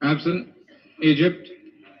 Absent. Egypt.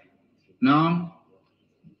 No.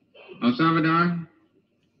 El Salvador.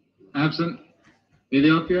 Absent.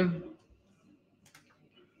 Ethiopia.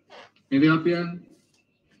 Ethiopia.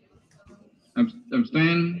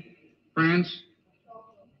 Abstain. France.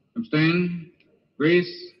 Abstain.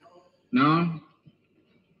 Greece. No.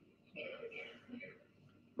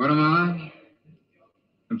 Guatemala.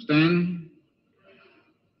 Abstain.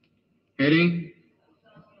 Haiti.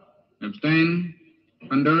 Abstain.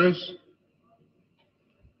 Honduras.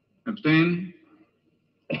 Abstain.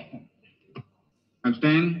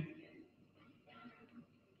 Abstain.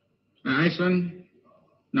 Iceland.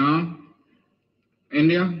 No.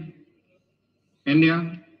 India.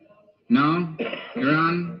 India. No.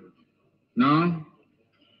 Iran. No.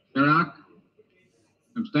 Iraq.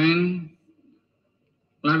 Abstain.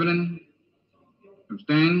 Lebanon.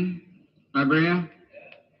 Abstain. Liberia.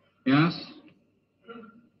 Yes.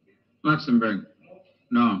 Luxembourg.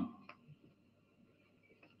 No.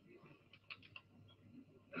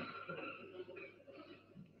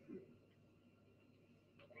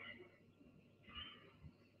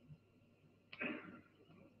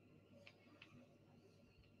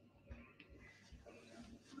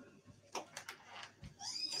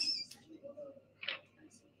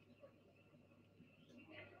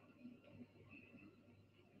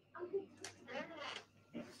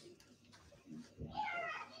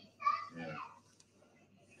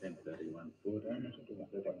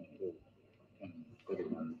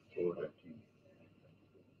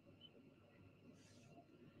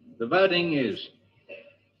 The voting is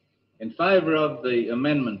In favour of the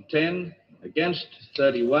amendment 10, against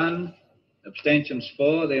 31, abstentions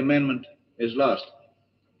 4, the amendment is lost.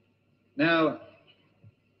 Now,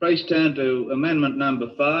 please turn to amendment number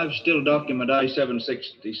 5, still document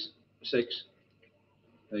A766,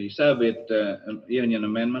 the Soviet Union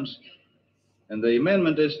amendments. And the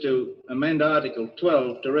amendment is to amend Article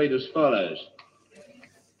 12 to read as follows.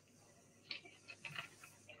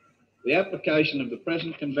 The application of the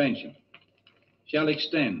present convention shall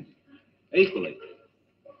extend equally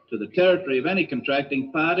to the territory of any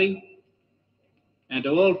contracting party and to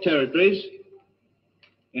all territories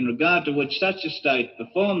in regard to which such a state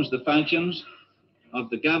performs the functions of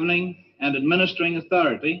the governing and administering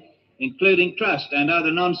authority, including trust and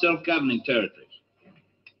other non-self-governing territories.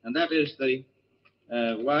 And that is the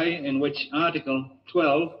way in which Article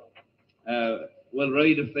 12 will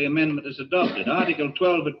read if the amendment is adopted. Article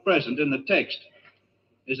 12 at present in the text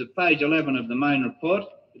is at page 11 of the main report.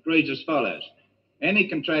 It reads as follows. Any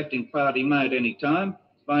contracting party may at any time,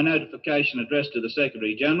 by notification addressed to the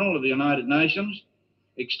Secretary General of the United Nations,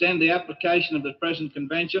 extend the application of the present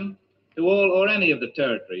convention to all or any of the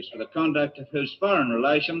territories for the conduct of whose foreign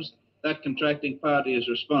relations that contracting party is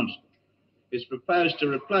responsible. It's proposed to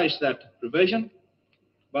replace that provision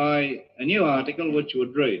by a new article which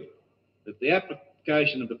would read that the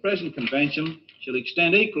application of the present convention shall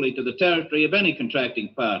extend equally to the territory of any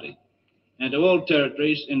contracting party and to all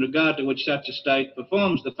territories in regard to which such a state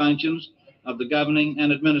performs the functions of the governing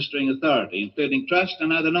and administering authority, including trust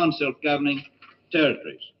and other non-self-governing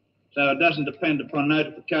territories. So it doesn't depend upon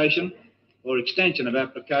notification or extension of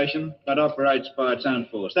application, but operates by its own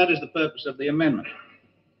force. That is the purpose of the amendment.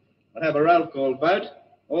 I'll have a roll call vote.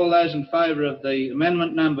 All those in favour of the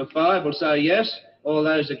amendment number 5 will say yes. All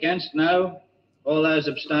those against, no. All those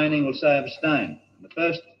abstaining will say abstain. The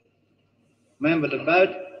first member to vote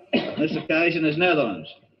on this occasion is Netherlands.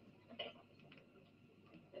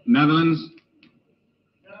 Netherlands?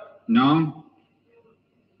 No.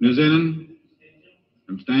 New Zealand?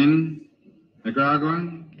 Abstain.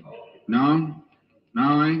 Nicaragua? No.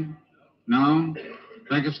 Norway? No.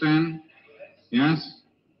 Pakistan? Yes.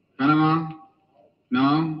 Panama?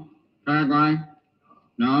 No. Paraguay?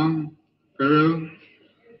 No. Peru?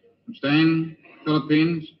 Abstain.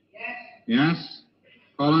 Philippines? Yes.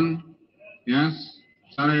 Poland? Yes.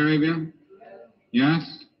 Saudi Arabia?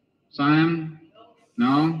 Yes. Siam?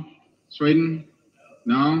 No. Sweden?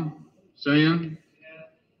 No. Syria?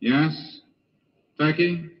 Yes.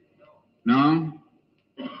 Turkey? No.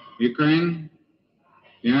 Ukraine?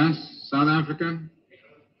 Yes. South Africa?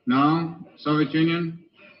 No. Soviet Union?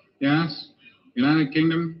 Yes. United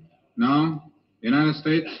Kingdom? No. United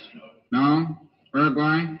States? No.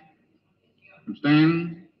 Uruguay?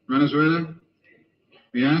 Abstain. Venezuela?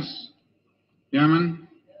 Yes. Yemen?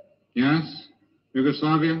 Yes.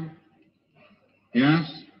 Yugoslavia?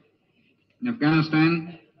 Yes.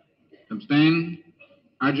 Afghanistan? Abstain.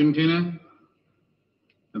 Argentina?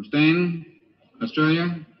 Abstain.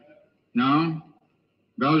 Australia? No.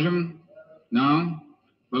 Belgium? No.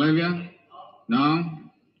 Bolivia? No.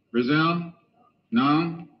 Brazil?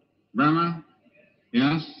 No. Burma?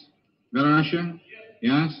 Yes. Belarus?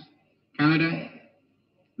 Yes. Canada?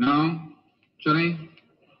 No. Chile?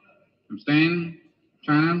 Abstain.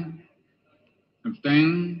 China?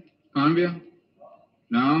 Abstain. Colombia?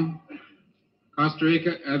 No. Costa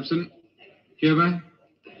Rica? Absent. Cuba?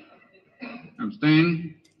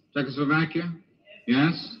 Abstain. Czechoslovakia?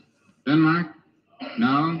 Yes. Denmark?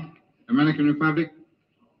 No. Dominican Republic?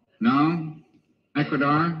 No.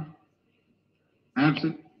 Ecuador?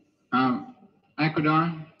 Absent.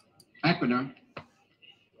 Ecuador?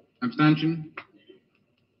 Abstention.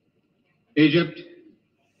 Egypt?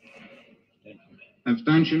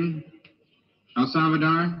 Abstention. El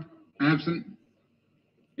Salvador? Absent.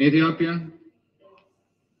 Ethiopia?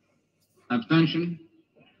 Abstention.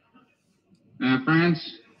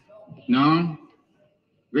 France? No.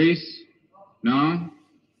 Greece? No.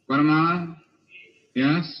 Guatemala?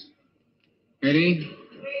 Yes. Haiti?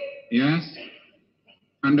 Yes.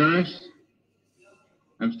 Honduras?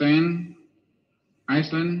 Abstain.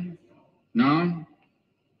 Iceland? No.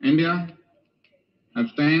 India?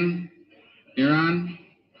 Abstain. Iran?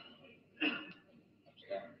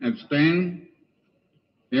 Abstain.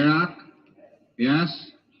 Iraq?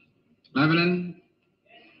 Yes. Lebanon?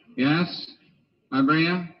 Yes.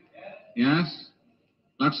 Liberia? Yes.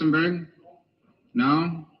 Luxembourg?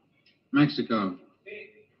 No. Mexico?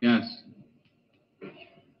 Yes.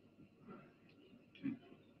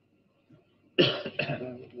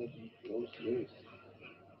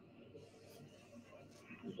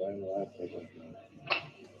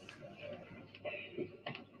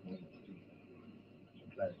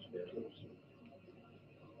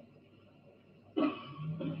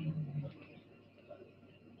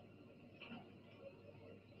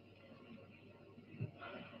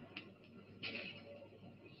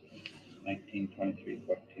 19, 23,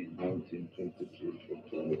 14. 19,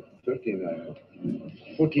 22, 13,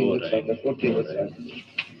 14 was cited. 14 was cited.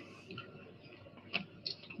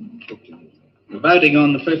 The voting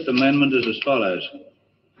on the Fifth Amendment is as follows.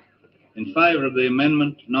 In favour of the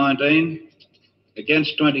amendment, 19.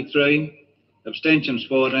 Against, 23. Abstentions,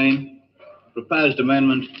 14. Proposed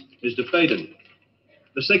amendment is defeated.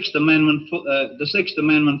 The Sixth Amendment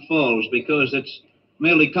falls because it's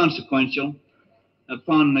merely consequential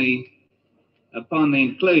upon the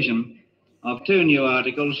inclusion of 2 new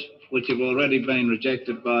articles which have already been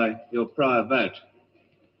rejected by your prior vote.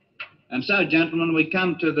 And so, gentlemen, we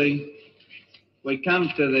come to the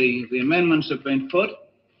amendments have been put.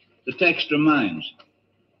 The text remains.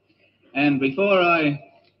 And before I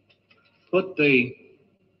put the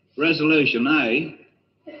resolution A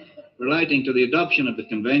relating to the adoption of the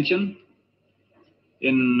convention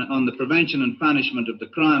on the prevention and punishment of the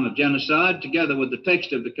crime of genocide, together with the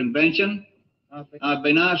text of the convention, I've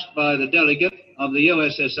been asked by the delegate of the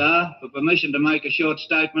USSR for permission to make a short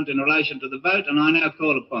statement in relation to the vote, and I now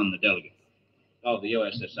call upon the delegate of the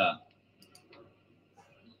USSR.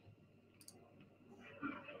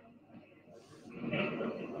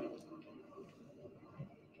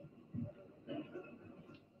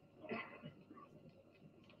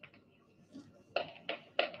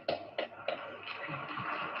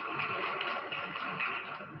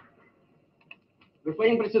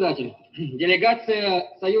 Господин председатель, делегация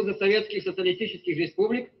Союза Советских Социалистических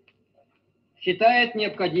Республик считает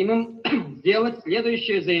необходимым сделать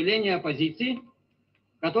следующее заявление о позиции,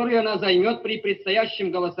 которое она займет при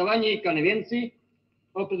предстоящем голосовании Конвенции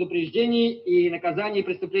о предупреждении и наказании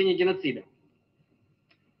преступлений геноцида.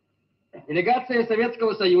 Делегация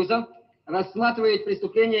Советского Союза рассматривает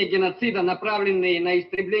преступления геноцида, направленные на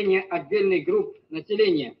истребление отдельных групп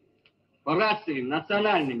населения по расовым,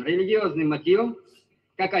 национальным, религиозным мотивам,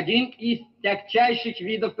 как один из тягчайших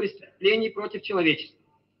видов преступлений против человечества.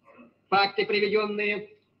 Факты, приведенные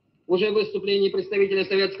уже в выступлении представителя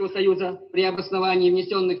Советского Союза при обосновании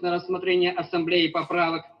внесенных на рассмотрение Ассамблеи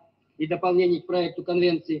поправок и дополнений к проекту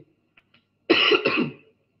Конвенции,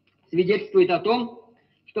 свидетельствуют о том,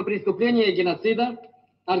 что преступления геноцида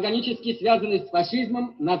органически связаны с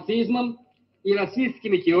фашизмом, нацизмом и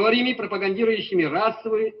расистскими теориями, пропагандирующими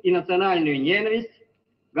расовую и национальную ненависть,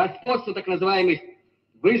 господство так называемых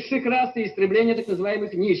высших рас и истребление так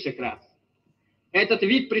называемых низших рас. Этот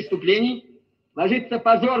вид преступлений ложится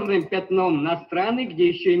позорным пятном на страны, где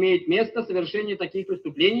еще имеет место совершение таких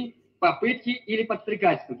преступлений, попытки или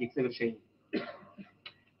подстрекательства к их совершению.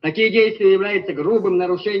 Такие действия являются грубым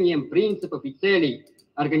нарушением принципов и целей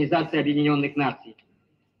Организации Объединенных Наций.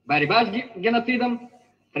 Борьба с геноцидом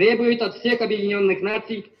требует от всех Объединенных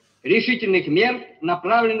Наций решительных мер,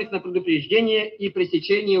 направленных на предупреждение и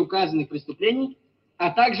пресечение указанных преступлений, а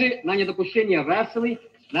также на недопущение расовой,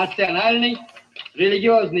 национальной,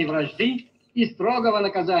 религиозной вражды и строгого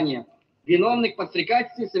наказания виновных в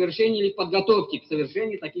подстрекательстве, совершении или подготовке к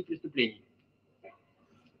совершению таких преступлений.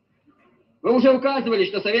 Вы уже указывали,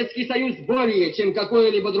 что Советский Союз более чем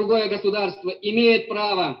какое-либо другое государство имеет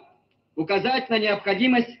право указать на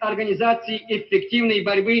необходимость организации эффективной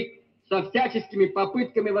борьбы со всяческими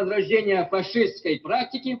попытками возрождения фашистской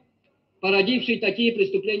практики, породившей такие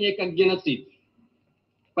преступления, как геноцид.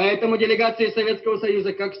 Поэтому делегация Советского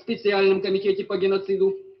Союза, как в специальном комитете по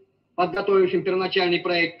геноциду, подготовившем первоначальный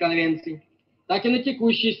проект конвенции, так и на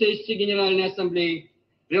текущей сессии Генеральной Ассамблеи,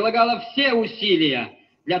 прилагала все усилия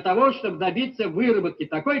для того, чтобы добиться выработки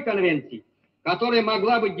такой конвенции, которая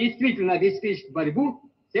могла бы действительно обеспечить борьбу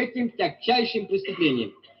с этим тягчайшим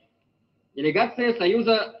преступлением. Делегация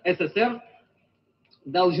Союза СССР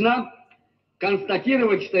должна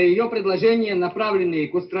констатировать, что ее предложения, направленные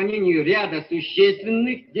к устранению ряда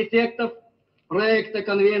существенных дефектов проекта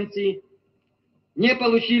конвенции, не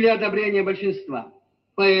получили одобрения большинства.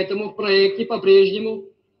 Поэтому в проекте по-прежнему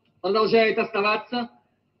продолжает оставаться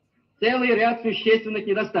целый ряд существенных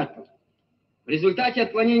недостатков. В результате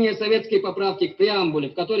отклонения советской поправки к преамбуле,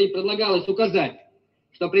 в которой предлагалось указать,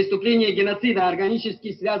 что преступления геноцида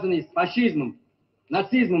органически связаны с фашизмом,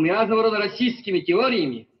 нацизмом и разного рода расистскими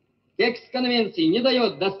теориями, текст конвенции не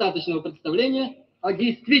дает достаточного представления о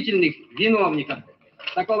действительных виновниках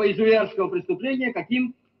такого изуверского преступления,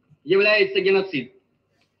 каким является геноцид.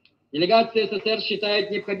 Делегация СССР считает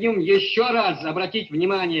необходимым еще раз обратить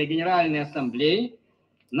внимание Генеральной Ассамблеи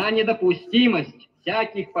на недопустимость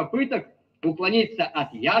всяких попыток уклониться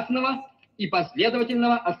от ясного и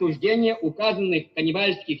последовательного осуждения указанных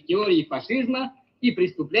каннибальских теорий фашизма и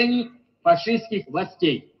преступлений фашистских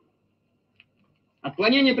властей.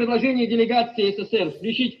 Отклонение предложения делегации СССР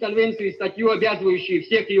включить в конвенцию статью, обязывающую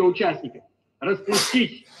всех ее участников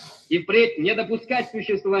распустить и впредь не допускать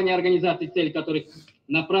существования организаций, цель которых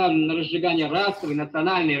направлена на разжигание расовой,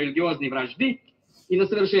 национальной и религиозной вражды и на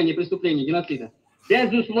совершение преступлений геноцида,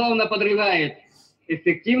 безусловно подрывает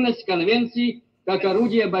эффективность Конвенции как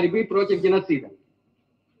орудие борьбы против геноцида.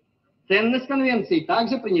 Ценность Конвенции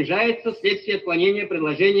также принижается вследствие отклонения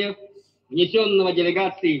предложения, внесенного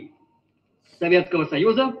делегацией Советского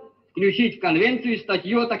Союза, включить в Конвенцию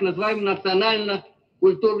статью о так называемом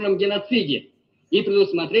национально-культурном геноциде и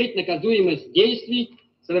предусмотреть наказуемость действий,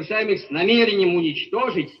 совершаемых с намерением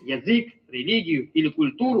уничтожить язык, религию или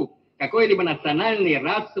культуру какой-либо национальной,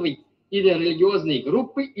 расовой или религиозной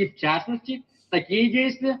группы, и в частности такие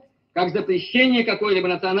действия, как запрещение какой-либо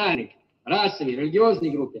национальной, расовой, религиозной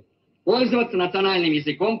группе пользоваться национальным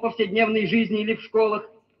языком в повседневной жизни или в школах,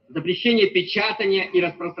 запрещение печатания и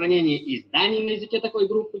распространения изданий на языке такой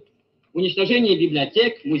группы, уничтожение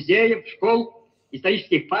библиотек, музеев, школ,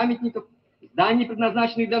 исторических памятников, зданий,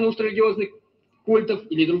 предназначенных для нужд религиозных культов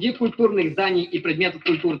или других культурных зданий и предметов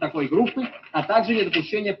культуры такой группы, а также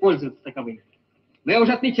недопущение пользоваться таковыми. Мы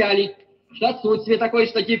уже отмечали, что отсутствие такой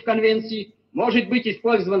статьи в Конвенции может быть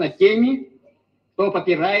использовано теми, кто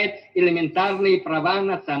попирает элементарные права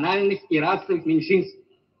национальных и расовых меньшинств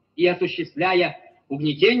и, осуществляя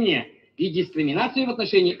угнетение и дискриминацию в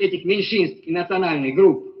отношении этих меньшинств и национальных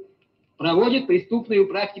групп, проводит преступную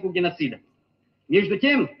практику геноцида. Между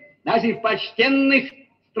тем, даже в почтенных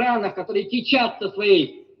странах, которые кичатся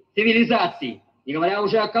своей цивилизацией, не говоря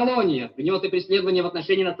уже о колониях, гнет и преследование в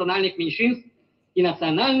отношении национальных меньшинств и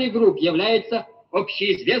национальных групп является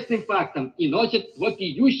общеизвестным фактом и носит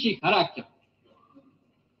вопиющий характер.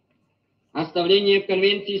 Оставление в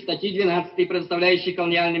Конвенции статьи 12, предоставляющей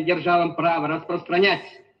колониальным державам право распространять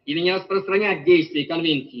или не распространять действия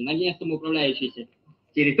Конвенции на несамоуправляющиеся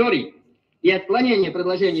территории, и отклонение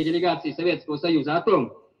предложения делегации Советского Союза о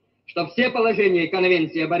том, что все положения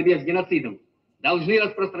Конвенции о борьбе с геноцидом должны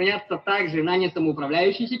распространяться также на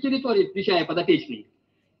несамоуправляющиеся территории, включая подопечные,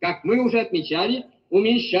 как мы уже отмечали,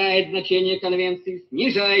 уменьшает значение Конвенции,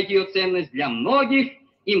 снижает ее ценность для многих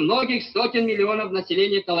и многих сотен миллионов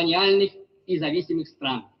населения колониальных и зависимых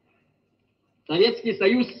стран. Советский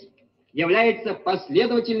Союз является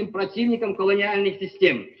последовательным противником колониальных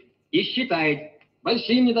систем и считает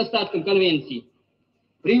большим недостатком Конвенции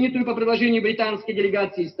принятую по предложению британской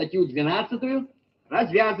делегации статью 12,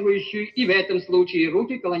 развязывающую и в этом случае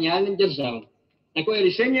руки колониальным державам. Такое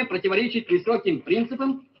решение противоречит высоким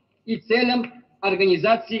принципам и целям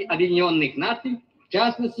Организации Объединенных Наций, в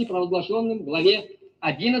частности, провозглашенным в главе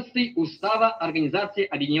 11 Устава Организации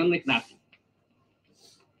Объединенных Наций.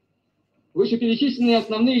 Вышеперечисленные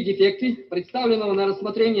основные дефекты представленного на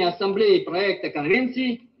рассмотрение Ассамблеи проекта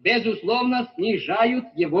Конвенции безусловно снижают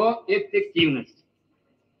его эффективность.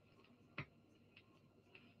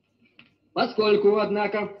 Поскольку,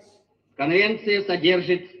 однако, Конвенция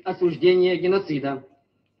содержит осуждение геноцида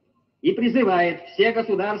и призывает все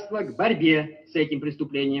государства к борьбе с этим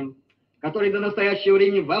преступлением, которое до настоящего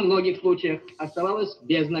времени во многих случаях оставалось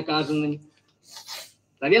безнаказанным,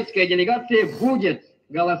 советская делегация будет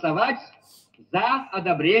голосовать за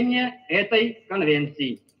одобрение этой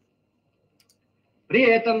конвенции.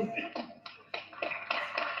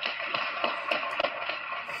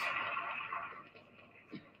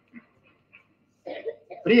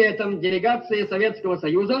 При этом делегация Советского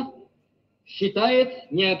Союза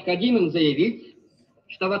считает необходимым заявить,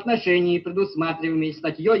 что в отношении предусматриваемой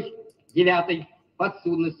статьей 9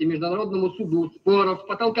 подсудности Международному суду споров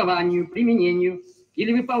по толкованию, применению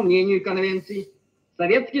или выполнению Конвенции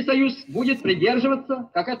Советский Союз будет придерживаться,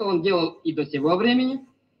 как это он делал и до сего времени,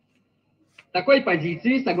 такой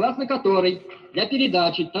позиции, согласно которой для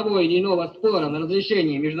передачи того или иного спора на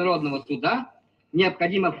разрешение Международного суда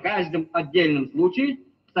необходимо в каждом отдельном случае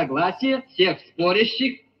согласие всех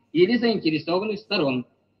спорящих или заинтересованных сторон.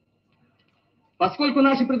 Поскольку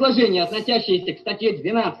наши предложения, относящиеся к статье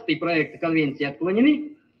 12 проекта Конвенции,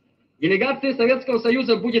 отклонены, делегация Советского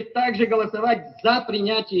Союза будет также голосовать за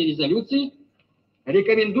принятие резолюции,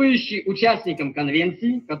 рекомендующей участникам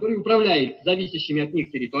Конвенции, которые управляют зависящими от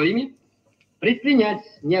них территориями, предпринять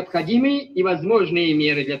необходимые и возможные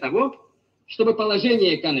меры для того, чтобы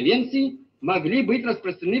положения Конвенции могли быть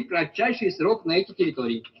распространены в кратчайший срок на эти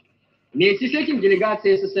территории. Вместе с этим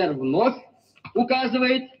делегация СССР вновь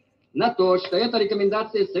указывает на то, что эта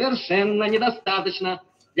рекомендация совершенно недостаточна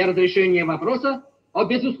для разрешения вопроса о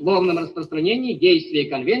безусловном распространении действия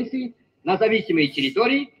Конвенции на зависимые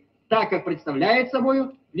территории, так как представляет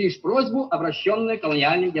собой лишь просьбу, обращенную к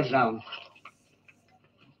колониальным державам.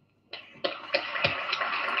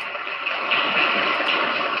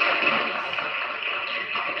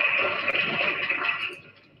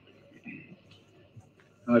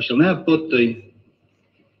 I shall now put the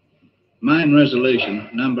main resolution,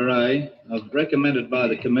 number A, recommended by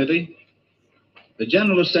the committee. The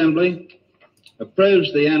General Assembly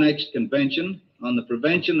approves the annexed convention on the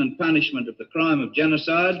prevention and punishment of the crime of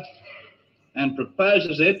genocide and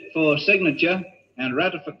proposes it for signature and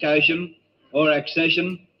ratification or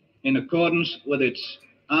accession in accordance with its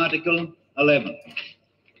Article 11.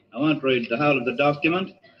 I won't read the whole of the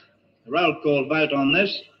document. A roll call vote on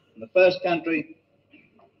this. The first country,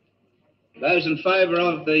 those in favour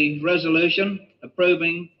of the resolution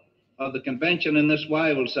approving of the convention in this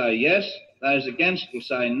way will say yes. Those against will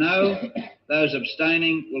say no. Those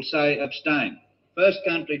abstaining will say abstain. First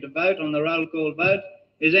country to vote on the roll call vote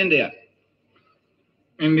is India.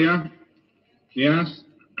 India, yes.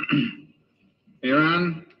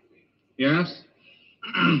 Iran, yes.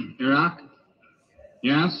 Iraq,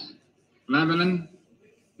 yes. Lebanon,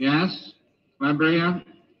 yes. Liberia,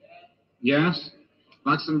 yes.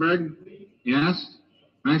 Luxembourg, yes.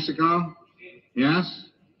 Mexico, yes.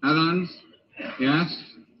 Netherlands, yes.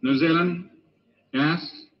 New Zealand,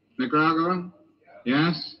 yes. Nicaragua,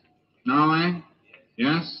 yes. Norway,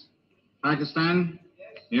 yes. Pakistan,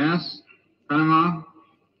 yes. Panama,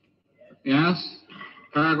 yes.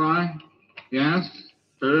 Paraguay, yes.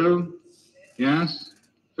 Peru, yes.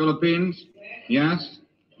 Philippines, yes.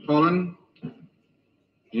 Poland,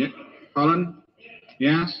 Poland,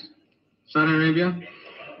 yes. Saudi Arabia,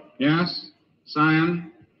 yes.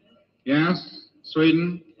 Siam, yes.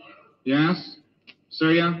 Sweden, yes.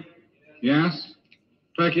 Syria, yes.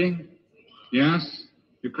 Turkey, yes.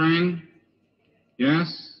 Ukraine,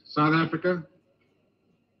 yes. South Africa,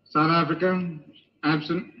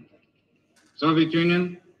 absent. Soviet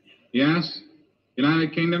Union, yes.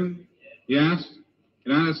 United Kingdom, yes.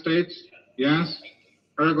 United States, yes.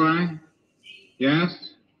 Uruguay,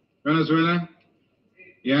 yes. Venezuela,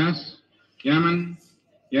 yes. Yemen,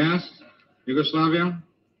 yes. Yugoslavia,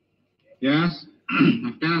 yes.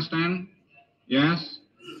 Afghanistan, yes.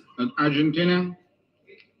 Argentina,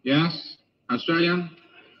 yes. Australia,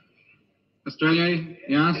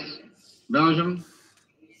 yes. Belgium,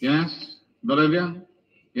 yes. Bolivia,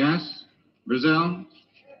 yes. Brazil,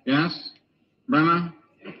 yes. Burma,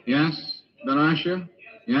 yes. Belarus,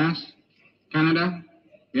 yes. Canada,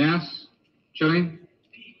 yes. Chile,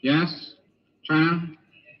 yes. China,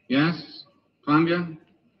 yes. Colombia,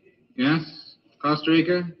 yes. Costa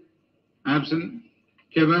Rica, absent.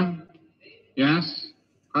 Cuba, yes.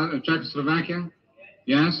 Czechoslovakia,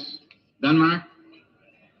 yes. Denmark,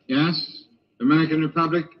 yes. Dominican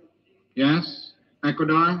Republic, yes.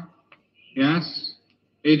 Ecuador, yes.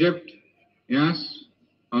 Egypt, yes.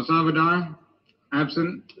 El Salvador,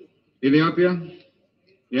 absent. Ethiopia,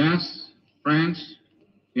 yes. France,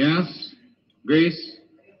 yes. Greece,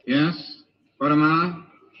 yes. Guatemala,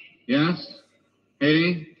 yes.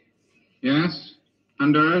 Haiti, yes.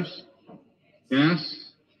 Honduras,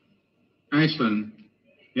 yes. Iceland,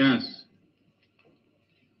 yes.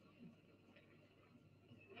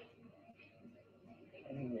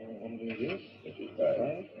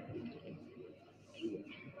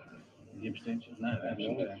 The abstention? No,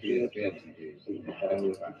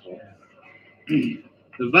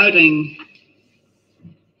 the voting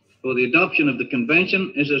for the adoption of the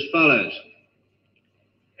convention is as follows.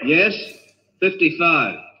 Yes,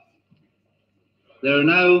 55. There are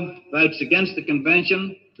no votes against the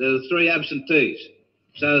convention. There are 3 absentees.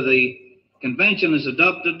 So the convention is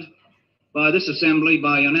adopted by this assembly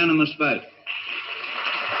by unanimous vote.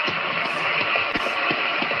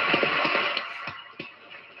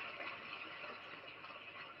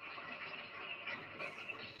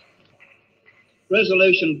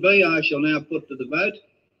 Resolution B I shall now put to the vote.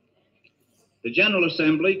 The General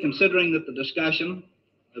Assembly, considering that the discussion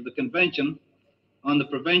of the Convention on the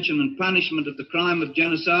prevention and punishment of the crime of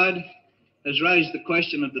genocide has raised the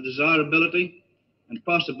question of the desirability and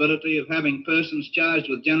possibility of having persons charged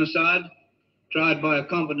with genocide tried by a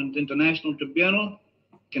competent international tribunal,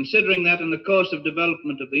 considering that in the course of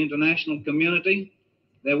development of the international community,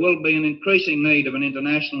 there will be an increasing need of an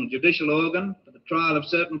international judicial organ for the trial of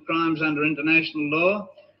certain crimes under international law,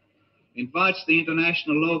 invites the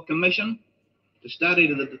International Law Commission to study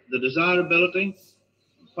the desirability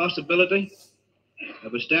and possibility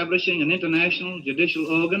of establishing an international judicial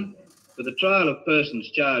organ for the trial of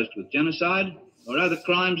persons charged with genocide or other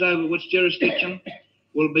crimes over which jurisdiction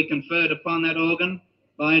will be conferred upon that organ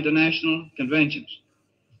by international conventions.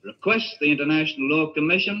 Requests the International Law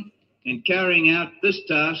Commission in carrying out this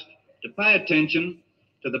task to pay attention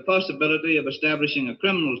to the possibility of establishing a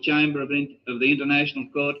criminal chamber of the International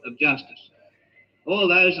Court of Justice. All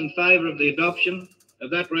those in favour of the adoption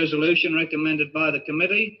of that resolution recommended by the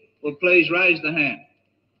committee will please raise the hand.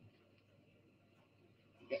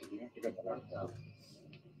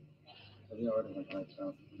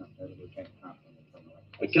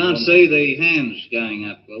 We can't see the hands going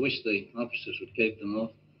up. I wish the officers would keep them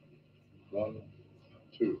off. 1,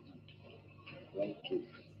 2. 1, 2.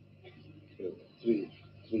 3,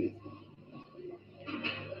 3.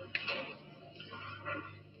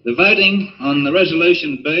 The voting on the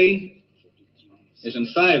resolution B is in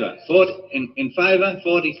favour. In favour,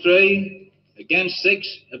 43. Against, 6.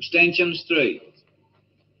 Abstentions, 3.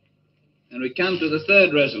 And we come to the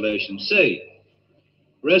third resolution, C.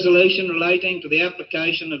 Resolution relating to the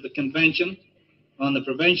application of the Convention on the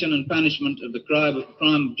Prevention and Punishment of the Crime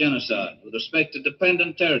of Genocide with respect to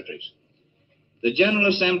dependent territories. The General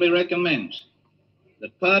Assembly recommends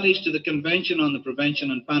that parties to the Convention on the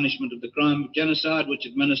Prevention and Punishment of the Crime of Genocide which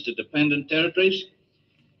administer dependent territories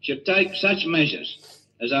should take such measures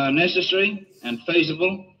as are necessary and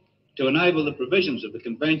feasible to enable the provisions of the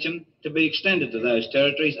Convention to be extended to those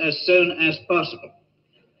territories as soon as possible.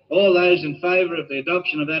 All those in favour of the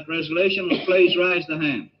adoption of that resolution will please raise the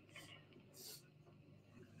hand.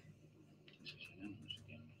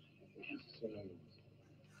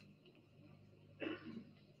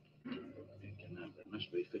 It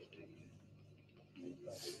must be 50.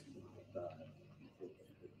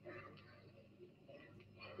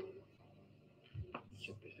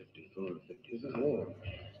 Should be 54 or 55.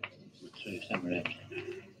 Let's see, somewhere else.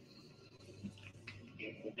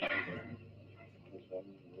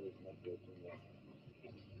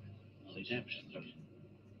 These absent.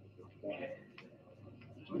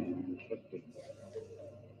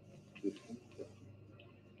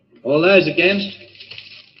 All those against?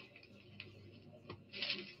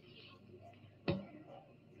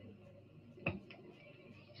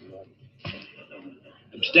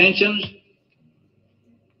 Abstentions?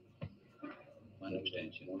 One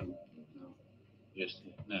abstention. Yes.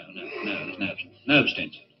 No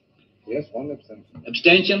abstention. Yes, one abstention.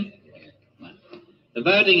 Abstention? The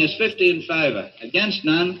voting is 50 in favour. Against,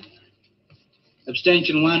 none.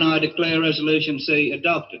 Abstention, 1. I declare Resolution C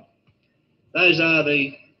adopted. Those are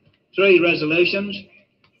the 3 resolutions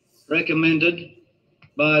recommended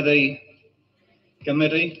by the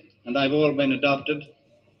committee, and they've all been adopted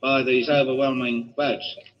by these overwhelming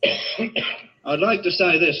votes. I'd like to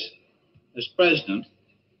say this, as President,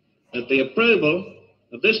 that the approval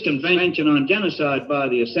of this Convention on Genocide by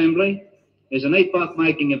the Assembly is an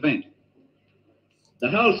epoch-making event. The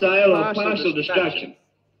wholesale or partial destruction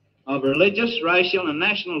of religious, racial and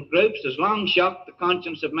national groups has long shocked the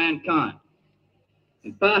conscience of mankind.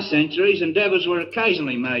 In past centuries, endeavours were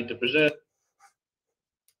occasionally made to preserve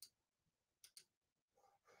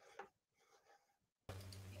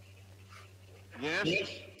Yes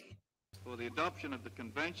for the adoption of the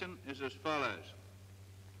Convention is as follows.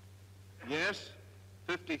 Yes,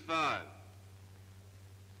 55.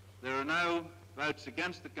 There are no votes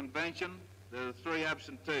against the Convention. There are 3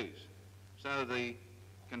 absentees. So the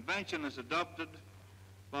Convention is adopted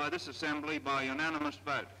by this Assembly by unanimous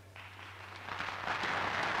vote.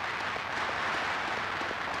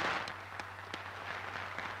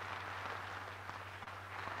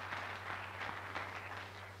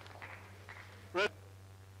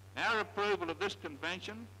 Our approval of this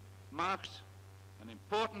Convention marks an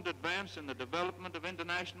important advance in the development of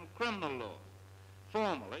international criminal law.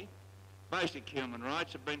 Formerly, basic human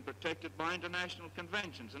rights have been protected by international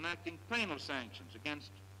conventions enacting penal sanctions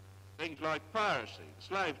against things like piracy,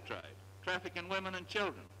 slave trade, traffic in women and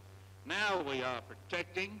children. Now we are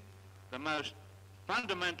protecting the most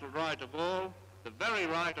fundamental right of all, the very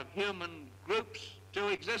right of human groups to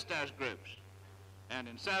exist as groups. And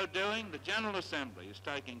in so doing, the General Assembly is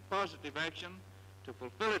taking positive action to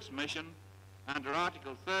fulfill its mission under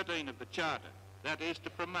Article 13 of the Charter, that is to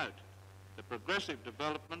promote the progressive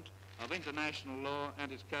development of international law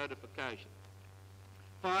and its codification.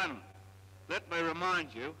 Finally, let me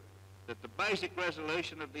remind you that the basic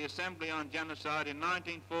resolution of the Assembly on Genocide in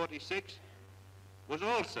 1946 was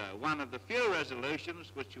also one of the few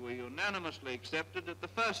resolutions which were unanimously accepted at the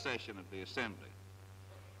first session of the Assembly.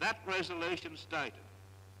 That resolution stated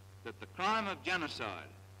that the crime of genocide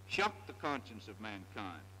shocked the conscience of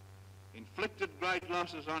mankind, inflicted great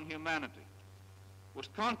losses on humanity, was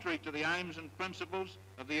contrary to the aims and principles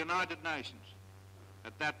of the United Nations.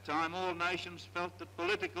 At that time, all nations felt that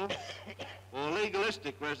political or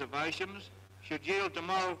legalistic reservations should yield to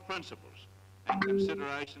moral principles and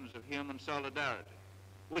considerations of human solidarity,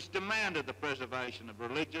 which demanded the preservation of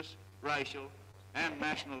religious, racial, and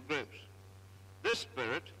national groups. This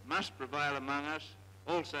spirit must prevail among us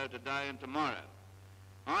also today and tomorrow.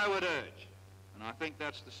 I would urge, and I think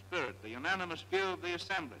that's the spirit, the unanimous view of the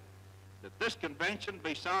Assembly, that this convention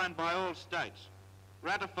be signed by all states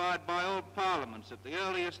ratified by all parliaments at the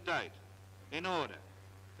earliest date, in order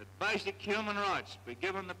that basic human rights be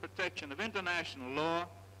given the protection of international law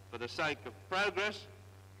for the sake of progress,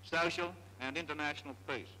 social and international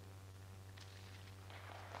peace.